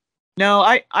time. No,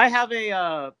 I have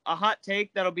a hot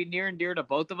take that'll be near and dear to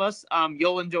both of us.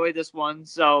 You'll enjoy this one.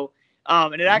 So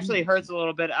And it actually hurts a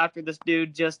little bit after this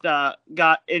dude just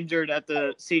got injured at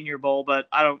the Senior Bowl, but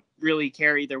I don't really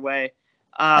care either way.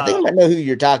 I think I know who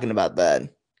you're talking about then.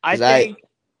 I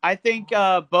think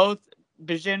both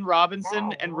Bijan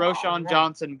Robinson and Roschon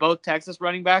Johnson, both Texas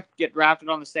running backs, get drafted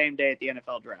on the same day at the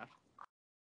NFL draft.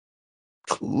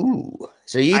 Ooh.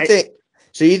 So you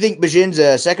think Bijan's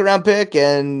a second round pick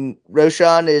and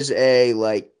Roschon is a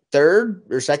like third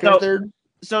or second or third?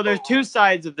 So there's two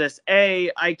sides of this.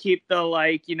 A, I keep the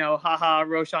haha,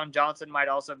 Roschon Johnson might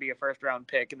also be a first round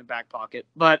pick in the back pocket.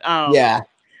 But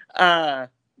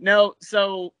no,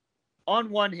 so on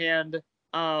one hand,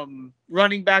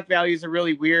 running back values are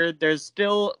really weird. There's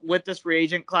still, with this free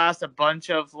agent class, a bunch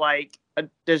of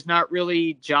there's not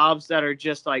really jobs that are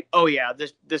just like, oh yeah,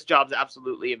 this job's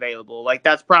absolutely available. Like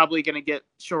that's probably going to get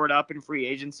shored up in free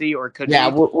agency or could be.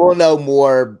 We'll know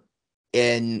more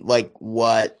in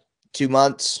 2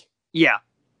 months. Yeah.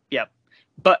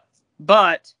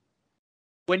 But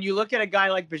when you look at a guy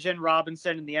like Bijan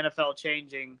Robinson and the NFL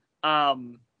changing,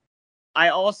 I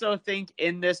also think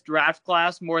in this draft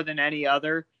class more than any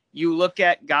other, you look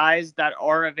at guys that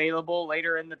are available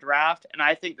later in the draft, and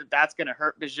I think that that's going to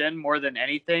hurt Bijan more than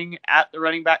anything at the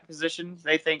running back position.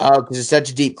 They think, because it's such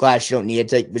a deep class, you don't need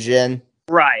to take Bijan.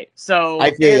 Right. So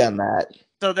I feel you on that.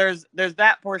 So there's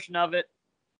that portion of it.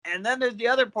 And then there's the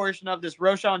other portion of this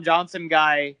Roschon Johnson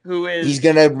guy who is... He's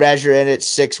going to measure in at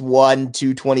 6'1",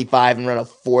 225 and run a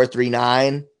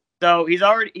 4.39. So he's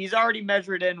already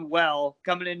measured in well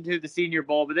coming into the Senior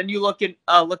Bowl. But then you look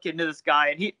into this guy,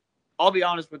 and I'll be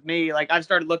honest with me, I've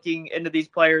started looking into these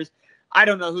players. I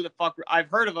don't know who the fuck... I've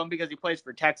heard of him because he plays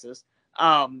for Texas.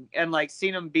 And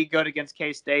seen him be good against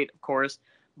K-State, of course.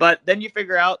 But then you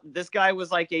figure out this guy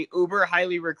was a uber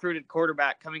highly recruited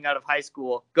quarterback coming out of high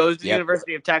school, goes to the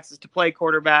University of Texas to play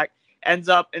quarterback, ends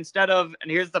up instead of,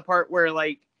 and here's the part where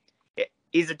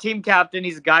he's a team captain.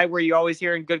 He's a guy where you always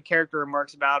hearing good character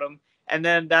remarks about him. And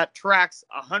then that tracks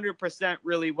 100%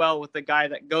 really well with the guy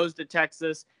that goes to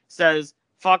Texas, says,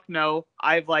 fuck no,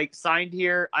 I've signed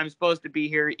here. I'm supposed to be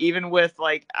here. Even with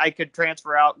I could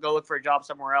transfer out, go look for a job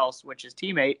somewhere else, which his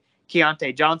teammate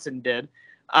Keontae Johnson did.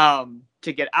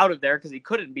 To get out of there because he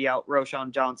couldn't be out Roschon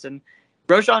Johnson.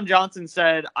 Roschon Johnson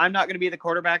said, I'm not going to be the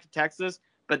quarterback at Texas,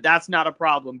 but that's not a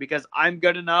problem because I'm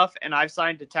good enough and I've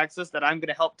signed to Texas that I'm going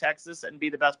to help Texas and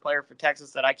be the best player for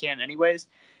Texas that I can anyways.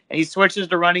 And he switches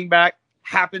to running back,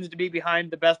 happens to be behind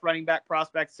the best running back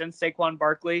prospect since Saquon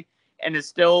Barkley, and is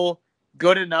still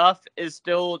good enough, is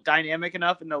still dynamic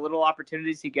enough in the little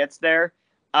opportunities he gets there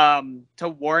to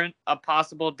warrant a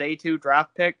possible day 2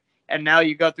 draft pick. And now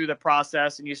you go through the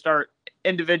process and you start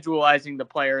individualizing the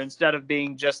player instead of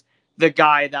being just the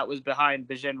guy that was behind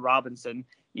Bijan Robinson.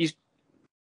 He's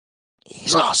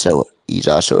also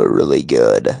a really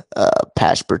good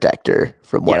pass protector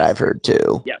from what I've heard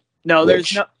too. Yeah. No,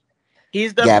 there's no.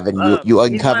 He's the Gavin. You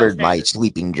uncovered my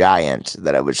sleeping giant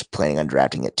that I was planning on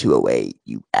drafting at 208.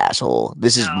 You asshole.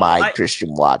 This is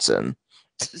Christian Watson.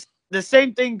 The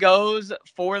same thing goes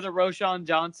for the Roschon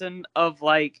Johnson of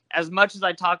as much as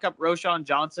I talk up Roschon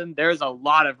Johnson, there's a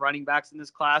lot of running backs in this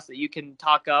class that you can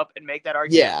talk up and make that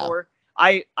argument for.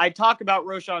 I talk about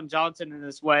Roschon Johnson in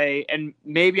this way, and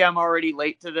maybe I'm already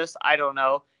late to this. I don't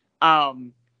know.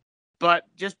 But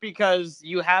just because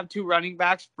you have 2 running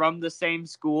backs from the same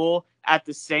school at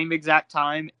the same exact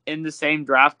time in the same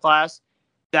draft class,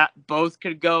 that both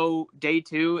could go day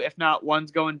 2, if not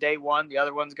one's going day 1, the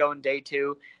other one's going day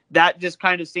 2. That just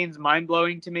kind of seems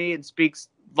mind-blowing to me and speaks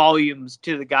volumes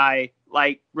to the guy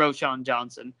like Roschon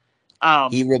Johnson.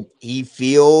 He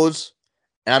feels,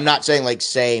 and I'm not saying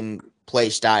same play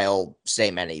style,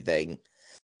 same anything.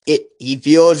 He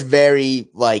feels very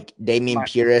Dameon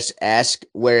Pierce-esque,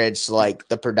 where it's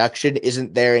the production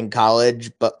isn't there in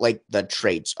college, but the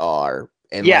traits are.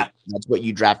 And that's what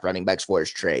you draft running backs for,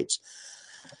 is traits.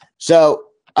 So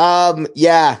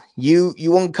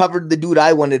you uncovered the dude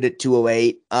I wanted at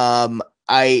 208.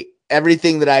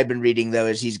 Everything that I've been reading though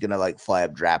is he's gonna fly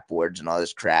up draft boards and all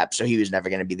this crap, so he was never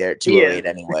gonna be there at 208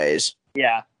 anyways.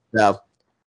 Yeah. So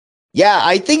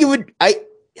I think it would.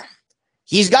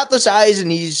 He's got the size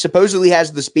and he supposedly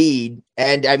has the speed,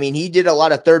 and I mean he did a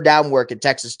lot of third down work at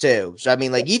Texas too. So I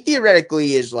mean he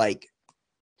theoretically is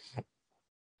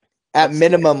at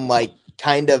minimum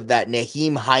kind of that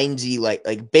Naheem Hinesy,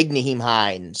 like big Naheem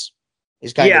Hines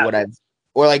is kind of what I've,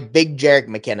 or big Jerick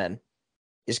McKinnon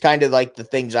is kind of the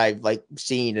things I've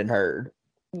seen and heard.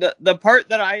 The part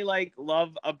that I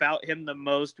love about him the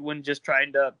most when just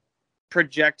trying to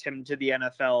project him to the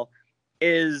NFL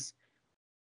is,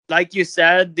 like you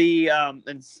said,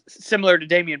 and similar to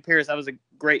Dameon Pierce, that was a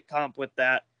great comp with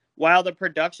that. while the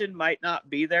production might not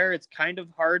be there, it's kind of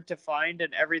hard to find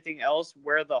in everything else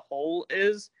where the hole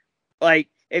is. Like,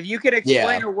 if you could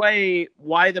explain away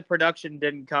why the production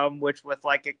didn't come, which with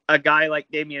like a guy like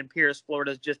Damian Pierce,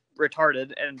 Florida's just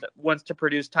retarded and wants to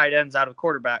produce tight ends out of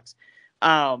quarterbacks.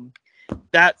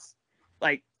 That's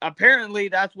like, apparently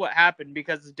that's what happened,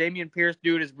 because the Damian Pierce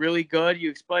dude is really good. You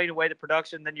explain away the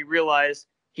production, then you realize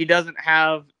he doesn't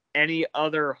have any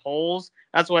other holes.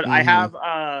 That's what I have.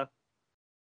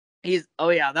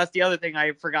 That's the other thing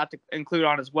I forgot to include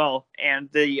on as well. And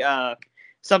the,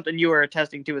 something you were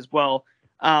attesting to as well.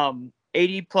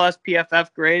 80 plus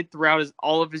PFF grade throughout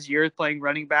all of his years playing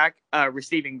running back,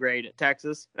 receiving grade at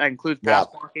Texas. That includes pass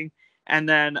blocking. And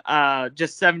then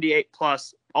just 78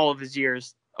 plus all of his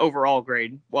years overall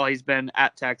grade while he's been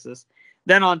at Texas.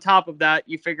 Then on top of that,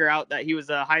 you figure out that he was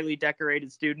a highly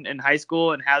decorated student in high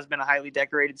school and has been a highly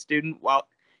decorated student while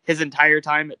his entire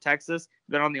time at Texas,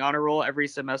 been on the honor roll every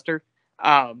semester.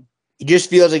 He just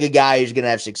feels like a guy who's going to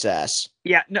have success.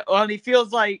 Yeah, no, and he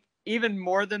feels like even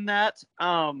more than that.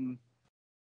 All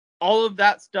of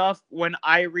that stuff, when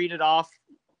I read it off,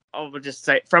 I'll just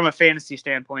say from a fantasy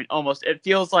standpoint, almost, it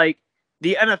feels like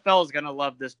the NFL is going to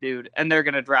love this dude and they're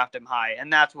going to draft him high.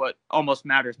 And that's what almost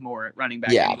matters more at running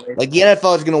back. Yeah. Anyways. Like the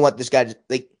NFL is going to want this guy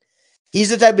like, he's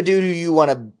the type of dude who you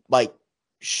want to like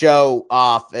show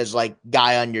off as like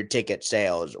guy on your ticket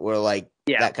sales or like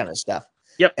that kind of stuff.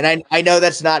 Yep. And I know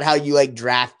that's not how you like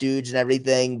draft dudes and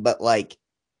everything, but like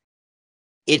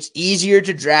it's easier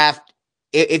to draft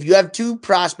if you have two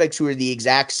prospects who are the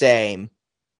exact same,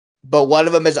 but one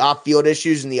of them has off-field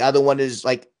issues and the other one is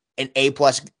like an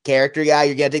A-plus character guy.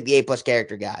 You're going to take the A-plus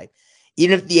character guy.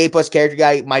 Even if the A-plus character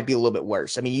guy might be a little bit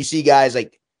worse. I mean, you see guys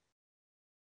like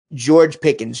George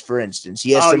Pickens, for instance.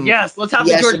 Let's have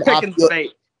the George Pickens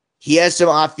debate. He has some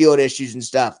off-field issues and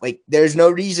stuff. Like, there's no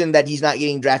reason that he's not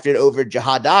getting drafted over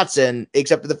Jahad Dotson,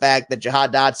 except for the fact that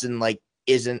Jahad Dotson, like,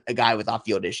 isn't a guy with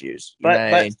off-field issues.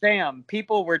 But Sam,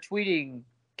 people were tweeting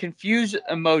confused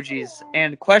emojis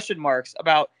and question marks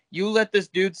about you let this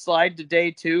dude slide to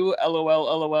day 2, LOL,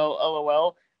 LOL,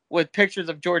 LOL, with pictures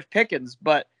of George Pickens.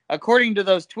 But according to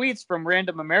those tweets from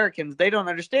random Americans, they don't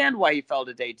understand why he fell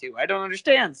to day 2. I don't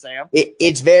understand, Sam.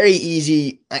 It's very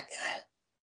easy.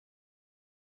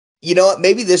 You know what?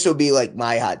 Maybe this will be like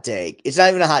my hot take. It's not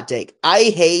even a hot take. I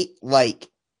hate like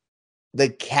the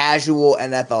casual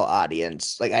NFL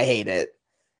audience. Like, I hate it.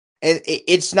 And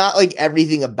it's not like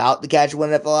everything about the casual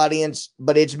NFL audience,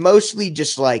 but it's mostly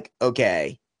just like,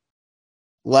 okay,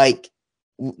 like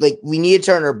we need to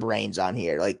turn our brains on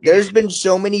here. Like, there's been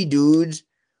so many dudes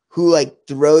who like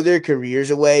throw their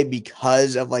careers away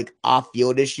because of like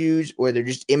off-field issues, or they're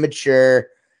just immature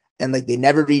and like they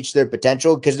never reach their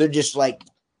potential because they're just like,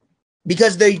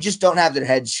 because they just don't have their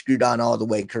heads screwed on all the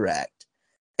way correct.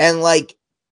 And like,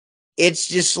 it's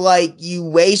just like you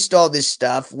waste all this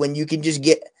stuff when you can just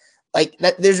get like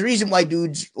that. There's a reason why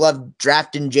dudes love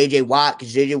drafting JJ Watt,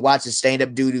 because JJ Watt's a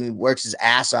stand-up dude who works his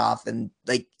ass off and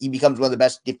like he becomes one of the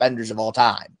best defenders of all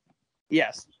time.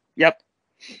 Yes. Yep.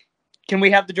 Can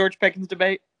we have the George Pickens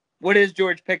debate? What is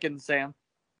George Pickens, Sam?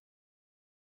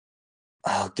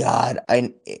 Oh God.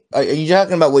 Are you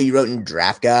talking about what you wrote in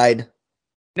Draft Guide?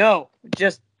 No,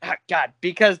 just God,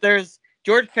 because there's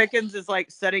George Pickens is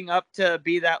like setting up to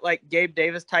be that like Gabe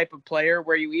Davis type of player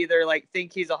where you either like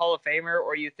think he's a Hall of Famer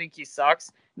or you think he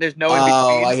sucks. There's no in between.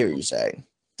 Oh, I hear what you're saying.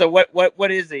 So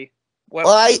what is he?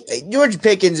 George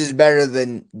Pickens is better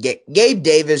than Gabe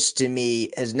Davis. To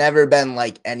me, has never been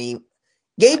like any.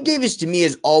 Gabe Davis to me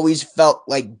has always felt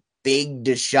like big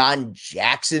Deshaun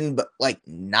Jackson, but like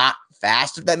not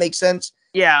fast. If that makes sense.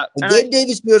 Yeah, like, Gabe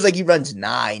Davis feels like he runs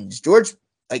nines. George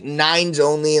like nines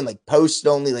only and like posts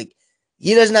only. Like,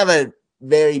 he doesn't have a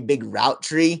very big route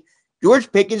tree. George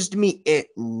Pickens to me at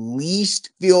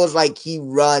least feels like he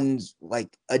runs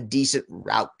like a decent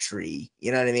route tree.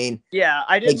 You know what I mean? Yeah,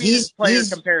 I didn't mean player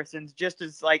comparisons, just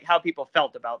as like how people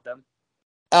felt about them.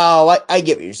 Oh, I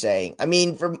get what you're saying. I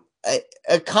mean, from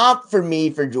a comp for me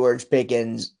for George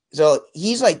Pickens. So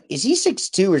he's like, is he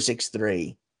 6'2" or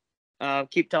 6'3"?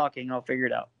 Keep talking. I'll figure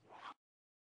it out.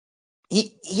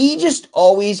 He just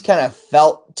always kind of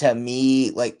felt to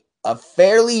me like a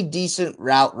fairly decent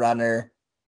route runner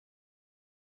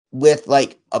with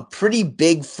like a pretty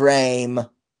big frame.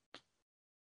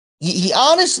 He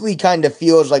honestly kind of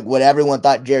feels like what everyone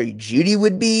thought Jerry Jeudy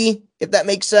would be, if that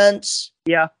makes sense.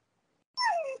 Yeah.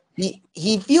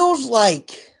 He feels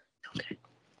like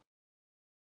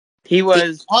he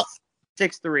was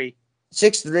 6'3".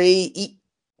 6'3".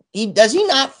 He does he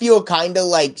not feel kind of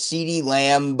like CeeDee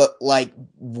Lamb, but like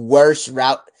worse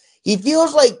route? He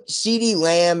feels like CeeDee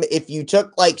Lamb if you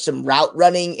took like some route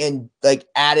running and like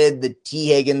added the T.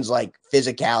 Higgins like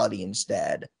physicality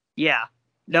instead. Yeah.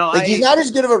 No, Like he's not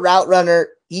as good of a route runner.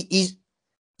 He's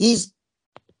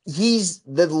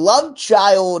the love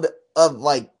child of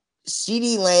like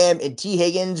CeeDee Lamb and T.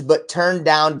 Higgins, but turned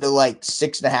down to like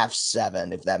 6.5,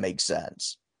 7, if that makes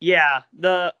sense. Yeah.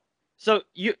 So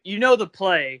you know the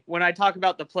play. When I talk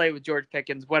about the play with George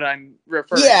Pickens, what I'm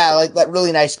referring to. Like that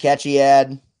really nice catch he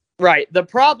had. Right. The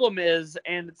problem is,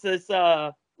 and it's this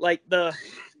like the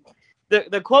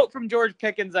quote from George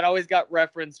Pickens that always got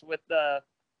referenced with the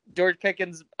George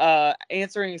Pickens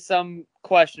answering some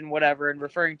question, whatever, and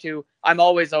referring to "I'm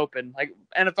always open." Like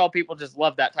NFL people just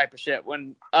love that type of shit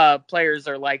when players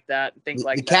are like that and things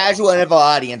like that. The casual NFL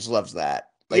audience loves that.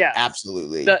 Like, yeah,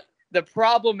 absolutely. The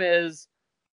problem is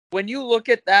when you look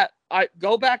at that. I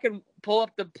go back and pull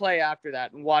up the play after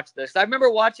that and watch this. I remember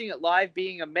watching it live,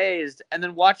 being amazed, and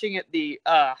then watching it the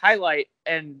highlight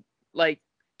and like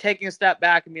taking a step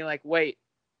back and being like, wait,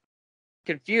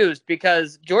 confused,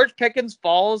 because George Pickens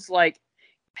falls like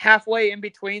halfway in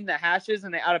between the hashes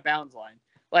and the out of bounds line.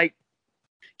 Like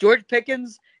George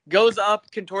Pickens goes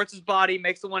up, contorts his body,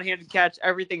 makes the one-handed catch.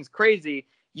 Everything's crazy.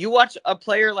 You watch a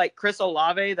player like Chris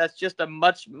Olave, that's just a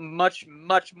much, much,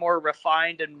 much more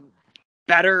refined and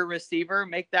better receiver,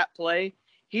 make that play.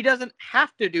 He doesn't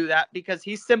have to do that because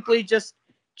he simply just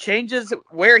changes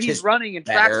where he's running and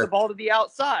tracks the ball to the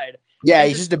outside. Yeah,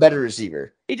 he's just a better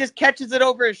receiver. He just catches it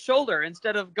over his shoulder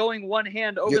instead of going one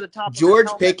hand over the top of George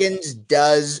Pickens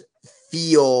does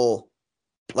feel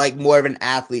like more of an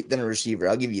athlete than a receiver.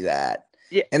 I'll give you that.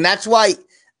 Yeah. And that's why,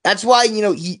 you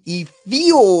know, he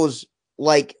feels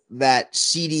like that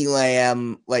CeeDee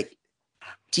Lamb, like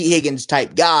T. Higgins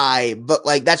type guy, but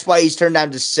like that's why he's turned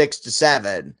down to 6 to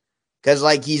 7, because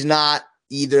like he's not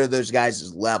either of those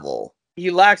guys' level.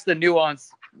 He lacks the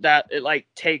nuance that it like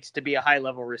takes to be a high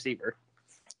level receiver.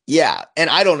 Yeah, and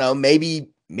I don't know, maybe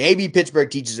Pittsburgh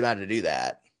teaches him how to do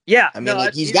that. Yeah, I mean,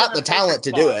 like he's got the talent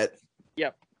to do it.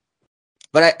 Yep.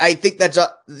 But I think that's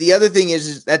the other thing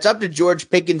is that's up to George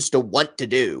Pickens to want to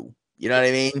do. You know what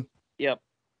I mean? Yep.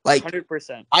 Like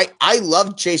 100%. I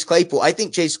love Chase Claypool. I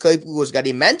think Chase Claypool has got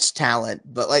immense talent,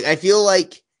 but like I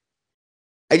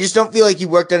just don't feel like he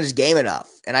worked on his game enough.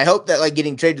 And I hope that like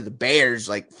getting traded to the Bears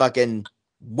like fucking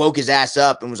woke his ass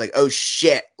up and was like, oh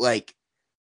shit, like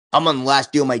I'm on the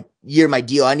last deal of my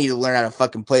deal. I need to learn how to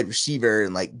fucking play receiver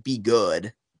and like be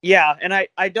good. Yeah, and I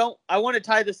want to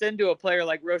tie this into a player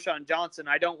like Roschon Johnson.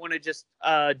 I don't want to just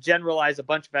generalize a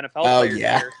bunch of NFL players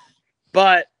here.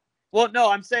 But well,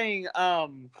 no, I'm saying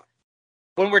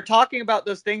when we're talking about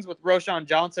those things with Roschon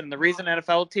Johnson, the reason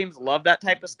NFL teams love that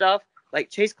type of stuff, like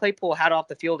Chase Claypool had off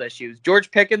the field issues. George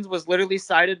Pickens was literally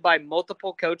cited by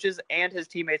multiple coaches and his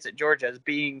teammates at Georgia as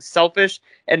being selfish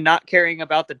and not caring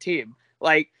about the team.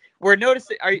 Like we're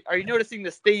noticing, are you noticing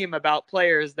this theme about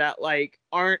players that like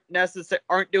aren't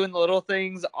doing the little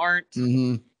things,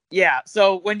 Yeah.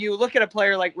 So when you look at a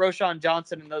player like Roschon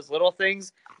Johnson and those little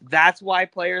things, that's why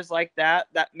players like that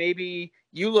maybe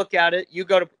you look at it, you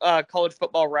go to College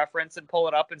Football Reference and pull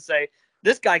it up and say,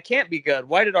 this guy can't be good.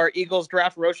 Why did our Eagles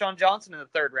draft Roschon Johnson in the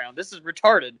 3rd round? This is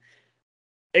retarded.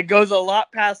 It goes a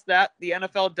lot past that. The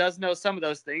NFL does know some of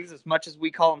those things, as much as we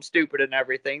call them stupid and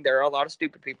everything. There are a lot of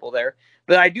stupid people there.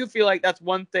 But I do feel like that's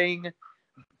one thing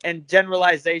and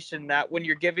generalization that when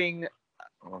you're giving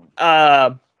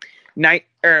when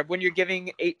you're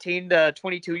giving 18 to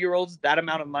 22-year-olds that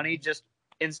amount of money just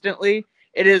instantly,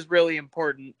 it is really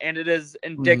important, and it is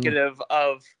indicative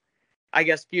of, I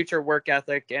guess, future work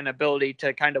ethic and ability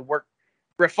to kind of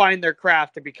refine their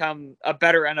craft to become a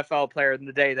better NFL player than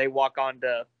the day they walk onto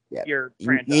your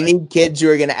franchise. You need kids who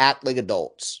are going to act like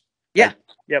adults. Yeah.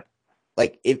 Yep.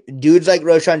 Like if dudes like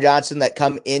Roschon Johnson that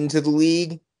come into the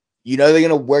league, you know they're going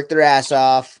to work their ass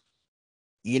off.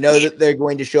 You know that they're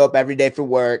going to show up every day for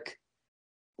work.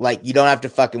 Like you don't have to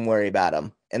fucking worry about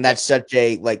them. And that's such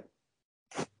a like.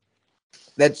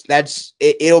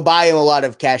 It'll buy him a lot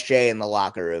of cachet in the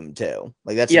locker room too.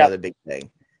 Like that's another big thing.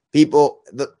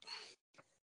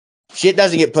 Shit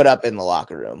doesn't get put up in the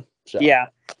locker room. So. Yeah.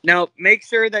 Now make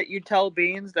sure that you tell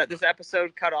Beans that this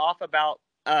episode cut off about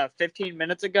 15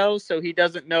 minutes ago, so he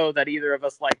doesn't know that either of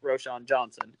us like Roschon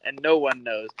Johnson, and no one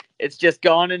knows. It's just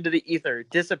gone into the ether,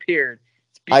 disappeared.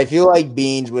 I feel like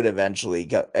Beans would eventually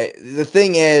go. The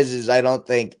thing is I don't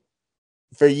think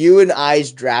for you and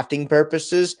I's drafting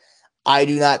purposes, I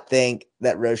do not think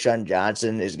that Roschon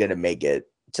Johnson is going to make it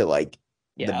to like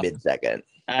the mid-second.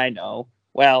 I know.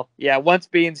 Well, yeah, once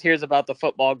Beans hears about the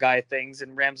football guy things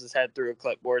and rams his head through a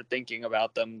clipboard thinking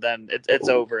about them, then it's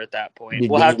over at that point. Dude,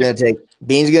 We'll have to.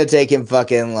 Bean's gonna take him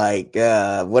fucking like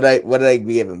what did I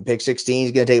give him? Pick 16?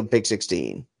 He's gonna take him pick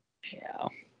 16. Yeah.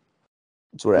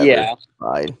 It's whatever. Yeah.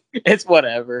 Fine. It's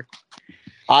whatever.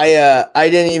 I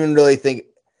didn't even really think.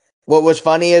 What was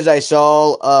funny is I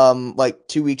saw like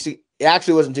 2 weeks ago. It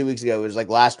actually wasn't 2 weeks ago. It was like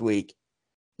last week.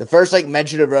 The first like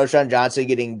mention of Roshan Johnson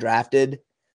getting drafted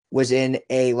was in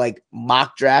a like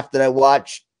mock draft that I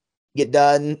watched get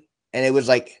done, and it was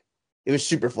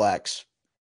super flex.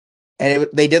 And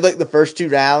they did like the first 2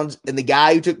 rounds, and the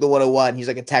guy who took the 101, he's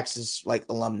like a Texas like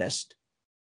alumnus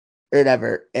or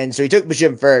whatever. And so he took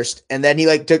Bashim first, and then he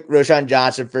like took Roshan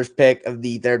Johnson first pick of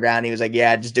the 3rd round. He was like,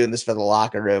 yeah, just doing this for the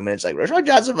locker room. And it's like Roshan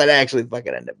Johnson might actually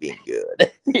fucking end up being good.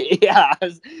 Yeah,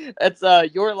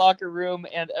 it's your locker room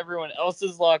and everyone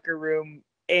else's locker room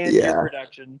and your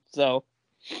production. So,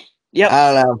 yep.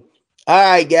 I don't know.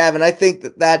 All right, Gavin, I think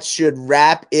that should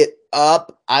wrap it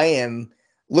up. I am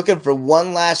looking for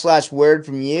one last word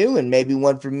from you and maybe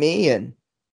one from me, and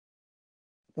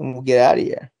we'll get out of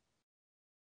here.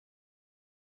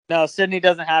 No, Sydney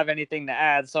doesn't have anything to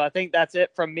add, so I think that's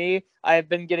it from me. I have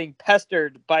been getting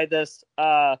pestered by this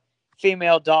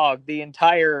female dog the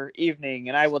entire evening,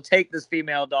 and I will take this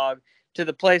female dog to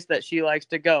the place that she likes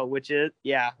to go, which is,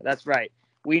 yeah, that's right.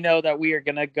 We know that we are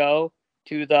going to go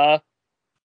to the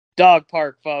dog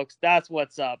park, folks. That's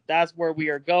what's up. That's where we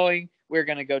are going. We're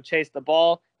going to go chase the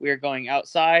ball. We are going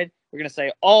outside. We're going to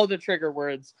say all the trigger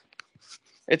words.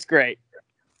 It's great.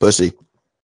 Pussy.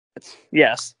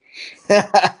 Yes. We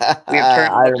have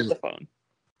turned and looked at the phone.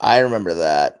 I remember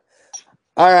that.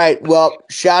 All right. Well,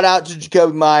 shout out to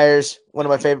Jacoby Myers, one of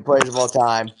my favorite players of all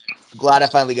time. Glad I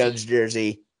finally got his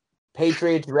jersey.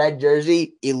 Patriots red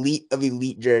jersey, elite of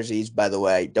elite jerseys, by the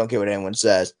way. Don't care what anyone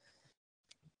says.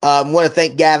 I want to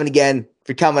thank Gavin again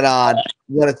for coming on. I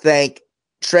want to thank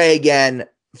Trey again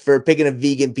for picking a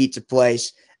vegan pizza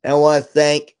place. And I want to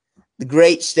thank the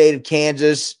great state of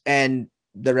Kansas and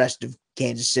the rest of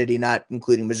Kansas City, not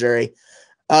including Missouri,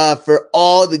 for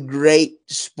all the great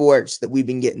sports that we've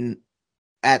been getting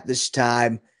at this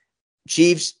time.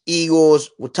 Chiefs,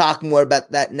 Eagles, we'll talk more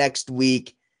about that next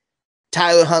week.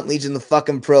 Tyler Huntley's in the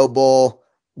fucking Pro Bowl.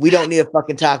 We don't need to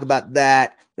fucking talk about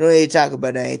that. We don't need to talk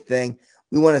about anything.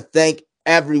 We want to thank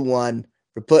everyone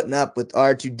for putting up with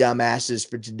our 2 dumbasses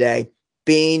for today.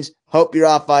 Beans, hope you're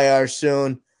off IR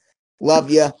soon. Love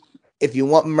you. If you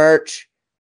want merch,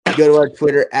 go to our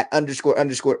Twitter at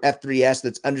 __F3S.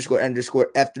 That's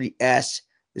 __F3S.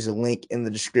 There's a link in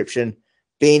the description.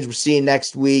 Beans, we'll see you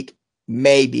next week.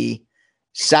 Maybe.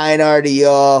 Sayonara to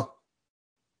y'all.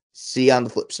 See you on the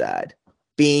flip side.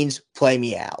 Beans, play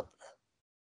me out.